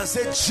and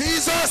say,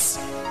 Jesus,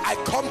 I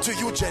come to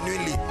you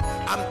genuinely.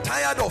 I'm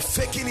tired of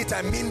faking it.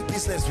 I mean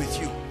business with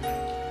you.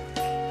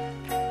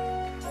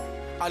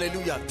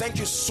 Hallelujah. Thank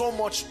you so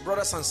much,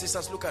 brothers and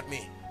sisters. Look at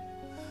me.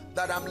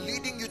 That I'm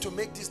leading you to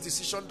make this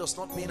decision does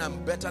not mean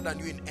I'm better than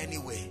you in any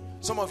way.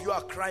 Some of you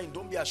are crying.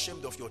 Don't be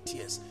ashamed of your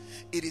tears.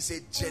 It is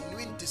a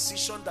genuine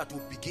decision that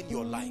will begin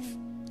your life.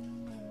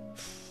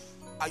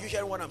 Are you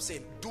hearing what I'm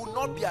saying? Do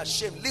not be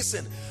ashamed.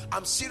 Listen,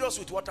 I'm serious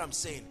with what I'm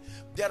saying.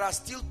 There are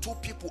still two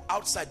people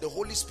outside. The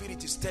Holy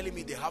Spirit is telling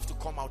me they have to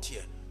come out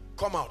here.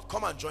 Come out.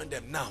 Come and join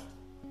them now.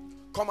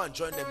 Come and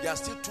join them. There are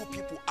still two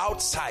people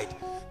outside.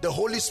 The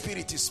Holy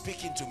Spirit is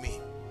speaking to me.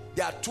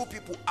 There are two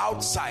people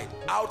outside.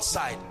 The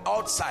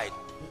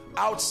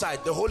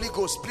Holy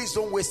Ghost, please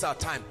don't waste our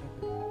time.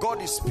 God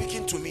is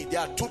speaking to me. There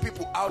are two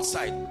people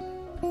outside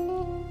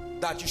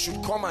that you should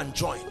come and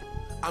join.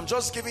 I'm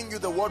just giving you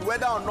the word.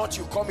 Whether or not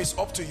you come is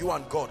up to you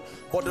and God.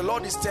 But the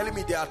Lord is telling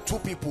me there are two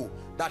people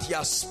that he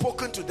has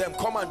spoken to them.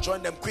 Come and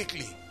join them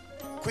quickly.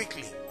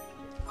 Quickly.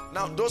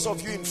 Now, those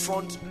of you in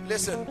front,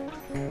 listen.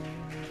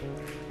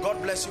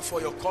 God bless you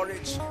for your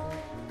courage.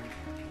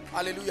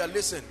 Hallelujah.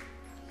 Listen.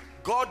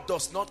 God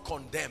does not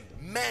condemn.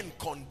 Men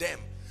condemn.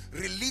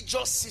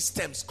 Religious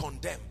systems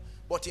condemn.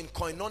 But in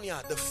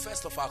koinonia, the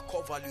first of our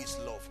core value is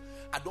love.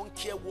 I don't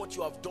care what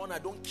you have done. I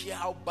don't care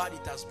how bad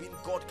it has been.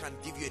 God can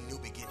give you a new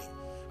beginning.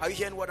 Are you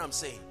hearing what I'm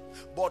saying?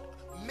 But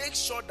make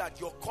sure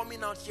that your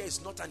coming out here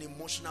is not an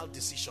emotional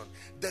decision.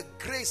 The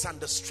grace and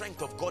the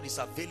strength of God is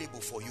available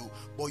for you,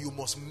 but you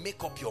must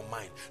make up your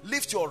mind.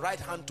 Lift your right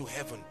hand to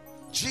heaven.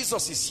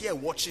 Jesus is here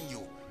watching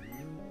you.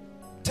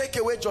 Take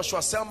away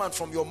Joshua Selman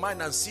from your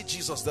mind and see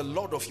Jesus, the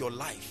Lord of your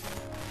life,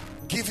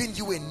 giving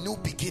you a new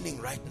beginning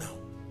right now.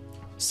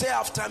 Say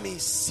after me,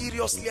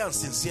 seriously and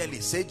sincerely.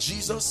 Say,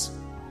 Jesus,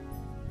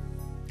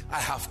 I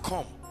have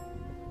come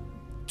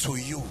to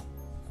you,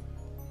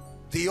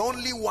 the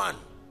only one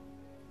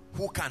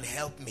who can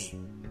help me.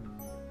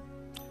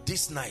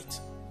 This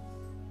night,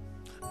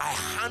 I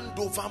hand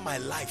over my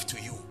life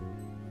to you.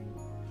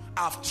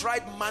 I've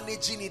tried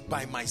managing it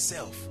by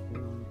myself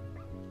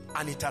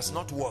and it has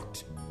not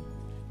worked.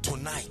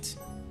 Tonight,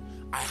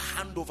 I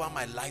hand over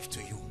my life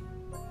to you.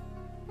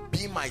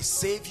 Be my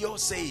Savior,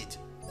 say it.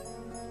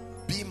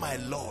 Be my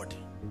Lord.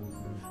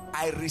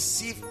 I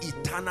receive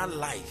eternal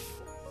life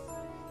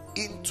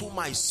into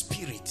my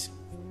spirit.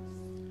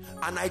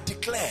 And I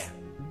declare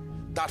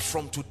that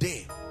from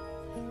today,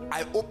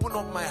 I open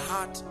up my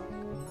heart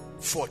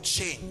for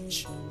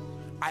change.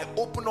 I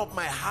open up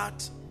my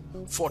heart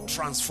for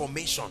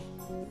transformation.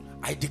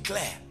 I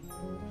declare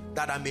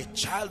that I'm a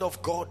child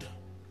of God.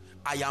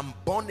 I am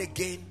born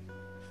again.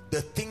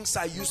 The things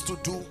I used to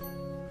do,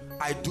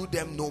 I do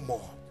them no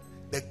more.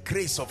 The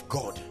grace of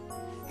God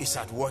is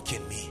at work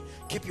in me.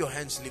 Keep your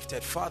hands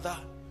lifted. Father,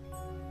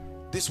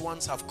 these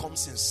ones have come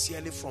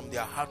sincerely from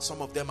their heart.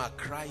 Some of them are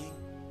crying.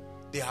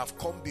 They have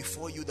come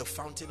before you, the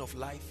fountain of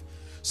life.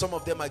 Some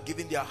of them are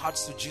giving their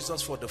hearts to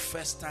Jesus for the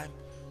first time.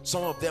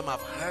 Some of them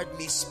have heard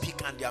me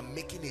speak and they are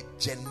making a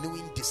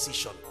genuine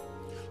decision.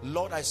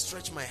 Lord, I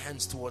stretch my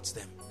hands towards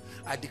them.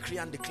 I decree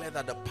and declare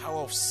that the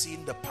power of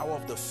sin, the power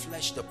of the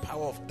flesh, the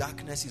power of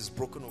darkness is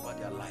broken over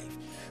their life.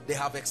 They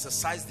have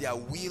exercised their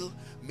will.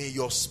 May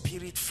your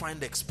spirit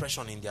find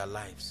expression in their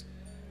lives.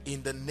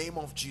 In the name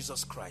of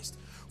Jesus Christ.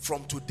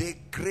 From today,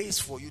 grace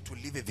for you to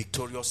live a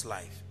victorious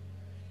life.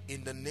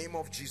 In the name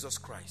of Jesus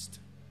Christ.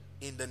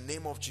 In the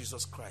name of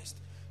Jesus Christ.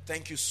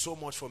 Thank you so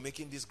much for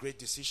making this great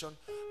decision.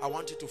 I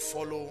want you to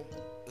follow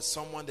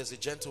someone. There's a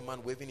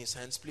gentleman waving his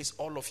hands. Please,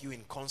 all of you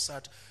in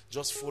concert,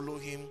 just follow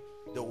him.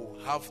 They will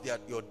have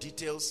your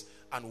details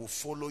and will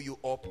follow you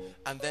up.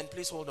 And then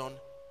please hold on.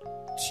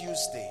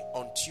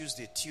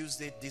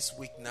 Tuesday this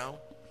week now,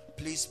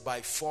 please by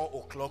 4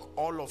 o'clock,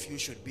 all of you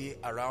should be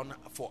around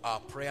for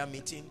our prayer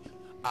meeting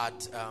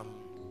at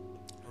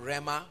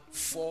Rema,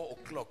 4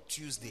 o'clock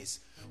Tuesdays.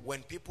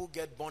 When people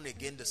get born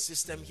again, the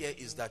system here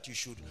is that you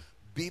should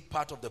be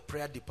part of the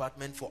prayer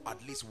department for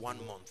at least 1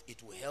 month.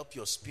 It will help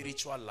your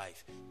spiritual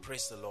life.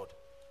 Praise the Lord.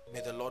 May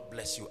the Lord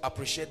bless you.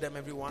 Appreciate them,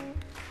 everyone.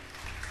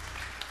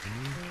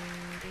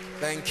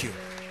 Thank you.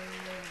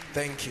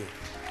 Thank you.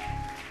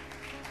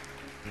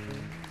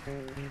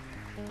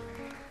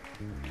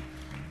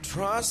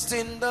 Trust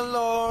in the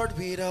Lord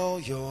with all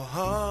your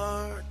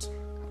heart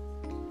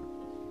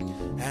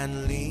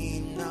and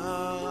lean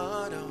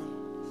not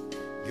on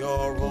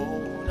your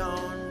own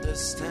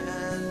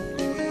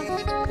understanding.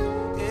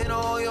 In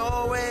all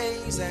your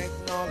ways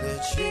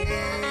acknowledge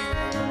Him,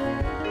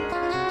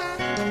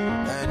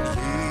 and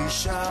He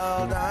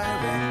shall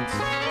direct.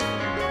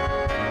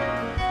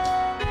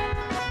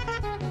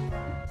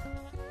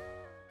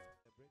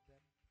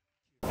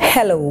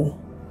 Hello.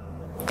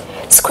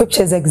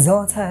 Scriptures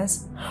exhort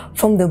us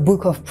from the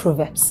book of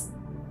Proverbs.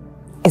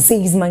 It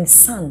says, my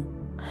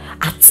son,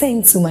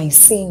 attend to my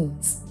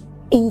sayings,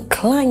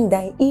 incline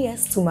thy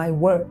ears to my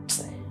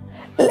words.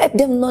 Let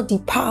them not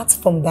depart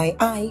from thy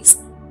eyes,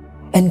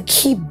 and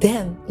keep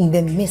them in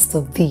the midst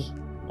of thee.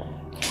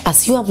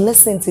 As you have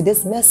listened to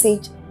this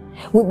message,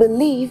 we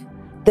believe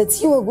that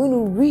you are going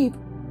to reap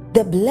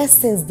the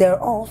blessings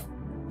thereof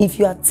if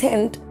you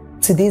attend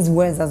to these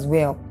words as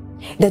well.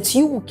 That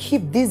you will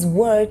keep these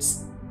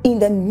words in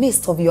the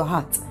midst of your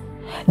heart.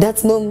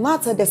 That no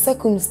matter the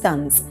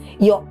circumstance,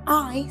 your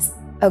eyes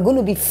are going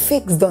to be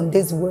fixed on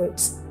these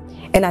words.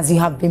 And as you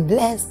have been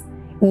blessed,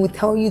 we will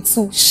tell you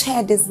to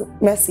share this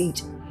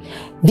message.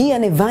 Be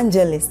an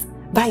evangelist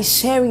by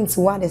sharing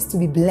to others to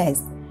be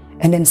blessed.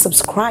 And then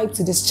subscribe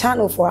to this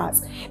channel for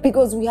us,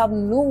 because we have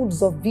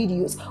loads of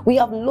videos, we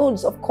have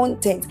loads of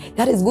content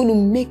that is going to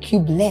make you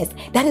blessed,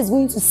 that is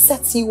going to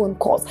set you on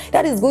course,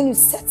 that is going to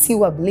set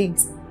you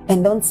ablaze.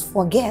 And don't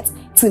forget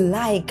to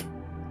like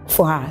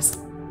for us.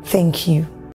 Thank you.